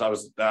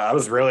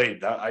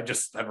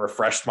just had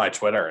refreshed my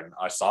Twitter and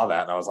I saw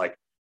that and I was like,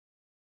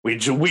 we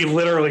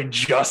literally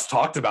just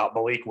talked about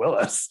Malik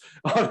Willis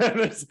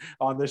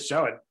on this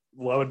show. And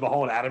lo and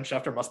behold, Adam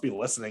Schefter must be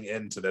listening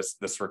into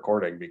this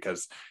recording,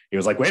 because he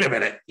was like, wait a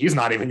minute, he's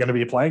not even going to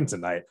be playing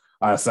tonight.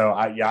 So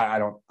I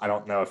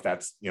don't know if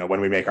that's,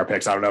 when we make our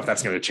picks, I don't know if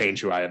that's going to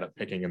change who I end up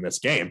picking in this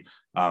game.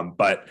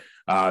 But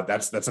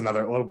that's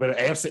another little bit of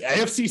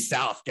AFC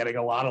South getting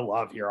a lot of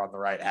love here on the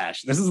Right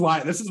Hash. This is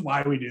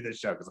why we do this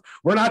show, because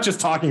we're not just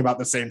talking about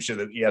the same shit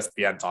that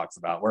ESPN talks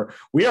about.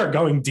 We are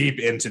going deep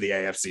into the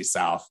AFC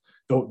South,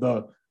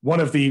 the one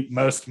of the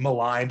most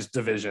maligned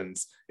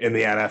divisions in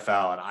the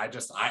NFL, and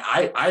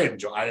I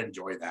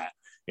enjoy that.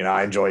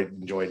 I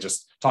enjoy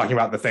just talking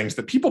about the things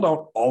that people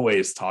don't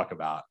always talk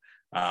about.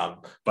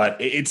 But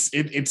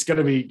it's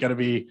gonna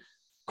be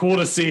cool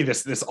to see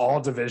this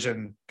all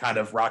division kind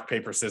of rock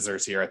paper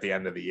scissors here at the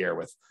end of the year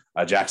with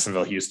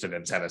Jacksonville, Houston,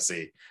 and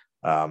Tennessee.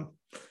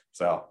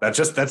 So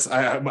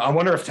I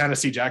wonder if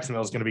Tennessee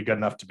Jacksonville is going to be good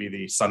enough to be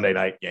the Sunday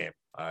night game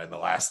in the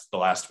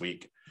last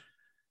week.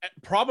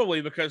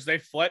 Probably, because they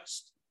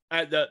flexed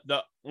at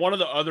the one of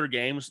the other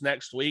games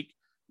next week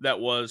that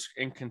was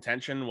in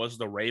contention was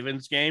the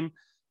Ravens game,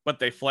 but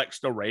they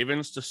flexed the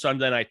Ravens to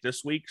Sunday night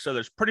this week. So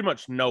there's pretty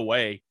much no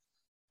way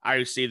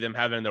I see them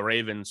having the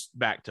Ravens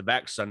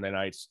back-to-back Sunday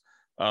nights.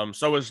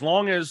 So as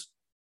long as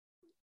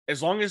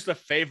the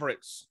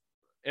favorites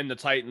in the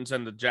Titans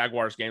and the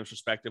Jaguars games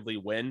respectively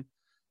win,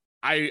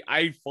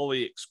 I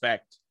fully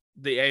expect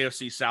the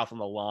AFC South on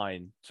the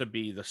line to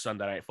be the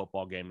Sunday night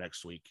football game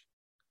next week.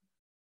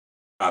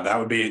 That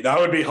would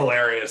be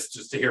hilarious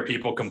just to hear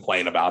people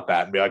complain about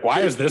that and be like,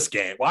 why is this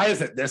game? Why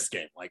isn't this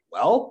game? Like,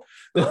 well,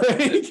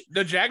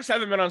 the Jags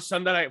haven't been on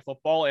Sunday night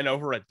football in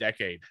over a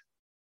decade.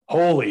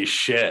 Holy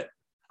shit.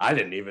 I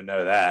didn't even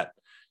know that.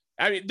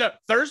 I mean,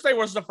 Thursday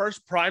was the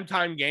first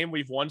primetime game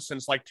we've won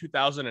since like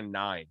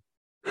 2009.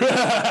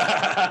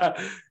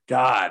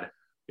 God,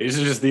 these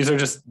are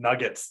just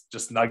nuggets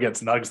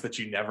that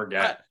you never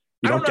get.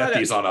 You don't get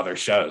these on other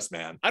shows,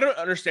 man. I don't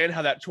understand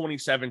how that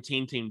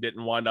 2017 team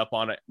didn't wind up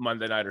on it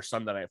Monday night or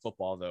Sunday night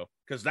football, though,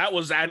 because that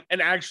was an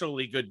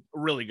actually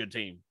really good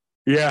team.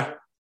 Yeah.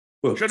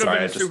 Should have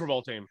been a Super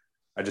Bowl team.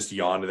 I just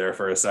yawned there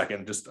for a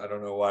second. I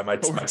don't know why my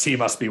team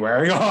must be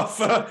wearing off.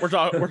 We're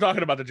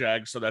talking about the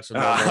Jags, so that's a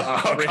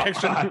normal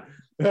reaction.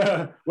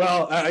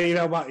 Well,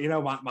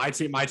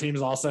 my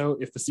team's also,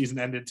 if the season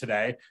ended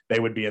today, they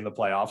would be in the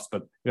playoffs,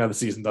 but the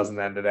season doesn't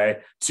end today.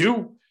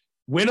 2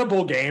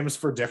 winnable games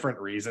for different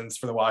reasons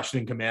for the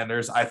Washington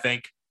Commanders. I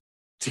think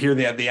to hear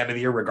at the end of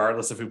the year,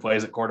 regardless of who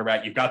plays at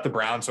quarterback, you've got the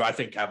Browns, who I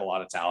think have a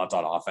lot of talent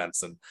on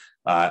offense, and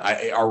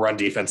our run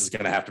defense is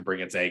going to have to bring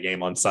its A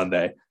game on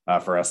Sunday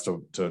for us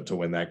to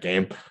win that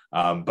game.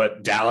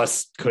 But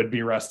Dallas could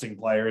be resting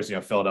players.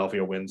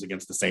 Philadelphia wins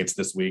against the Saints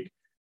this week,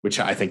 which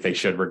I think they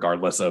should,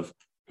 regardless of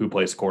who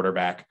plays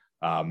quarterback.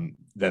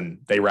 Then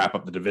they wrap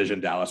up the division.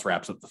 Dallas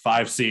wraps up the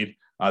 5 seed.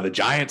 The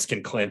Giants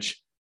can clinch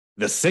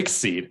the 6th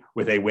seed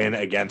with a win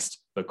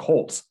against the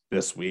Colts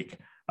this week.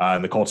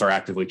 And the Colts are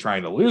actively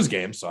trying to lose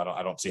games, so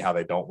I don't see how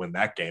they don't win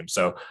that game.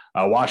 So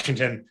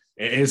Washington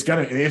is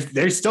if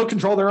they still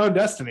control their own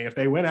destiny. If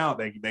they win out,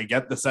 they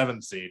get the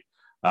 7th seed.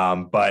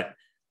 But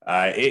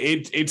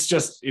it's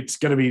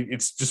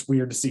just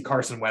weird to see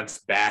Carson Wentz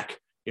back.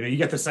 You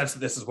get the sense that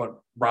this is what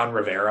Ron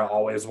Rivera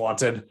always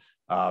wanted,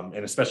 and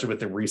especially with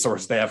the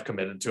resources they have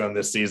committed to him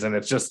this season.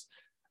 It's just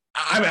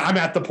I'm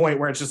at the point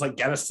where it's just like,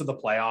 get us to the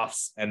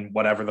playoffs, and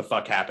whatever the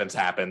fuck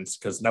happens,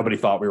 because nobody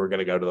thought we were going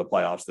to go to the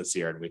playoffs this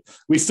year. And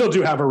we still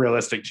do have a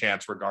realistic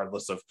chance,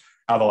 regardless of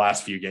how the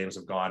last few games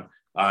have gone.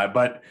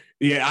 But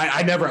yeah,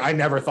 I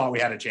never thought we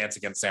had a chance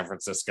against San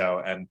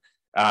Francisco. And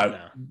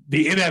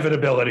the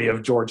inevitability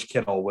of George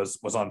Kittle was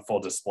on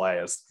full display,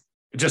 as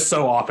just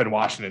so often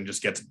Washington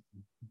just gets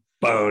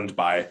boned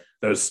by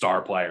those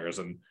star players.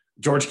 And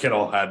George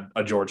Kittle had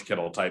a George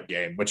Kittle type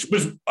game, which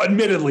was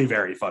admittedly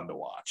very fun to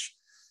watch.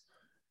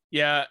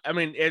 Yeah, I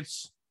mean,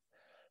 it's,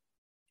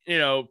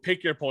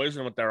 pick your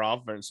poison with their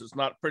offense. It's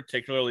not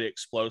particularly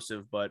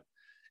explosive, but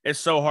it's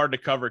so hard to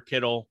cover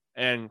Kittle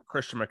and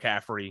Christian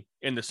McCaffrey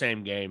in the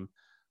same game.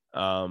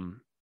 I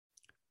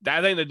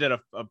think they did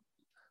a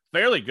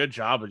fairly good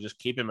job of just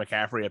keeping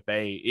McCaffrey at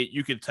bay.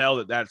 You could tell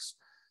that that's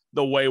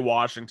the way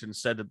Washington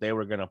said that they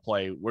were going to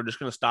play. We're just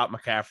going to stop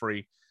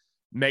McCaffrey,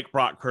 make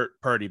Brock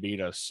Purdy beat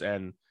us.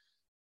 And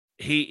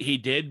he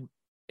did,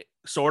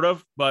 sort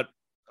of, but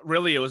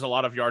really, it was a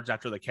lot of yards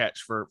after the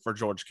catch for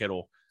George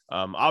Kittle.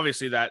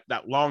 Obviously, that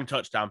long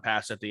touchdown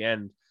pass at the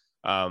end,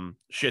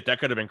 that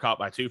could have been caught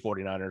by 2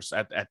 49ers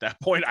at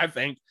that point, I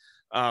think.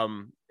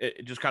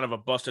 It just kind of a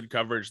busted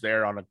coverage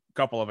there on a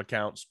couple of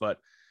accounts. But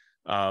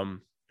I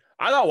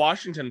thought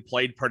Washington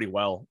played pretty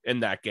well in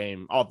that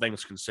game, all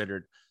things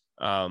considered.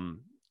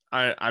 I'm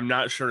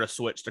not sure a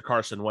switch to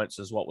Carson Wentz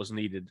is what was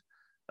needed.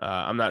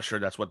 I'm not sure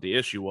that's what the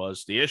issue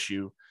was. The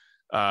issue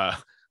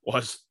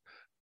was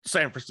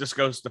San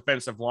Francisco's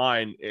defensive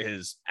line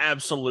is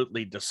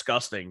absolutely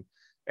disgusting.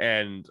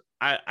 And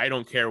I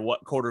don't care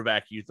what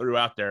quarterback you threw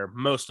out there.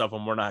 Most of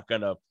them were not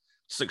going to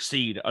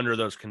succeed under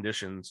those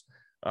conditions.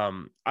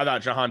 I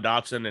thought Jahan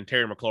Dotson and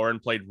Terry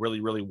McLaurin played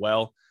really, really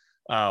well.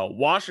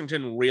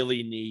 Washington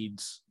really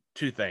needs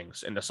 2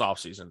 things in this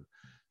offseason.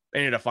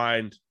 They need to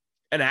find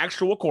an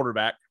actual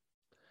quarterback,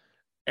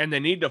 and they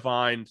need to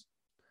find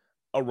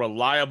a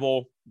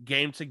reliable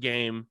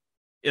game-to-game,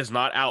 is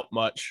not out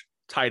much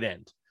tight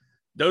end.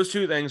 Those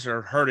two things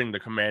are hurting the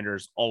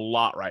Commanders a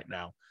lot right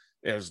now,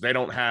 is they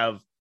don't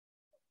have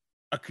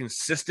a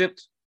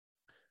consistent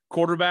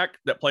quarterback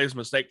that plays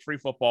mistake-free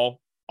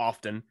football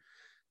often,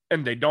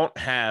 and they don't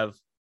have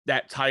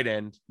that tight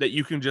end that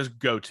you can just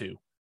go to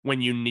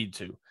when you need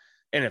to.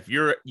 And if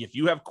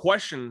you have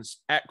questions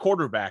at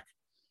quarterback,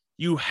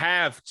 you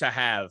have to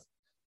have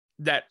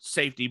that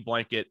safety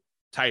blanket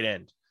tight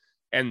end.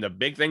 And the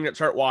big thing that's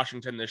hurt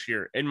Washington this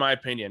year, in my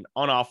opinion,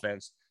 on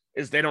offense,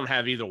 is they don't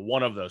have either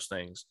one of those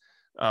things.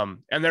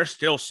 And they're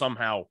still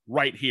somehow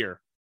right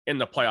here in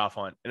the playoff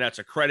hunt. And that's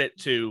a credit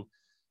to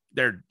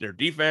their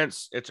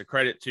defense. It's a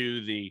credit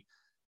to the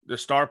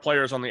star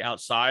players on the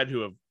outside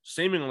who have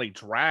seemingly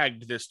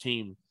dragged this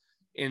team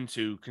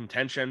into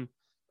contention.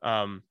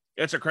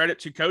 It's a credit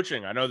to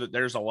coaching. I know that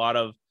there's a lot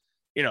of,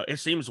 it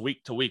seems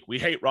week to week, we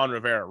hate Ron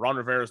Rivera. Ron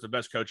Rivera is the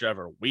best coach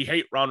ever. We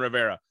hate Ron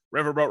Rivera.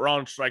 Riverboat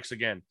Ron strikes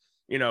again.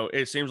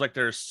 It seems like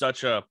there's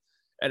such an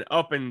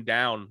up and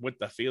down with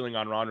the feeling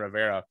on Ron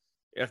Rivera.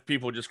 If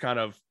people just kind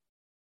of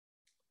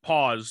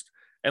paused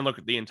and look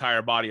at the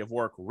entire body of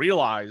work,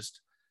 realized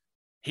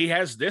he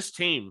has this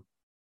team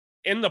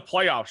in the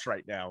playoffs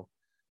right now.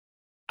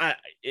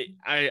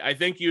 I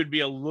think you'd be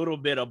a little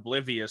bit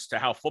oblivious to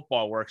how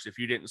football works if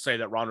you didn't say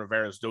that Ron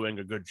Rivera is doing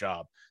a good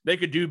job. They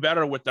could do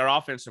better with their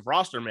offensive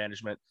roster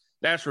management.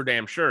 That's for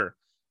damn sure.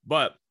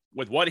 But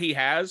with what he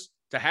has,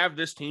 to have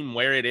this team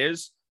where it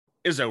is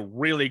a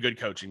really good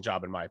coaching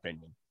job, in my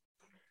opinion.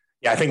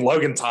 Yeah, I think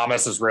Logan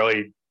Thomas is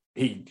really,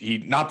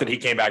 he not that he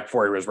came back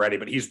before he was ready,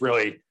 but he's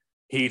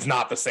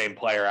not the same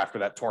player after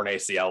that torn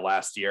ACL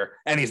last year.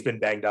 And he's been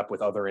banged up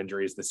with other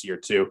injuries this year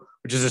too,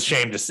 which is a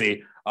shame to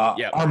see.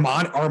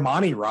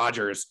 Armani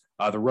Rogers,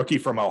 the rookie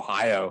from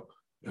Ohio,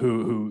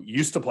 who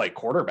used to play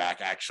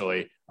quarterback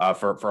actually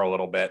for a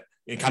little bit,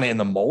 kind of in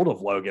the mold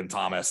of Logan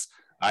Thomas.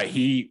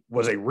 He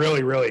was a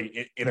really,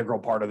 really integral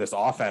part of this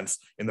offense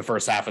in the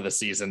first half of the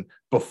season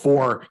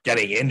before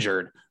getting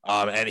injured.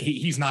 And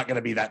he's not going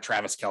to be that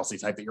Travis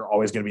Kelce type that you're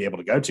always going to be able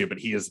to go to, but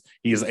he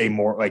is a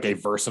more like a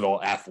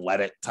versatile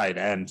athletic tight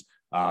end.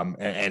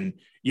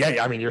 Yeah,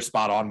 I mean, you're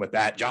spot on with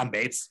that. John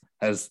Bates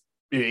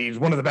he's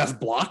one of the best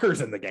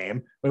blockers in the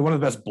game, one of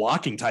the best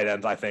blocking tight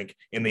ends, I think,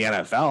 in the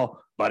NFL,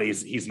 but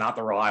he's not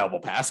the reliable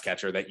pass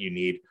catcher that you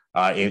need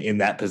in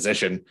that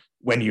position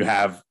when you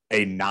have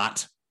a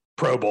not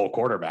Pro Bowl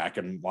quarterback,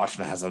 and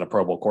Washington hasn't a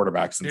Pro Bowl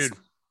quarterback since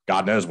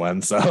God knows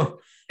when. So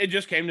it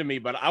just came to me,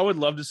 but I would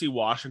love to see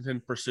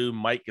Washington pursue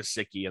Mike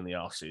Gesicki in the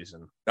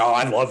offseason. Oh,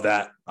 I'd love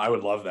that. I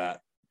would love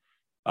that.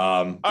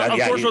 Of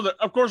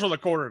course, with a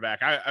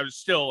quarterback, I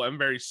still am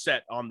very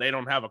set on they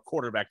don't have a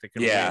quarterback that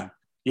can win.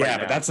 Yeah,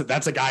 but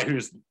that's a guy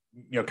who's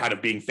kind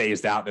of being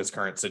phased out in his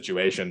current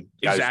situation.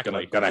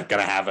 Exactly. Gonna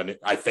have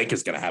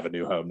is gonna have a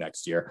new home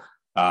next year.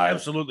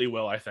 Absolutely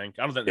will. I think.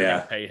 I don't think they're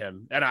gonna pay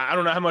him, and I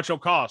don't know how much he'll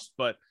cost,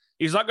 but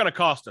he's not going to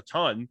cost a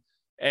ton,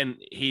 and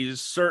he's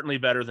certainly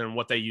better than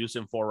what they use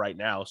him for right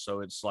now.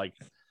 So it's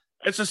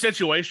a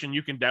situation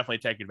you can definitely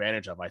take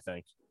advantage of, I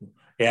think.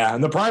 Yeah,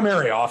 and the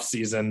primary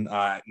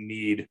offseason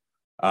need,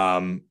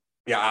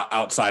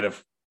 outside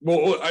of,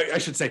 I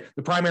should say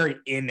the primary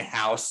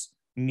in-house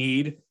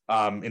need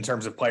in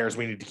terms of players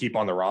we need to keep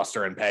on the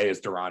roster and pay is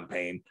Daron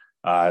Payne.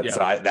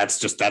 So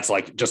that's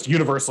like just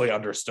universally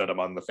understood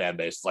among the fan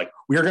base. It's like,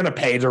 we're going to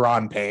pay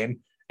Daron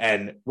Payne,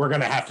 and we're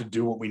going to have to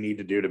do what we need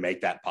to do to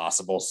make that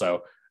possible.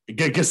 So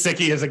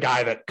Gesicki is a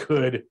guy that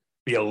could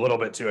be a little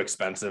bit too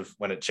expensive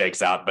when it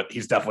shakes out, but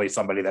he's definitely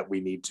somebody that we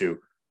need to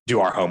do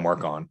our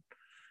homework on.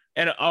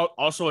 And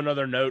also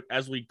another note,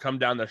 as we come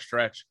down the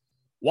stretch,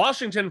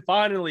 Washington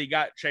finally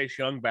got Chase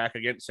Young back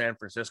against San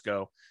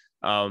Francisco.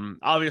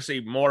 Obviously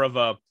more of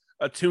a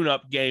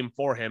tune-up game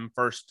for him.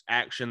 First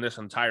action this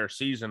entire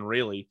season,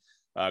 really,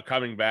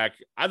 coming back.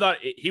 I thought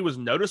he was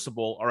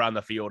noticeable around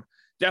the field.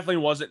 Definitely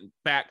wasn't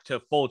back to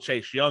full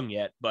Chase Young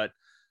yet, but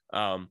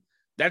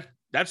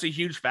that's a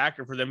huge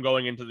factor for them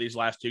going into these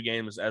last two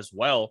games as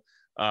well.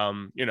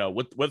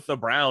 With the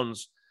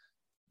Browns,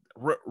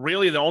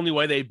 really the only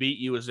way they beat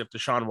you is if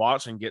Deshaun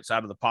Watson gets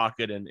out of the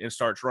pocket and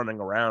starts running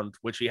around,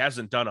 which he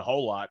hasn't done a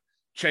whole lot.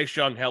 Chase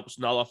Young helps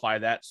nullify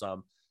that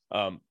some.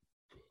 And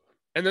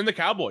then the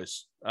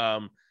Cowboys,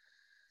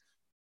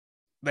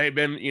 they've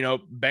been,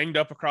 banged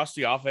up across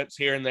the offense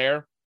here and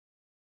there.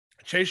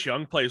 Chase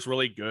Young plays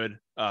really good,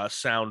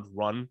 sound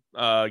run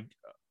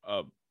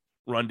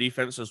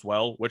defense as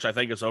well, which I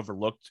think is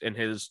overlooked in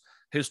his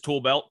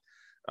tool belt,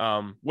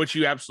 which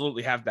you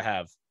absolutely have to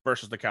have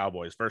versus the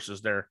Cowboys,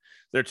 versus their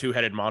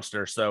two-headed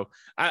monster. So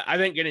I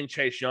think getting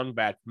Chase Young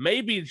back,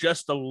 maybe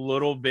just a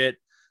little bit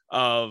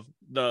of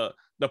the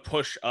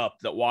push up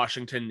that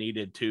Washington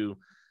needed to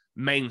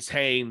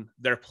maintain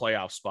their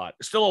playoff spot.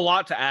 Still a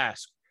lot to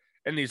ask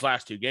in these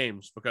last two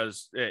games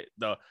because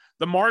the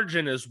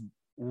margin is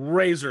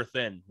razor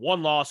thin.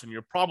 One loss and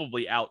you're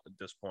probably out at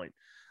this point.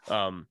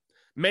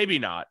 Maybe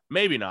not,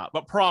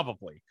 but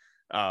probably.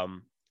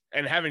 And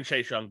having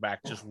Chase Young back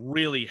just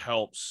really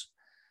helps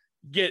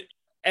get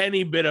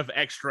any bit of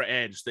extra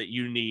edge that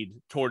you need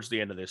towards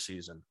the end of this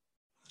season.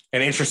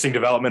 An interesting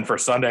development for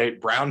Sunday.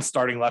 Brown's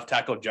starting left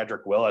tackle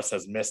Jedrick Willis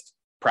has missed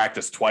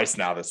practice twice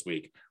now this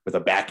week with a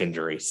back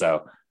injury.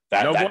 So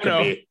that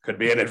could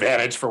be an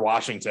advantage for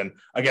Washington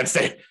against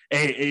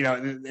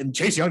and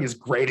Chase Young is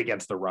great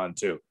against the run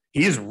too.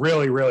 He is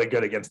really, really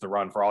good against the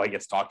run for all he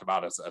gets talked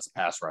about as a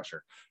pass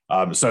rusher.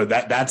 So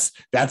that's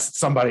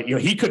somebody,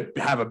 he could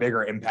have a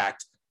bigger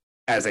impact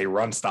as a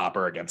run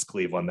stopper against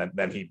Cleveland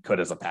than he could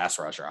as a pass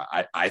rusher.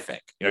 I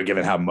think,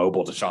 given how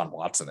mobile Deshaun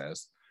Watson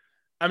is.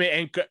 I mean,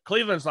 and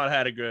Cleveland's not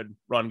had a good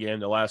run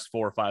game the last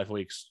 4 or 5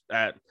 weeks.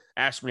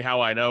 Ask me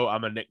how I know.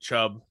 I'm a Nick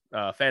Chubb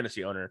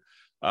fantasy owner.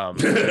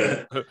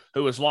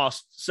 Who has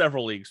lost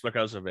several leagues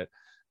because of it.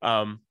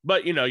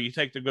 But you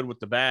take the good with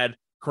the bad.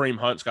 Kareem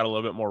Hunt's got a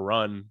little bit more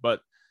run, but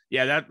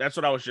yeah, that's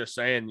what I was just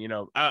saying.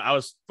 I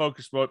was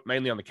focused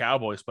mainly on the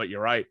Cowboys, but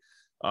you're right.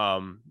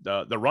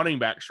 The running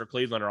backs for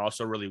Cleveland are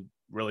also really,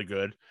 really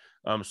good.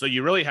 So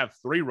you really have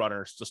 3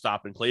 runners to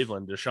stop in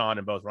Cleveland, Deshaun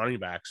and both running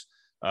backs.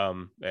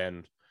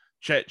 And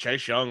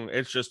Chase Young,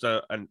 it's just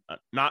a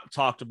not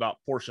talked about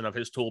portion of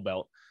his tool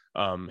belt.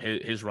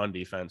 His run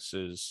defense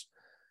is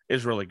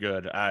really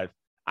good.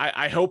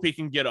 I hope he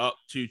can get up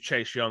to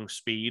Chase Young's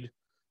speed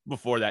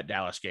before that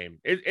Dallas game.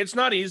 It's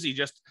not easy.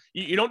 Just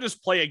you don't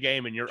just play a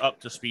game and you're up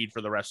to speed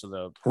for the rest of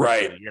the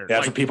year.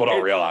 That's what people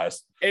don't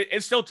realize.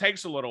 It still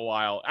takes a little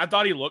while. I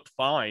thought he looked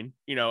fine.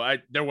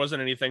 There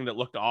wasn't anything that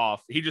looked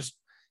off.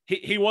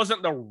 He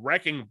wasn't the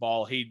wrecking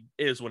ball he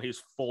is when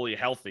he's fully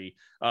healthy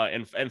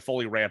and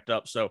fully ramped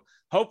up. So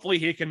hopefully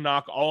he can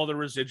knock all the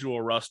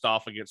residual rust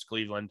off against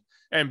Cleveland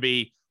and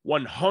be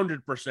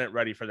 100%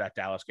 ready for that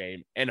Dallas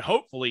game. And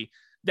hopefully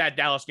that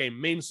Dallas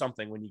game means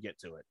something when you get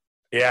to it.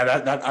 Yeah,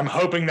 that I'm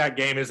hoping that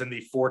game is in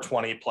the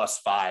 420 plus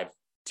 5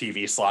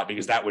 TV slot,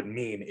 because that would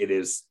mean it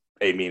is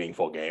a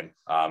meaningful game.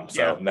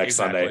 Next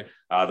Sunday,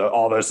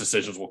 all those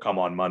decisions will come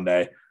on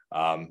Monday.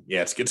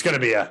 It's going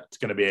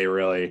to be a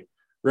really,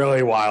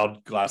 really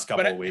wild last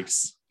couple of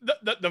weeks.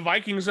 The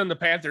Vikings and the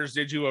Panthers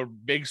did you a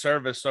big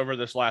service over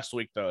this last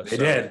week, though. They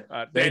did.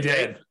 They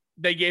did.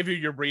 They gave you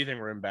your breathing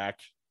room back.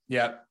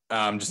 Yeah.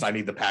 I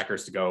need the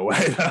Packers to go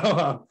away,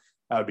 though.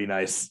 That would be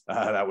nice.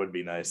 That would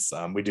be nice.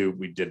 We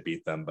did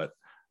beat them, but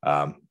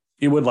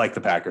you would like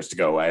the Packers to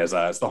go away as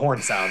the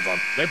horn sounds on.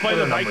 They play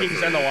the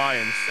Vikings and the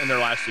Lions in their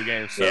last 2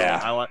 games. So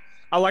yeah.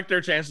 I like their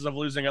chances of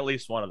losing at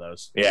least one of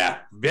those. Yeah.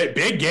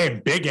 Big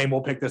game.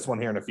 We'll pick this one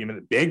here in a few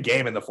minutes. Big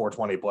game in the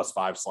 420 plus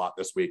 5 slot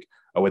this week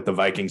with the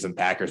Vikings and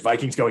Packers.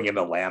 Vikings going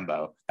into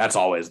Lambeau. That's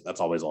always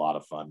a lot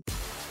of fun.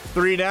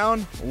 3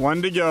 down,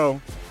 1 to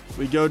go.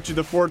 We go to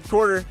the 4th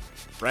quarter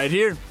right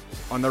here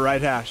on the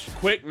right hash.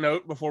 Quick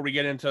note before we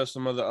get into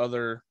some of the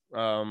other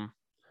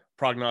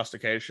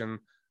prognostication.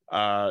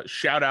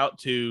 Shout out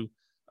to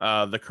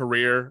the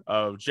career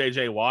of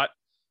J.J. Watt.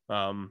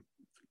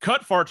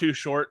 Cut far too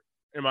short,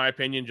 in my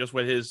opinion, just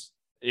with his,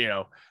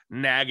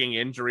 nagging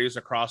injuries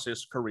across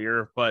his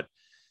career, but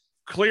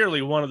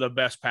clearly one of the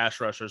best pass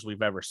rushers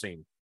we've ever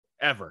seen,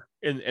 ever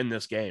in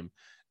this game.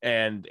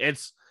 And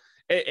it's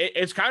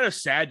kind of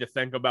sad to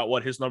think about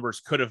what his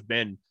numbers could have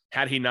been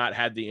had he not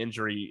had the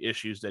injury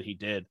issues that he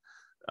did.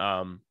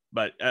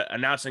 But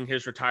announcing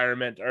his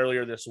retirement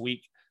earlier this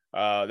week,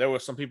 there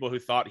was some people who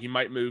thought he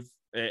might move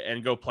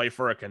and go play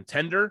for a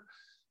contender,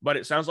 but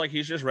it sounds like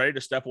he's just ready to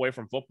step away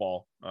from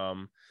football.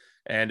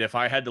 And if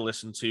I had to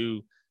listen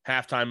to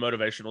halftime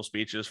motivational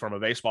speeches from a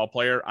baseball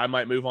player, I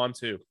might move on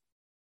too.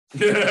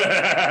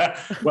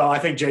 Well, I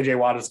think JJ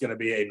Watt is going to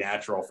be a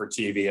natural for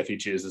TV if he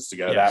chooses to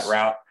go that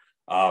route.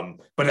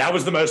 But that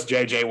was the most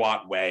JJ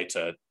Watt way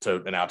to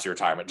announce your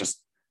retirement.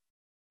 Just,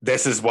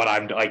 this is what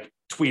I'm like,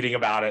 tweeting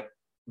about it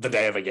the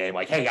day of a game.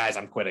 Like, hey guys,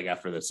 I'm quitting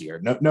after this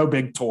year. No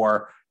big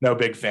tour, no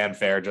big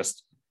fanfare.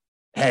 Just,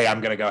 hey, I'm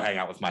going to go hang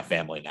out with my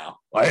family now.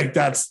 Like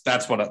that's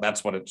what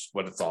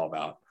it's all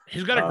about.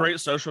 He's got a great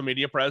social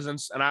media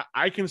presence, and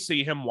I can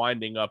see him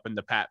winding up in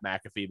the Pat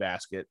McAfee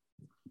basket.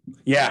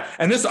 Yeah.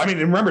 And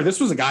remember, this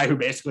was a guy who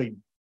basically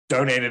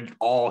donated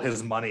all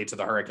his money to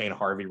the Hurricane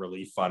Harvey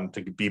Relief Fund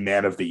to be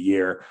man of the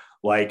year.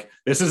 Like,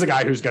 this is a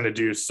guy who's going to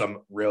do some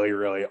really,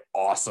 really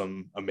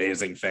awesome,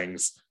 amazing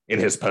things in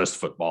his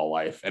post-football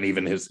life. And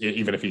even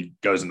if he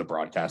goes into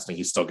broadcasting,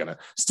 he's still going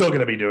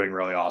to be doing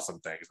really awesome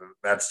things. And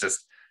that's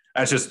just,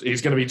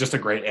 he's going to be just a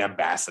great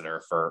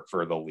ambassador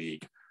for the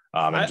league.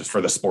 And just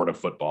for the sport of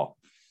football.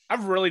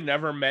 I've really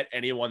never met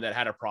anyone that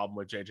had a problem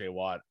with JJ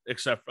Watt,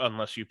 except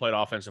unless you played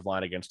offensive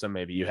line against him.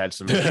 Maybe you had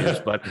some issues,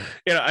 but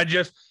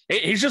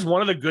he's just one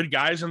of the good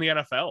guys in the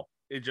NFL.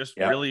 It just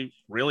really,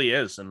 really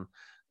is. And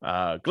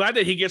glad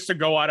that he gets to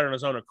go out on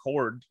his own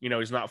accord.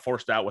 He's not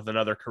forced out with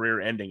another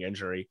career-ending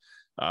injury.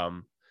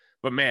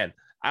 But man,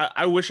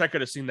 I wish I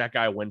could have seen that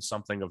guy win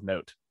something of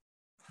note.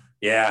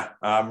 Yeah.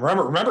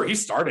 Remember he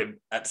started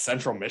at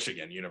Central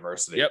Michigan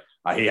University. Yep.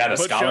 He had a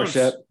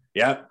scholarship.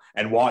 Yep.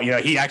 And while,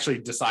 he actually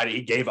decided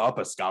he gave up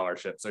a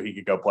scholarship so he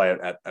could go play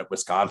at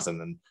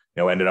Wisconsin,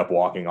 and, ended up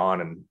walking on,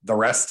 and the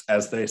rest,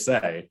 as they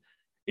say,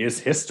 is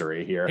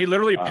history here. He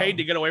literally paid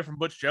to get away from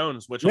Butch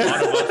Jones, which a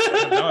lot of us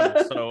have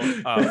done. So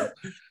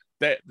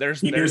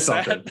he knew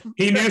something.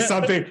 He knew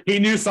something. He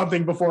knew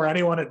something before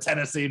anyone at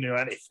Tennessee knew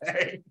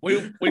anything.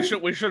 We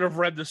should have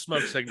read the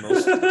smoke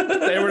signals.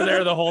 They were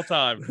there the whole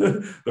time.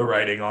 The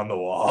writing on the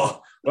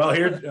wall. Well,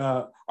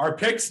 here our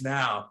picks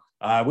now.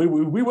 We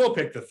will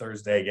pick the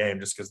Thursday game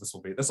just because this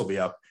will be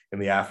up in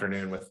the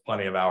afternoon with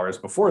plenty of hours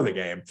before the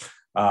game.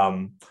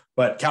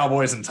 But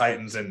Cowboys and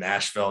Titans in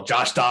Nashville.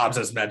 Josh Dobbs,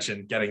 as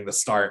mentioned, getting the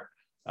start.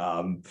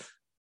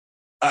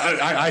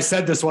 I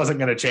said this wasn't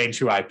going to change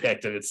who I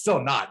picked, and it's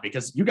still not,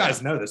 because you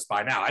guys know this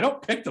by now. I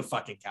don't pick the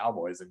fucking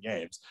Cowboys in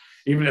games,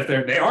 even if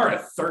they are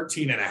a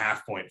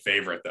 13.5 point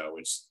favorite, though,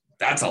 which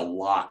that's a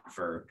lot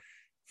for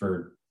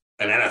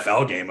an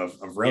NFL game of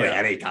really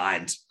any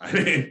kind. I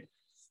mean,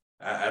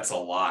 that's a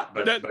lot.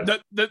 But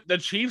the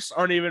Chiefs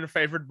aren't even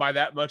favored by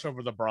that much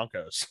over the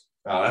Broncos.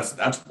 Oh,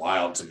 that's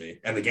wild to me.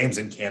 And the game's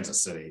in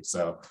Kansas City,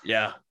 so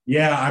yeah.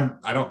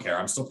 I don't care.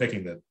 I'm still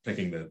picking the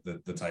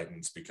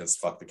Titans because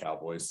fuck the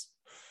Cowboys.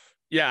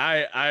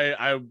 Yeah,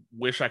 I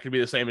wish I could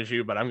be the same as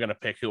you, but I'm going to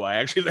pick who I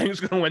actually think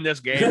is going to win this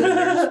game.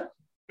 And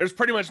there's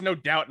pretty much no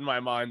doubt in my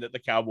mind that the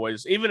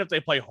Cowboys, even if they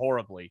play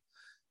horribly,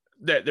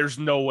 that there's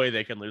no way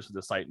they can lose to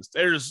the Titans.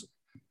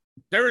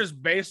 There is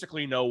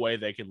basically no way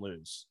they can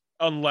lose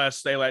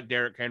unless they let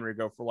Derrick Henry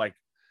go for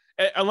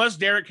unless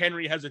Derrick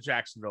Henry has a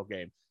Jacksonville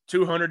game,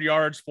 200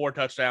 yards, 4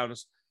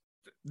 touchdowns.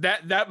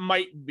 That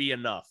might be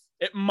enough.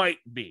 It might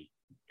be.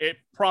 It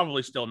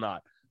probably still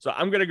not. So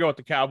I'm going to go with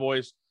the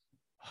Cowboys,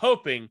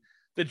 hoping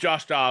that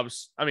Josh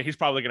Dobbs, I mean, he's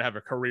probably going to have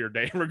a career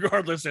day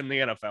regardless in the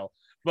NFL,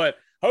 but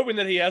hoping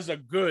that he has a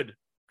good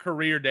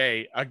career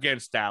day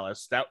against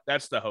Dallas.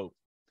 That's the hope.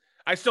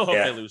 I still hope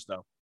they lose,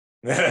 though.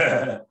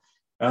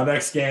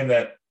 Next game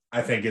that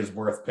I think is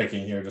worth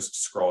picking here, just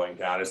scrolling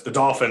down, is the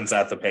Dolphins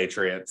at the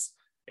Patriots,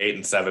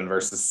 8-7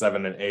 versus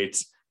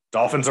 7-8.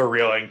 Dolphins are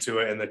reeling to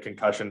it in the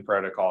concussion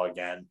protocol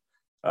again.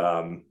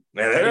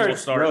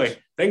 There's really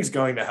things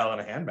going to hell in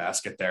a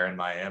handbasket there in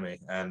Miami.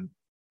 And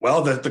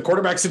well, the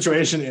quarterback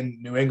situation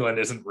in New England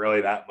isn't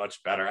really that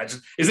much better.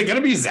 Is it going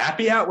to be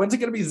Zappy out? When's it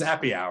going to be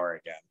Zappy hour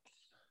again?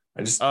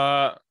 I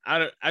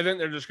think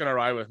they're just going to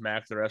ride with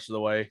Mac the rest of the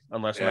way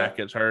unless Mac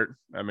gets hurt.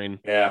 I mean,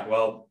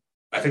 well,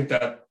 I think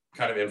that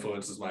kind of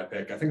influences my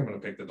pick. I think I'm going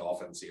to pick the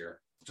Dolphins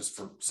here just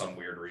for some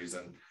weird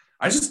reason.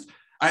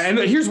 And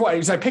here's why,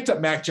 because I picked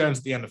up Mac Jones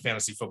at the end of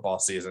fantasy football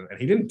season and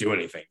he didn't do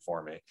anything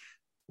for me,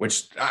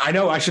 which I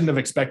know I shouldn't have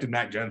expected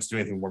Mac Jones to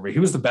do anything for me. He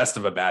was the best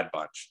of a bad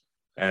bunch.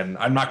 And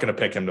I'm not going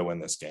to pick him to win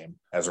this game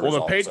as a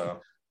result.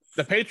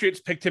 The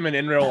Patriots picked him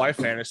in real life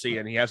fantasy,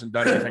 and he hasn't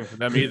done anything for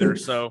them either.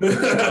 So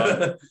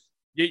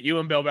you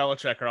and Bill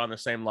Belichick are on the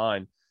same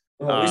line.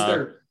 Well, at least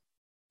they're.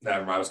 Never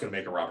mind. I was going to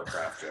make a Robert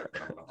Kraft joke,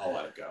 but I'll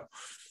let it go.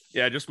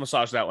 Yeah, just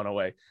massage that one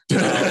away.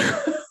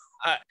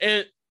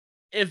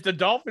 If the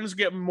Dolphins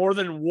get more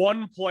than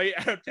one play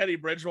out of Teddy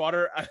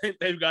Bridgewater, I think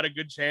they've got a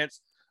good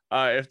chance.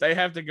 If they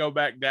have to go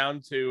back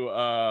down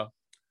to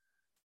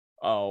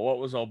what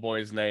was old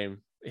boy's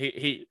name?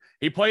 He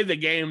played the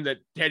game that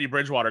Teddy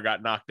Bridgewater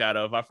got knocked out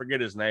of. I forget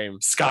his name.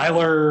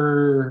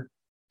 Skylar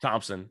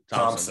Thompson.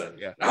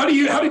 Yeah. How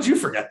did you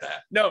forget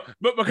that? No,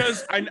 but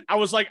because I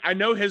was like, I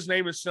know his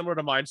name is similar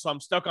to mine, so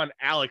I'm stuck on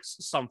Alex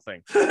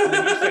something. And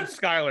then you said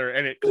Skylar,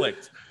 and it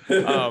clicked.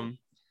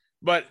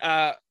 But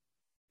I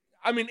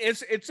mean,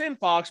 it's in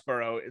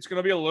Foxborough. It's going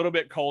to be a little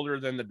bit colder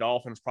than the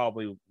Dolphins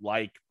probably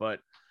like, but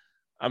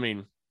I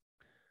mean,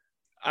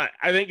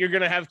 I think you're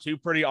going to have two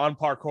pretty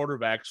on-par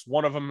quarterbacks.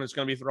 One of them is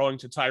going to be throwing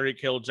to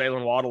Tyreek Hill,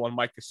 Jalen Waddle, and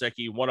Mike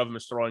Gesicki. One of them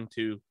is throwing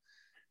to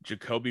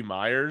Jacoby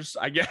Myers,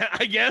 I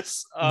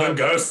guess.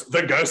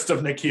 The ghost of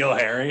N'Keal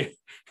Harry.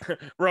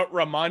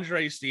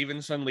 Ramondre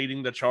Stevenson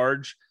leading the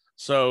charge.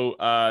 So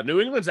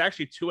New England's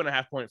actually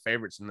 2.5 point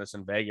favorites in this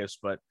in Vegas,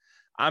 but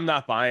I'm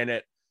not buying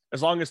it.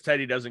 As long as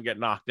Teddy doesn't get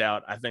knocked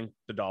out, I think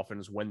the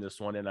Dolphins win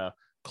this one in a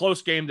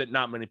close game that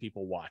not many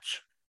people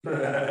watch.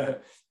 Real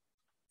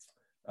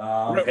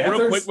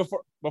quick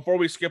before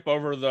we skip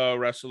over the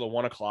rest of the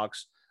 1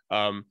 o'clocks,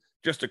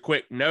 just a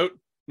quick note: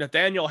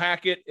 Nathaniel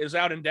Hackett is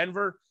out in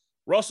Denver.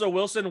 Russell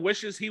Wilson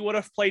wishes he would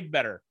have played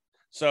better.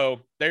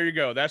 So there you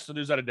go. That's the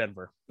news out of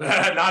Denver.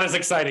 Not as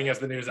exciting as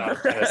the news out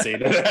of Tennessee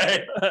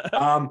today.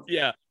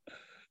 Yeah.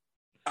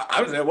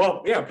 I was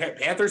well, yeah.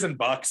 Panthers and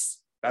Bucks.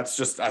 That's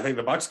just. I think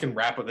the Bucks can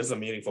wrap up. This is a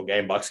meaningful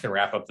game. Bucks can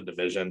wrap up the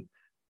division.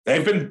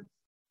 They've been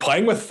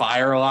playing with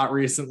fire a lot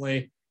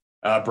recently.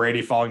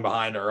 Brady falling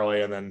behind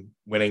early and then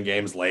winning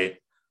games late.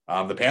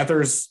 The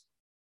Panthers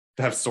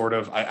have sort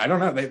of, I don't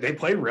know. They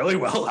played really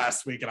well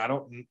last week, and I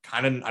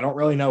don't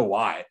really know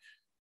why.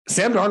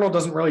 Sam Darnold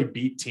doesn't really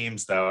beat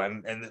teams though,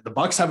 and the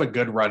Bucks have a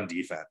good run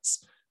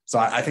defense, so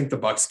I think the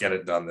Bucks get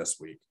it done this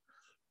week.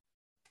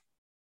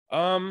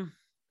 No,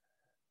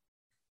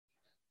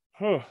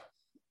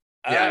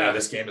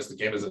 this game is a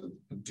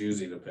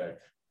doozy to pick.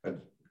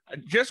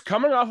 Just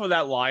coming off of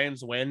that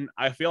Lions win,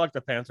 I feel like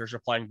the Panthers are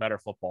playing better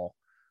football.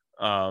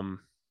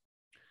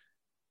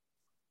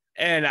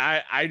 And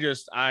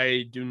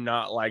I do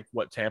not like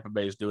what Tampa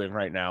Bay is doing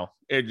right now.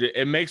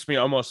 It makes me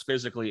almost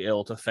physically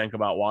ill to think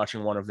about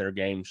watching one of their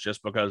games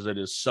just because it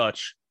is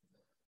such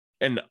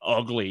an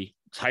ugly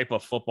type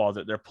of football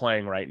that they're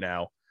playing right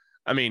now.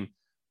 I mean,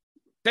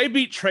 they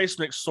beat Trace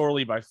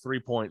McSorley by 3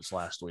 points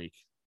last week.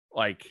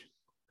 Like,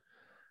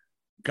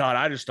 God,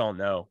 I just don't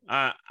know.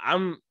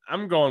 I'm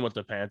going with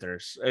the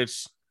Panthers.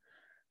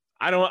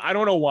 I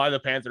don't know why the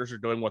Panthers are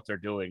doing what they're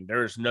doing.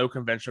 There is no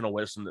conventional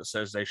wisdom that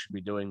says they should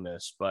be doing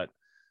this, but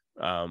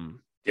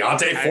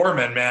Deontay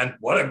Foreman, man,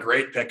 what a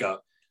great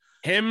pickup.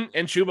 Him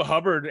and Chuba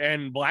Hubbard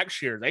and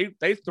Blackshear,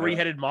 they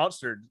three-headed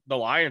monstered the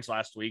Lions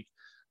last week.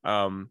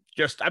 To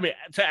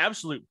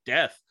absolute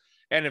death.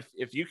 And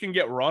if you can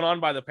get run on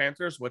by the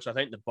Panthers, which I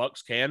think the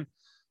Bucs can,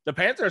 the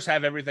Panthers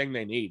have everything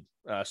they need.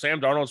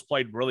 Sam Darnold's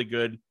played really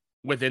good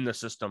within the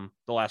system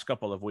the last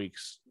couple of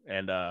weeks.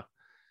 And I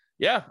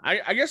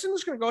guess I'm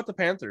just going to go with the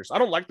Panthers. I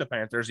don't like the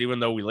Panthers,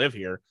 even though we live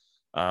here.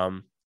 I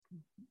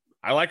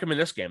like them in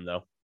this game,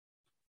 though.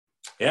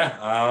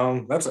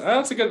 Yeah, that's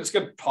a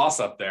good toss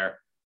up there.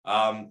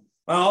 I'll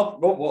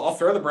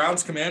throw the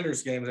Browns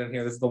Commanders games in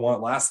here. This is the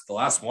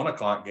last 1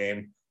 o'clock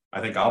game. I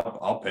think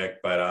I'll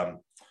pick, but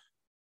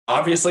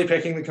obviously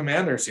picking the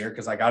Commanders here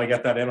because I got to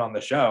get that in on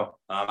the show.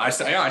 I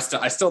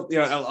still,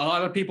 a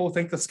lot of people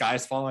think the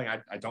sky's falling.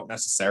 I don't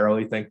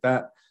necessarily think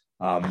that.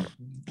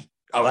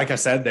 Like I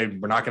said,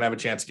 we're not going to have a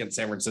chance against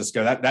San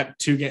Francisco. That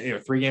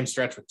 3-game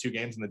stretch with 2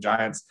 games in the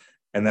Giants,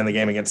 and then the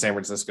game against San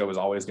Francisco was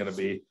always going to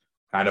be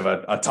kind of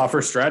a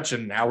tougher stretch.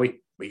 And now we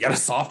get a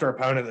softer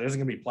opponent that isn't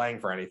going to be playing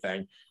for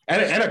anything,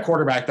 and a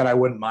quarterback that I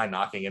wouldn't mind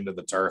knocking into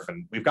the turf.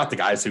 And we've got the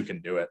guys who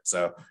can do it.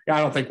 So yeah,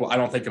 I don't think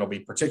it'll be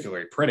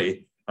particularly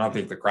pretty. I don't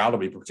think the crowd will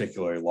be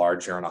particularly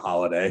large here on a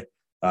holiday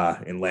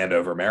in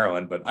Landover,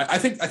 Maryland. But I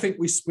think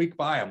we squeak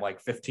by them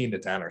like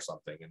 15-10 or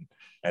something,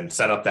 and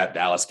set up that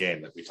Dallas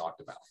game that we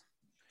talked about.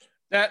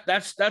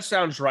 That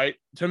sounds right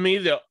to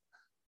me.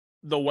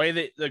 The way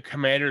that the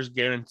Commanders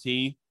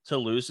guarantee to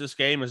lose this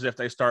game is if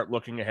they start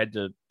looking ahead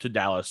to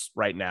Dallas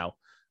right now.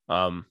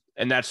 And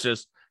that's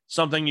just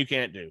something you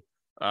can't do.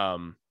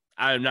 I'm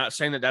not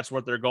saying that that's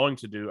what they're going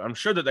to do. I'm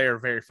sure that they are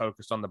very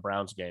focused on the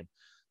Browns game,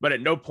 but at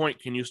no point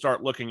can you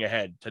start looking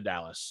ahead to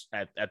Dallas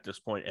at this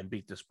point and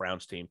beat this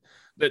Browns team.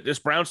 This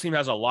Browns team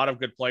has a lot of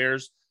good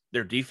players.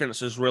 Their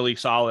defense is really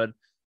solid.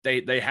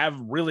 They have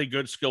really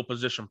good skill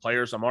position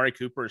players. Amari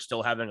Cooper is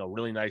still having a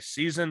really nice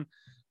season.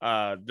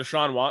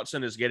 Deshaun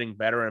Watson is getting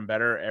better and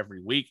better every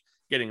week,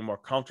 getting more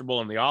comfortable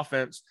in the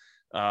offense.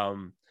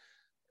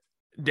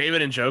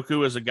 David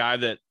Njoku is a guy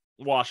that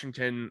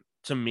Washington,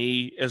 to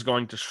me, is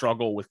going to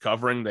struggle with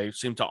covering. They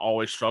seem to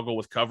always struggle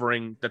with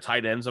covering the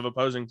tight ends of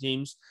opposing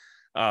teams.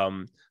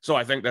 So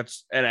I think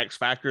that's an X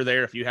factor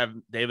there. If you have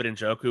David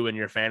Njoku in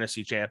your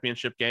fantasy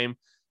championship game,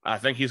 I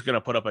think he's going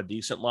to put up a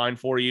decent line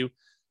for you.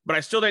 But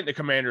I still think the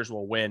Commanders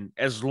will win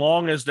as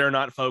long as they're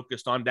not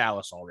focused on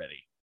Dallas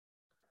already.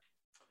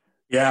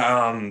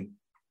 Yeah,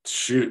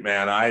 shoot,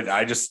 man.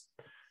 I just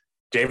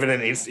David,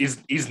 and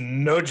he's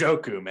no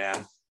Joku,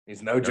 man.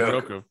 He's no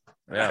Joku.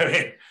 Yeah. I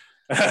mean,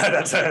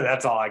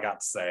 that's all I got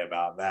to say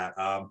about that.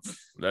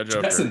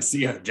 Jets and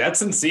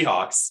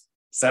Seahawks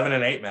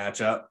 7-8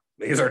 matchup.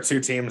 These are 2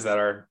 teams that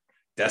are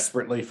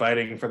desperately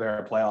fighting for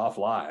their playoff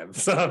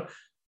lives.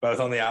 Both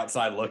on the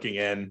outside looking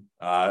in.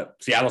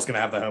 Seattle's going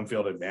to have the home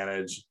field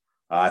advantage.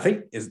 I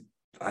think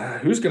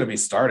who's going to be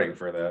starting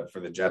for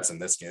the Jets in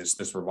this game?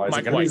 This revised.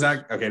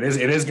 Okay, it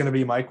is going to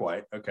be Mike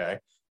White. Okay,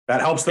 that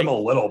helps them a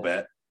little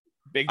bit.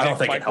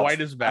 Mike White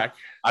is back.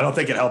 I don't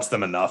think it helps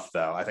them enough,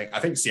 though. I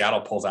think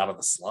Seattle pulls out of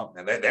the slump,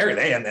 and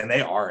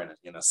they are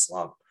in a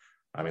slump.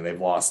 I mean, they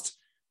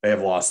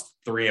have lost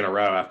 3 in a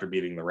row after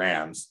beating the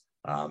Rams.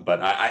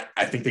 But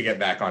I think they get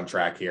back on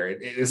track here.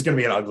 It is going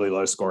to be an ugly,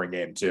 low-scoring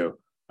game too.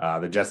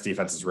 The Jets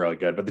defense is really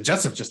good, but the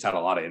Jets have just had a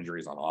lot of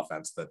injuries on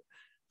offense that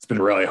it's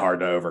been really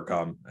hard to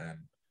overcome. And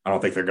I don't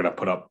think they're going to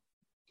put up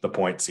the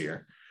points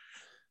here.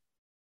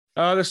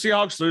 The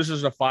Seahawks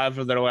loses to 5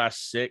 of their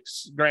last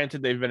 6.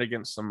 Granted, they've been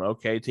against some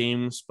okay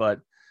teams,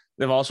 but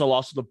they've also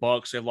lost to the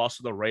Bucs, they've lost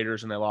to the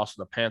Raiders, and they lost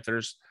to the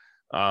Panthers.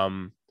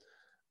 The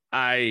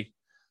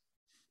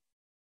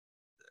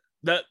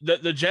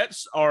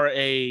Jets are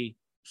a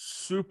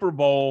Super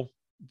Bowl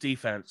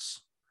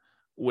defense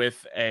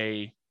with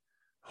a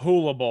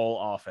Hula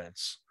Bowl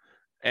offense,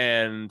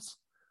 and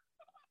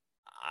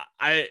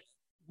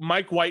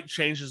Mike White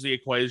changes the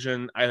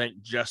equation, I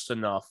think, just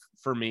enough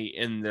for me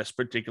in this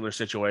particular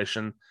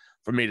situation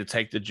for me to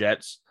take the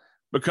Jets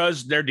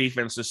because their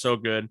defense is so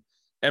good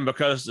and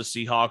because the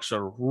Seahawks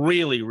are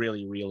really,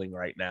 really reeling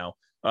right now.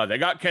 They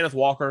got Kenneth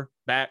Walker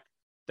back.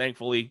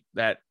 Thankfully,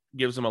 that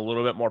gives them a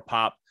little bit more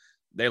pop.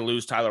 They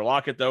lose Tyler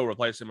Lockett, though,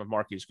 replace him with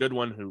Marquise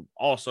Goodwin, who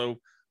also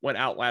went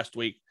out last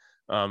week.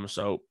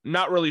 So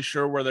not really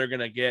sure where they're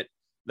going to get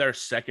their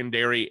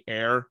secondary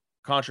air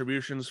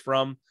contributions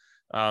from.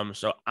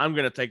 So I'm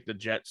going to take the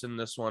Jets in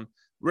this one.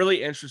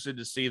 Really interested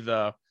to see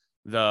the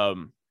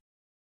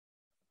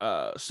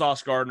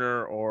Sauce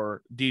Gardner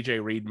or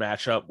DJ Reed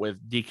matchup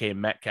with DK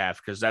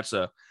Metcalf, because that's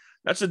a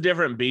that's a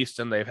different beast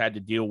than they've had to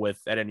deal with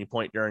at any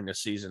point during the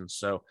season.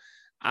 So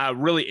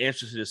I'm really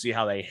interested to see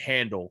how they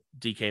handle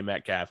DK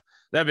Metcalf.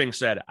 That being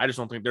said, I just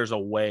don't think there's a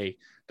way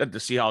that the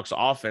Seahawks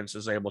offense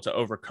is able to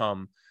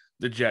overcome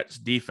the Jets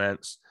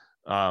defense.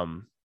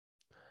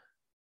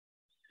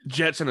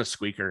 Jets and a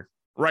squeaker.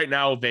 Right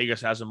now,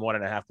 Vegas has them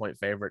 1.5-point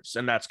favorites,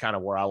 and that's kind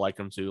of where I like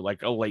them to,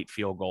 like a late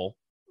field goal.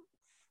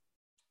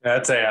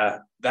 That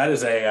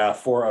is a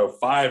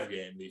 4:05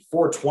 game. The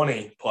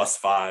 4:20 plus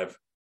 5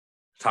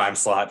 time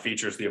slot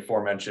features the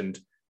aforementioned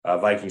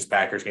Vikings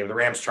Packers game. The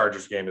Rams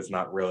Chargers game is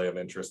not really of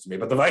interest to me,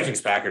 but the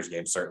Vikings Packers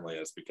game certainly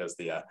is, because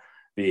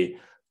the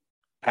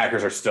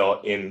Packers are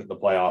still in the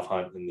playoff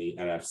hunt in the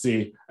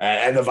NFC,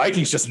 and the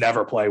Vikings just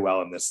never play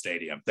well in this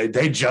stadium.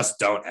 They just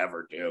don't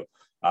ever do.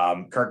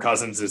 Kirk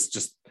Cousins is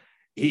just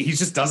he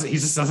just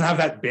doesn't have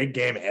that big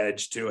game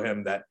edge to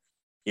him that,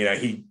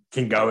 you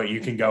can go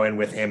in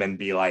with him and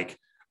be like,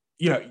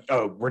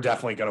 oh, we're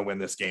definitely going to win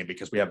this game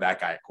because we have that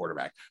guy at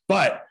quarterback.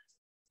 But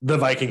the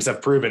Vikings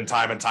have proven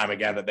time and time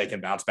again that they can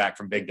bounce back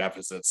from big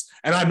deficits.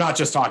 And I'm not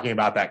just talking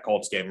about that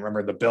Colts game.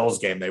 Remember the Bills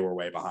game, they were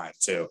way behind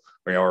too.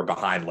 We were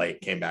behind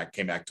late, came back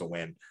to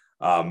win.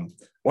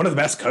 One of the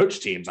best coach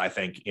teams, I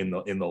think, in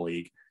the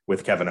league,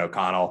 with Kevin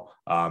O'Connell,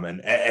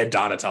 and Ed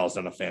Donatell's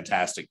done a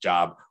fantastic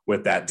job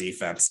with that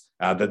defense.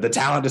 The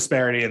talent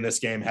disparity in this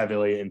game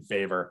heavily in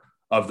favor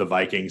of the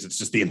Vikings. It's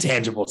just the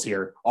intangibles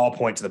here all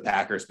point to the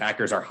Packers.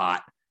 Packers are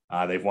hot.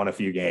 They've won a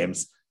few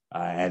games.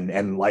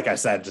 And like I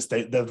said, just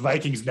the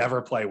Vikings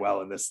never play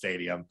well in this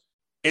stadium.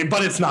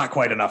 But it's not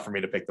quite enough for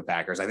me to pick the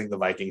Packers. I think the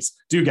Vikings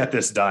do get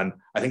this done.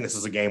 I think this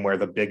is a game where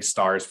the big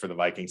stars for the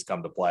Vikings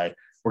come to play.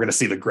 We're going to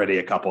see the gritty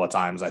a couple of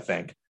times, I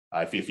think,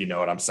 if you know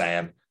what I'm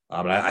saying.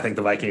 And I think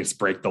the Vikings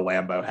break the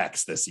Lambeau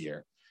hex this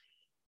year.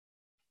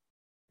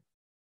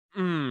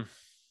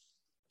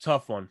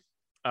 Tough one.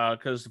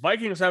 Because the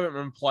Vikings haven't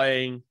been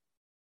playing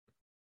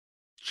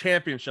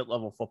championship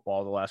level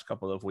football the last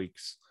couple of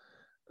weeks.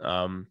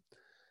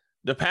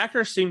 The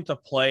Packers seem to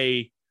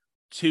play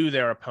to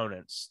their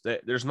opponents.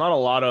 There's not a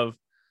lot of,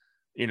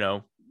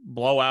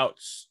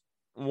 blowouts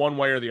one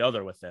way or the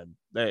other with them.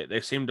 They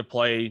seem to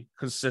play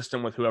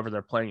consistent with whoever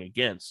they're playing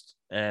against.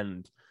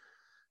 And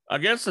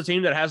against a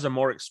team that has a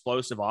more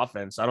explosive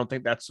offense, I don't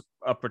think that's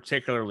a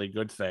particularly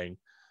good thing.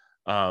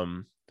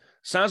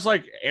 Sounds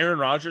like Aaron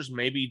Rodgers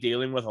may be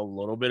dealing with a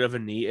little bit of a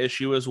knee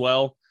issue as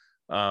well.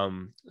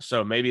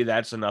 So maybe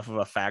that's enough of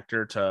a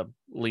factor to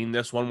lean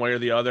this one way or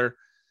the other.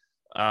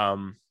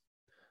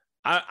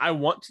 I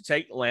want to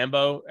take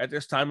Lambeau at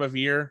this time of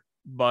year,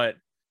 but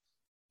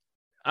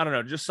I don't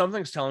know. Just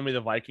something's telling me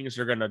the Vikings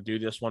are going to do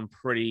this one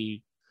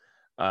pretty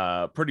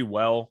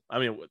well. I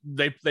mean,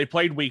 they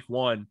played week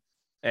 1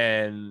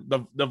 and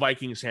the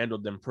Vikings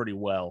handled them pretty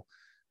well.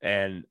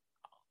 And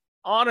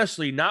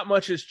honestly, not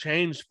much has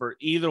changed for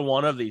either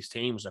one of these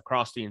teams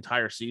across the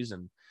entire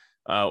season,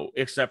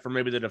 except for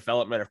maybe the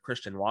development of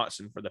Christian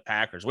Watson for the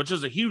Packers, which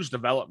is a huge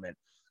development.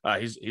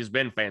 He's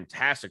been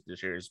fantastic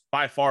this year. He's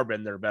by far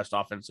been their best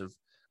offensive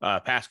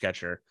pass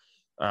catcher.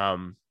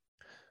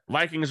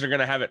 Vikings are going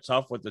to have it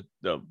tough with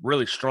the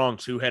really strong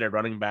two-headed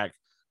running back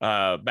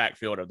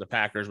backfield of the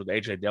Packers with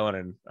A.J. Dillon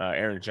and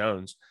Aaron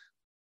Jones.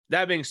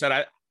 That being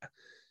said,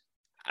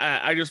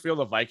 I just feel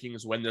the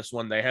Vikings win this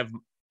one. They have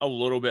a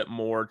little bit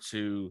more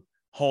to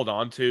hold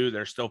on to.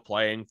 They're still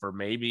playing for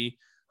maybe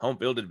home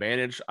field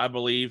advantage, I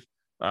believe.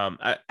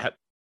 The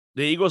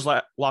Eagles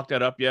locked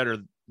that up yet, or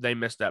they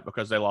missed that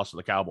because they lost to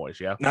the Cowboys?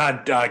 Yeah.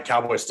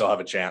 Cowboys still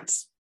have a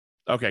chance.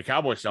 Okay,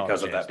 Cowboys still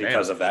because have a chance.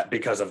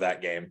 Because of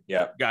that game.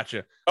 Yeah.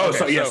 Gotcha.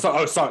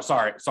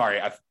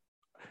 Sorry.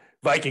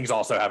 Vikings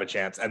also have a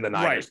chance, and the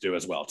Niners do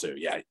as well too.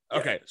 Yeah.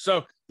 Okay,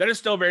 so that is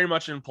still very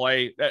much in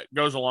play. That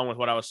goes along with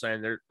what I was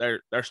saying.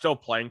 They're still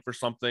playing for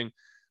something.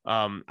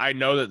 I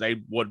know that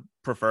they would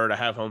prefer to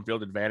have home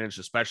field advantage,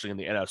 especially in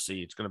the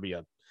NFC. It's going to be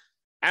an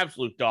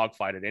absolute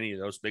dogfight at any of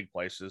those big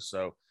places.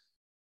 So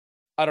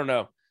I don't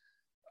know.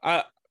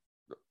 I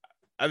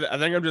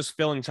think I'm just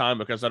filling time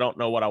because I don't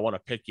know what I want to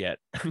pick yet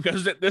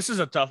because this is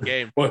a tough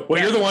game. Well,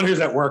 you're the one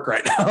who's at work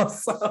right now.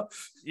 So.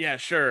 Yeah,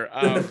 sure.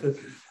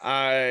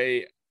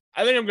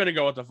 I think I'm going to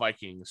go with the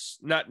Vikings,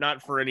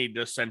 not for any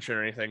dissension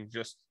or anything.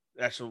 Just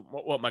that's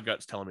what my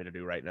gut's telling me to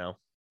do right now.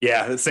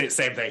 Yeah, the same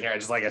thing here.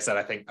 Just like I said,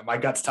 I think my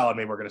gut's telling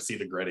me we're going to see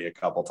the gritty a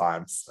couple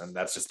times, and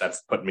that's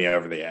putting me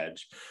over the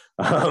edge.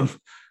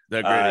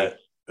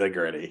 The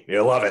gritty,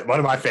 you love it. One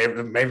of my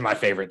favorite, maybe my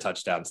favorite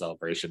touchdown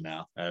celebration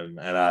now.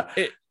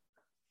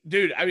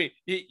 Dude, I mean,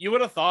 you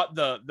would have thought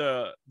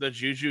the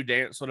Juju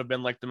dance would have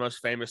been like the most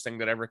famous thing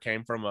that ever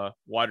came from a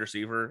wide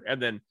receiver,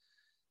 and then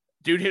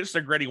dude hits the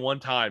gritty one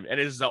time, and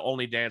it is the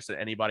only dance that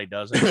anybody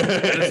does. And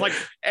it's like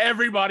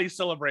everybody's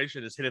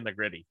celebration is hitting the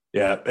gritty.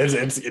 Yeah,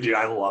 dude,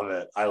 I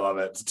love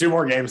it. So 2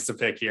 more games to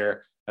pick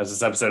here as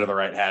this episode of The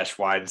Right Hash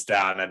winds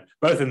down, and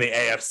both in the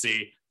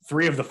AFC.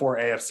 3 of the 4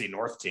 AFC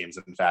North teams,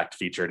 in fact,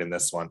 featured in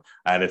this one.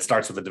 And it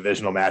starts with a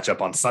divisional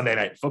matchup on Sunday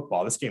Night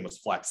Football. This game was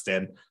flexed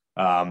in,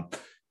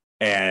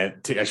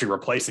 and to actually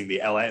replacing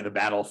the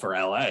battle for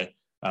LA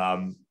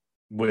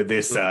with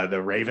this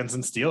the Ravens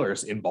and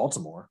Steelers in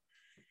Baltimore.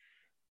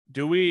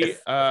 Do we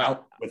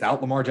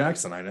without Lamar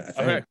Jackson? I think.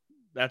 Okay.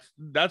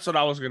 That's what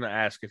I was going to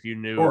ask if you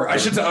knew. Or I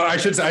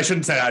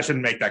shouldn't say I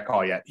shouldn't make that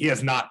call yet. He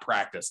has not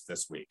practiced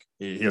this week.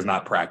 He has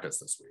not practiced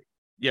this week.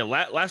 Yeah,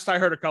 last I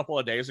heard a couple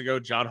of days ago,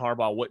 John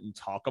Harbaugh wouldn't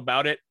talk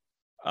about it,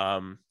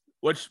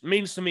 which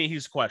means to me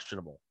he's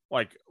questionable,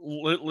 like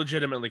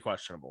legitimately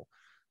questionable.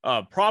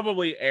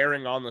 Probably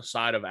erring on the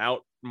side of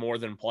out more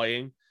than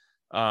playing,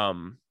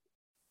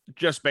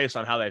 just based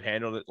on how they've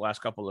handled it the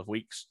last couple of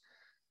weeks.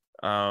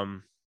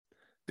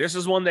 This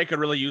is one they could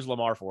really use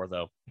Lamar for,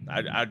 though.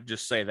 I'd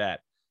just say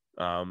that.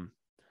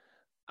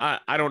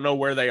 I don't know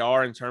where they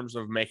are in terms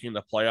of making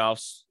the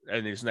playoffs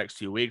in these next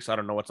 2 weeks. I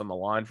don't know what's on the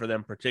line for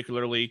them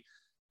particularly.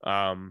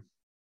 They're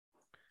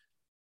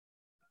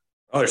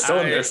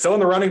still in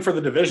the running for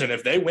the division.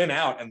 If they win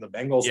out and the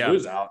Bengals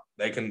lose out,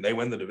 they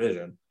win the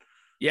division.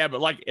 Yeah,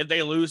 but like if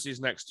they lose these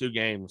next 2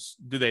 games,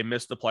 do they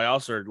miss the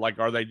playoffs, or like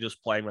are they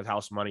just playing with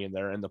house money and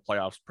they're in the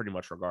playoffs pretty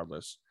much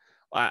regardless?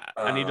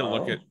 I need to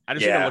look at. I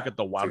just need to look at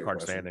the wild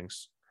card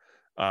standings.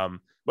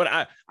 But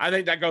I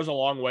think that goes a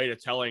long way to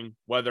telling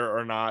whether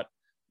or not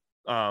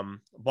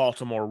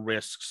Baltimore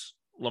risks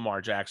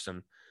Lamar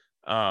Jackson.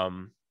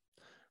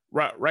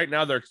 Right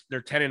now they're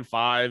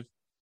 10-5,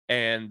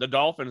 and the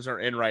Dolphins are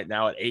in right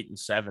now at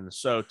 8-7.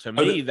 So to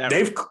me, that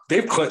they've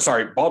clinched.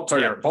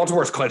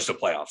 Baltimore's clinched a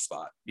playoff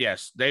spot.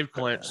 Yes, they've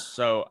clinched.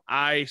 So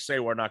I say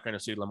we're not going to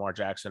see Lamar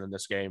Jackson in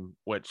this game,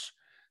 which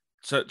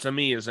to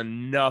me is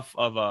enough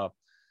of a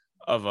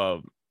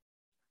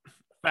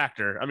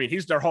factor. I mean,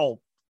 he's their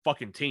whole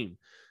fucking team.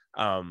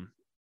 I'm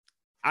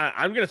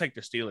going to take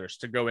the Steelers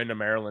to go into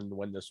Maryland and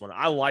win this one.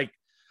 I like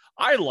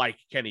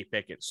Kenny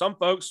Pickett. Some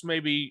folks may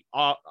be,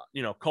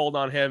 cold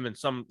on him, and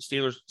some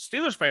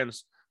Steelers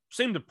fans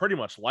seem to pretty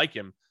much like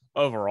him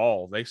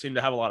overall. They seem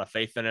to have a lot of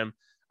faith in him.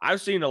 I've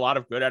seen a lot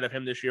of good out of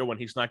him this year when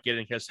he's not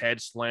getting his head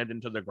slammed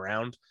into the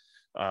ground.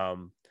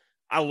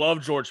 I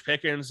love George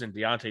Pickens and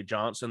Deontay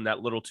Johnson,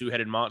 that little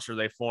two-headed monster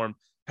they formed.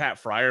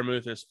 Pat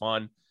Freiermuth is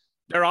fun.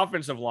 Their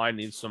offensive line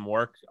needs some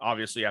work,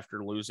 obviously,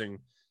 after losing,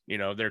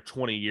 their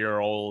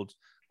 20-year-old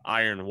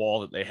iron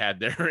wall that they had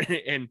there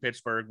in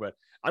Pittsburgh. But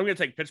I'm going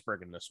to take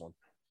Pittsburgh in this one.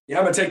 Yeah,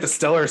 I'm going to take the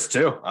Steelers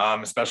too,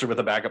 especially with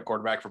the backup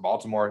quarterback for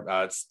Baltimore.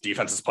 Its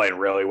defense is playing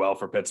really well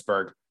for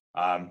Pittsburgh.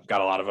 Got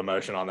a lot of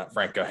emotion on that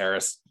Franco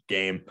Harris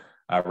game,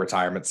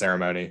 retirement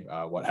ceremony,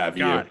 what have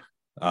you.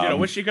 I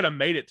wish he could have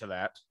made it to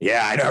that.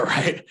 Yeah, I know,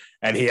 right?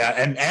 And he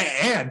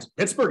and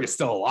Pittsburgh is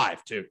still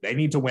alive too. They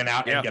need to win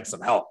out and get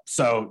some help.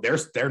 So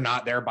they're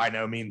not there by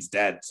no means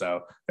dead.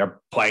 So they're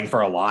playing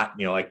for a lot.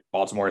 Like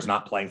Baltimore is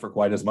not playing for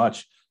quite as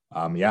much.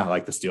 I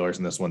like the Steelers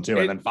in this one too.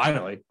 And then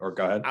finally, or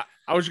go ahead.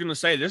 I was going to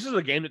say this is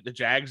a game that the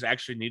Jags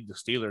actually need the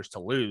Steelers to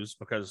lose,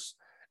 because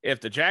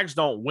if the Jags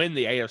don't win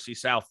the AFC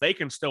South, they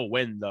can still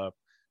win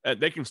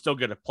they can still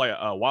get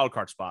a wild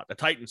card spot. The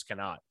Titans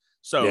cannot.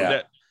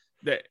 So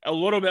that a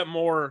little bit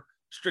more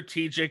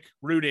strategic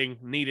rooting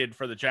needed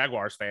for the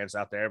Jaguars fans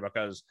out there,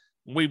 because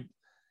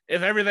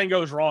if everything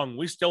goes wrong,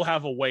 we still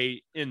have a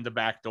way in the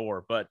back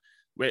door, but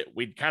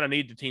we kind of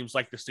need the teams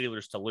like the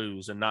Steelers to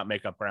lose and not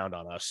make up ground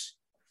on us.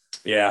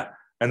 Yeah.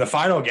 And the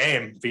final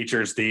game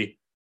features the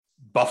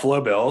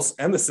Buffalo Bills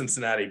and the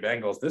Cincinnati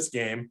Bengals. This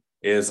game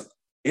is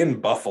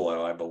in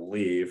Buffalo, I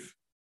believe.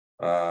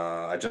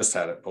 I just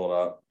had it pulled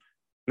up.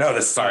 No,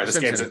 this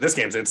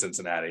game's in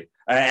Cincinnati.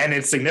 And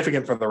it's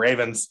significant for the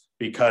Ravens,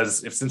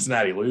 because if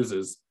Cincinnati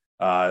loses,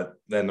 then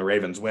the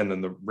Ravens win.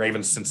 Then the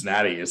Ravens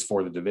Cincinnati is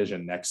for the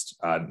division next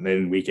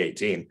in week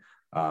 18.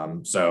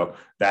 So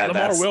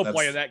Lamar will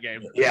play in that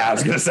game. Yeah, I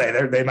was going to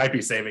say they might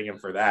be saving him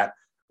for that.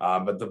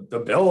 But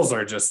the Bills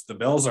are they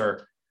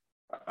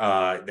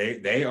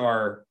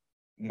are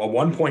a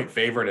 1-point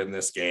favorite in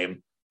this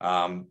game.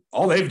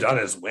 All they've done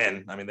is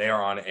win. I mean, they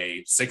are on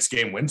a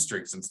 6-game win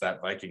streak since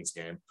that Vikings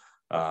game.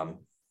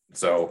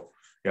 So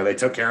they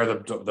took care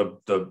of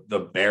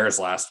the Bears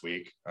last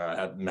week.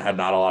 Had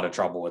not a lot of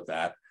trouble with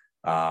that.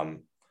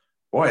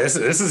 This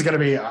is going to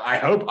be.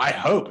 I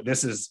hope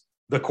this is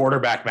the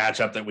quarterback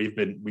matchup that we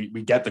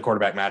get the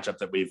quarterback matchup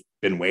that we've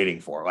been waiting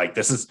for. Like,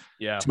 this is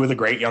two of the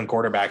great young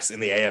quarterbacks in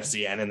the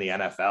AFC and in the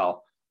NFL.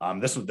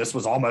 This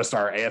was almost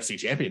our AFC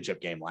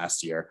championship game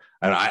last year.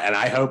 And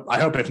I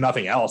hope if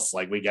nothing else,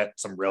 like, we get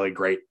some really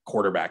great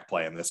quarterback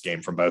play in this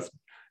game from both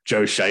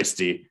Joe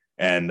Shiesty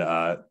and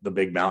the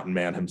big mountain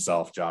man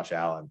himself, Josh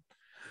Allen.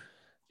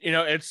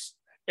 It's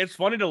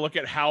funny to look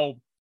at how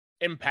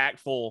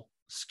impactful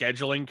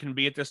scheduling can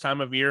be at this time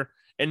of year,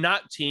 and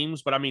not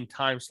teams, but I mean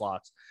time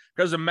slots.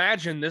 Because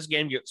imagine this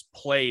game gets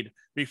played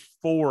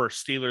before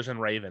Steelers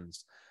and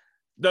Ravens.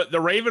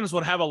 The Ravens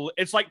would have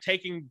it's like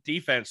taking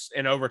defense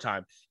in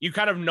overtime. You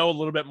kind of know a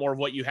little bit more of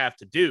what you have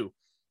to do.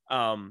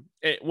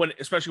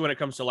 Especially when it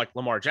comes to like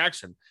Lamar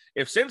Jackson.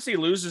 If Cincy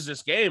loses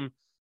this game,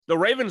 the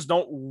Ravens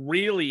don't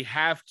really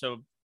have to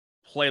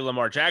play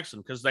Lamar Jackson,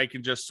 because they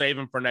can just save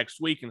him for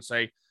next week and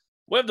say,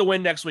 we have to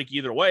win next week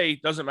either way.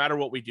 Doesn't matter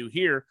what we do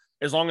here.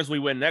 As long as we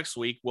win next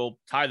week, we'll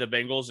tie the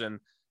Bengals. And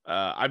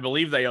I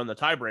believe they own the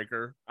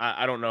tiebreaker.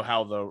 I don't know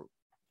how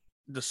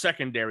the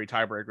secondary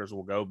tiebreakers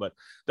will go, but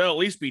they'll at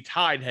least be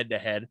tied head to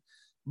head.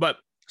 But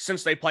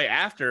since they play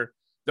after,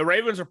 the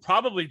Ravens are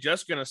probably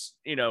just going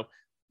to,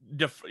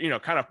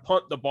 kind of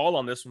punt the ball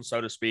on this one,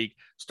 so to speak,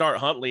 start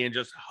Huntley and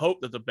just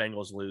hope that the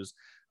Bengals lose.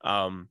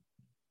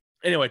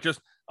 Anyway, just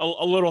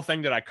a little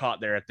thing that I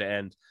caught there at the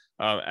end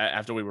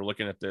after we were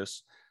looking at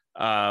this.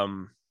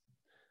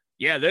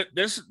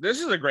 This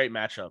is a great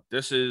matchup.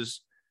 This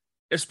is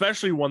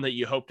especially one that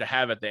you hope to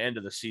have at the end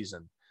of the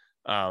season.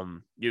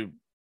 You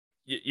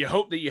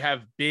hope that you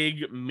have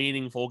big,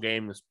 meaningful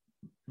games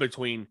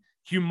between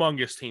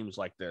humongous teams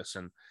like this,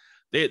 and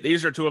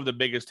these are two of the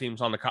biggest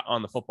teams on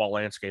the football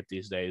landscape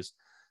these days.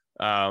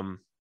 Buffalo,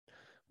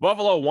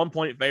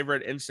 1-point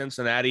favorite in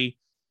Cincinnati.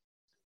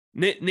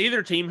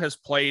 Neither team has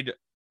played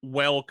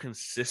well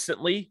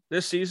consistently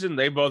this season.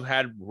 They both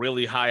had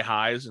really high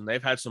highs, and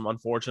they've had some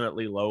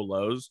unfortunately low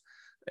lows.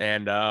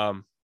 And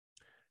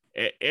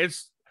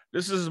this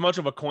is as much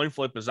of a coin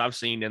flip as I've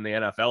seen in the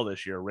NFL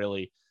this year,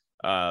 really.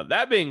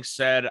 That being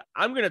said,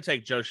 I'm going to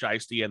take Joe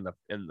Shiesty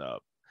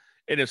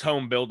in his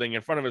home building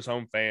in front of his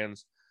home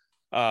fans.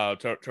 I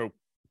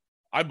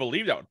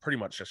believe that would pretty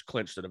much just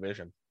clinch the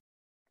division.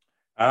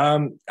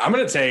 I'm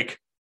going to take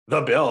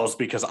the Bills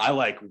because I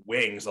like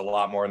wings a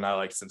lot more than I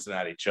like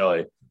Cincinnati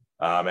chili.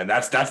 And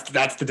that's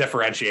the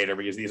differentiator,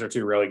 because these are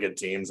two really good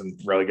teams and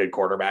really good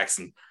quarterbacks.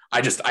 And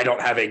I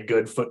don't have a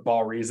good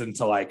football reason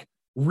to like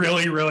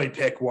really, really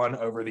pick one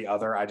over the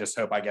other. I just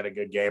hope I get a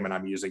good game, and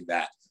I'm using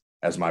that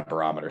as my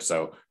barometer.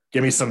 So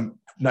give me some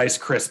nice,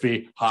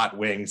 crispy, hot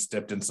wings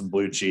dipped in some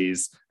blue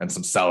cheese and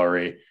some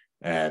celery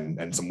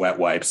and some wet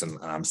wipes, and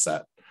I'm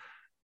set.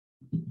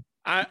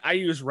 I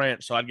use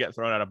ranch, so I'd get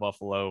thrown out of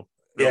Buffalo.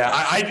 Yeah,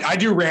 I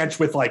do ranch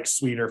with like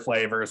sweeter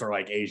flavors or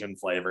like Asian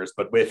flavors,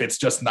 but if it's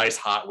just nice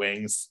hot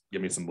wings,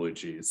 give me some blue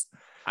cheese.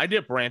 I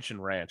dip ranch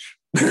and ranch.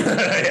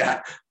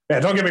 Yeah.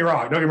 Don't get me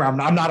wrong.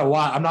 I'm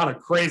not a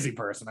crazy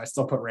person. I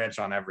still put ranch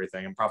on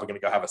everything. I'm probably gonna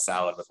go have a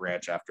salad with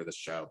ranch after this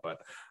show. But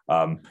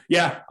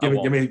give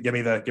me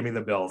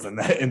the Bills in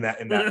that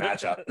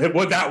matchup.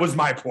 That was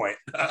my point.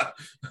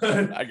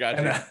 I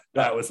got you.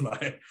 That was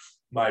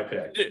my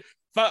pick.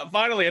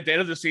 Finally, at the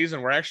end of the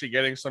season, we're actually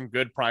getting some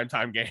good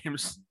primetime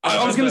games.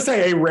 I was going to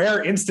say a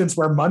rare instance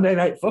where Monday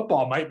Night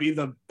Football might be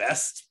the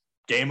best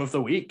game of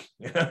the week.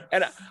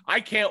 And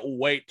I can't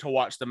wait to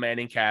watch the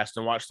Manning cast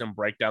and watch them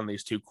break down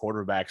these two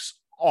quarterbacks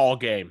all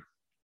game.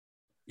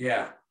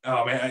 Yeah.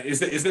 Oh man, is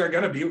there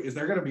going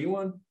to be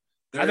one?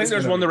 I think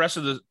there's one the rest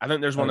of the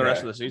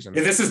season.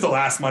 Yeah, this is the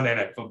last Monday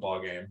Night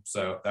Football game,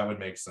 so that would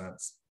make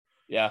sense.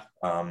 Yeah.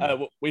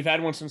 We've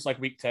had one since like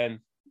week 10.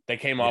 They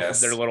came off of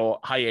their little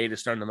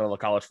hiatus during the middle of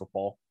college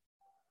football.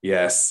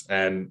 Yes,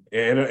 and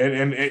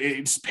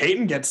it's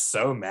Peyton gets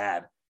so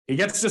mad. He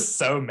gets just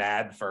so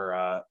mad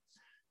for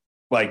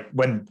like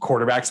when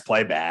quarterbacks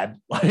play bad.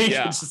 Like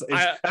that's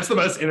the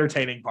most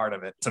entertaining part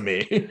of it to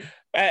me.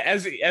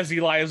 As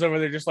Eli is over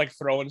there just like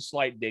throwing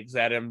slight digs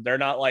at him. They're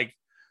not like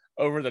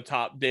over the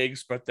top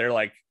digs, but they're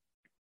like,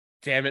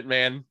 damn it,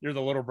 man, you're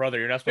the little brother.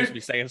 You're not supposed to be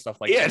saying stuff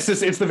like that.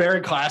 It's the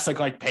very classic,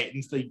 like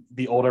Peyton's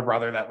the older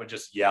brother that would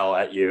just yell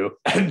at you.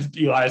 And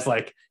Eli's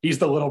like, he's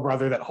the little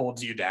brother that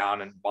holds you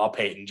down, and while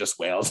Peyton just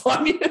wails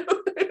on you.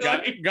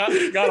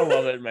 Gotta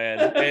love it,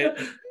 man.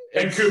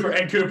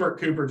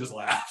 Cooper just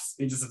laughs.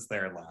 He just sits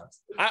there and laughs.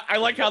 I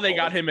like how they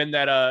got him in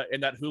that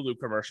Hulu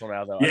commercial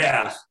now, though.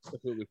 Yeah. The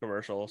Hulu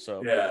commercial.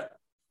 So yeah.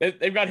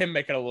 They've got him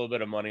making a little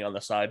bit of money on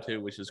the side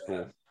too, which is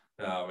cool.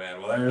 Oh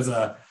man, well there's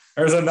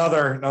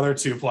another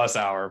 2+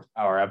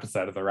 hour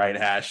episode of The Right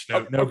Hash.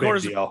 No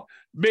big deal.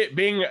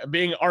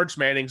 Being Arch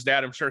Manning's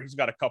dad, I'm sure he's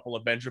got a couple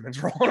of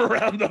Benjamins rolling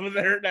around over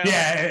there now.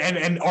 Yeah,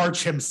 and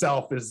Arch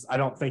himself I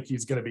don't think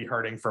he's going to be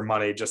hurting for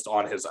money just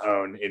on his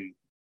own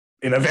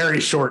in a very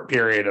short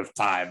period of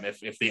time. If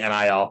the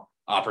NIL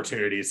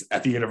opportunities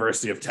at the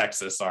University of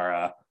Texas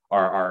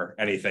are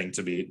anything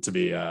to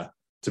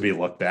be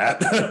looked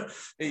at.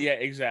 Yeah,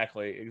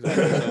 exactly.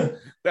 So,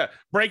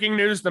 breaking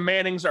news: the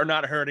Mannings are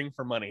not hurting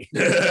for money.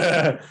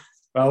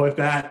 Well, with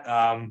that,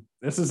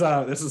 this is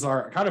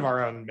our kind of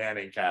our own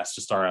Manning cast,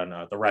 just our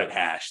own The Right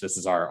Hash. This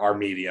is our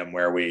medium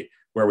where we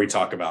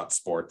talk about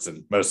sports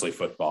and mostly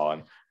football,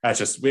 and that's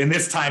just in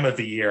this time of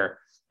the year,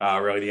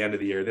 really the end of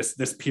the year,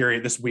 this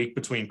period, this week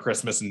between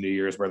Christmas and New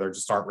Year's, where there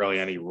just aren't really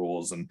any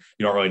rules, and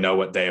you don't really know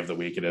what day of the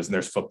week it is, and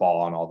there's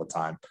football on all the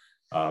time.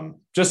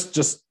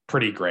 Just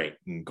pretty great,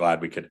 and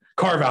glad we could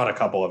carve out a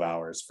couple of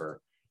hours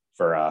for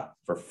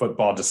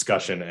football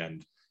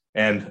discussion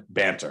and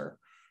banter.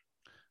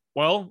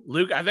 Well,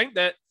 Luke, I think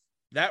that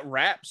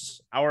wraps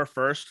our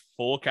first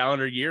full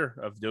calendar year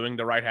of doing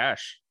The Right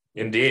Hash.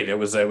 Indeed, it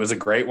was a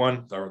great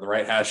one, the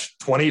Right Hash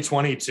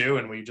 2022,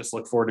 and we just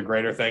look forward to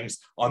greater things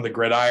on the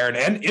gridiron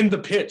and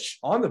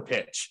on the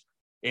pitch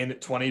in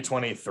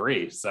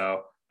 2023.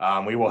 So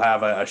we will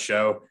have a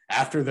show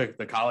after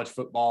the college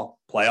football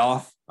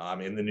playoff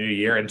in the new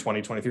year in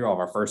 2023. We'll have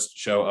our first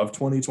show of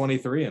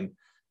 2023. And,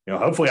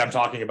 hopefully I'm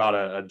talking about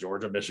a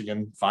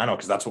Georgia-Michigan final,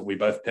 because that's what we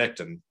both picked.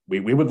 And we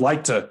would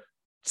like to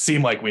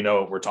seem like we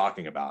know what we're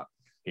talking about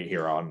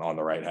here on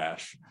The Right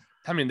Hash.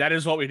 I mean, that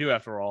is what we do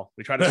after all.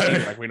 We try to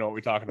seem like we know what we're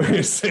talking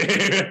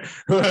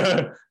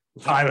about.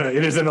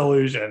 It is an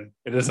illusion.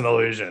 It is an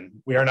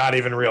illusion. We are not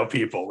even real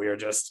people. We are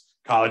just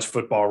college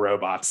football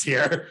robots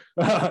here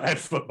and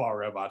football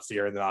robots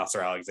here in the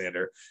Nasser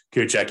Alexander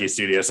Kuchecki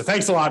studio. So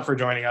thanks a lot for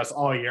joining us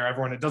all year,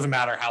 everyone. It doesn't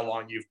matter how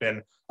long you've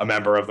been a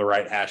member of the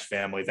Right Hash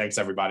family. Thanks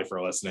everybody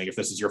for listening. If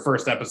this is your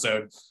first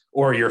episode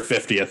or your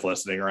 50th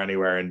listening or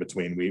anywhere in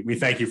between, we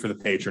thank you for the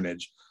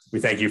patronage. We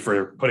thank you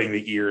for putting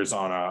the ears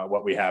on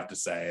what we have to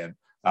say. And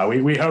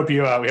we hope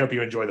you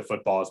enjoy the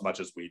football as much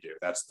as we do.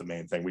 That's the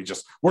main thing.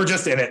 We're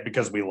just in it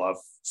because we love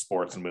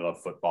sports and we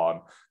love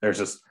football.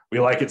 And we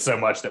like it so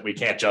much that we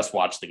can't just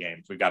watch the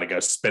games. We got to go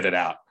spit it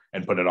out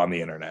and put it on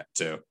the internet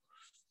too.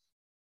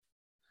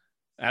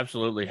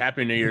 Absolutely.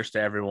 Happy New Year's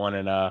to everyone.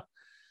 And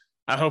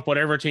I hope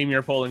whatever team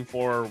you're pulling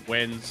for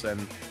wins.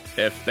 And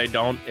if they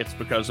don't, it's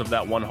because of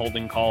that one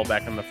holding call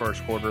back in the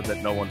first quarter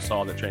that no one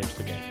saw that changed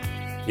the game.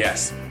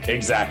 Yes,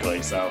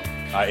 exactly. So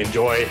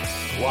enjoy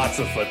lots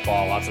of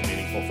football, lots of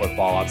meaningful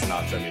football, lots of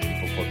not so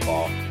meaningful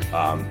football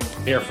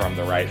here from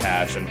the Right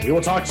Hash. And we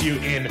will talk to you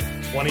in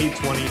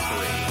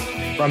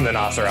 2023 from the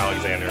Nasser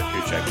Alexander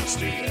Kuchecki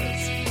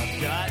Studios.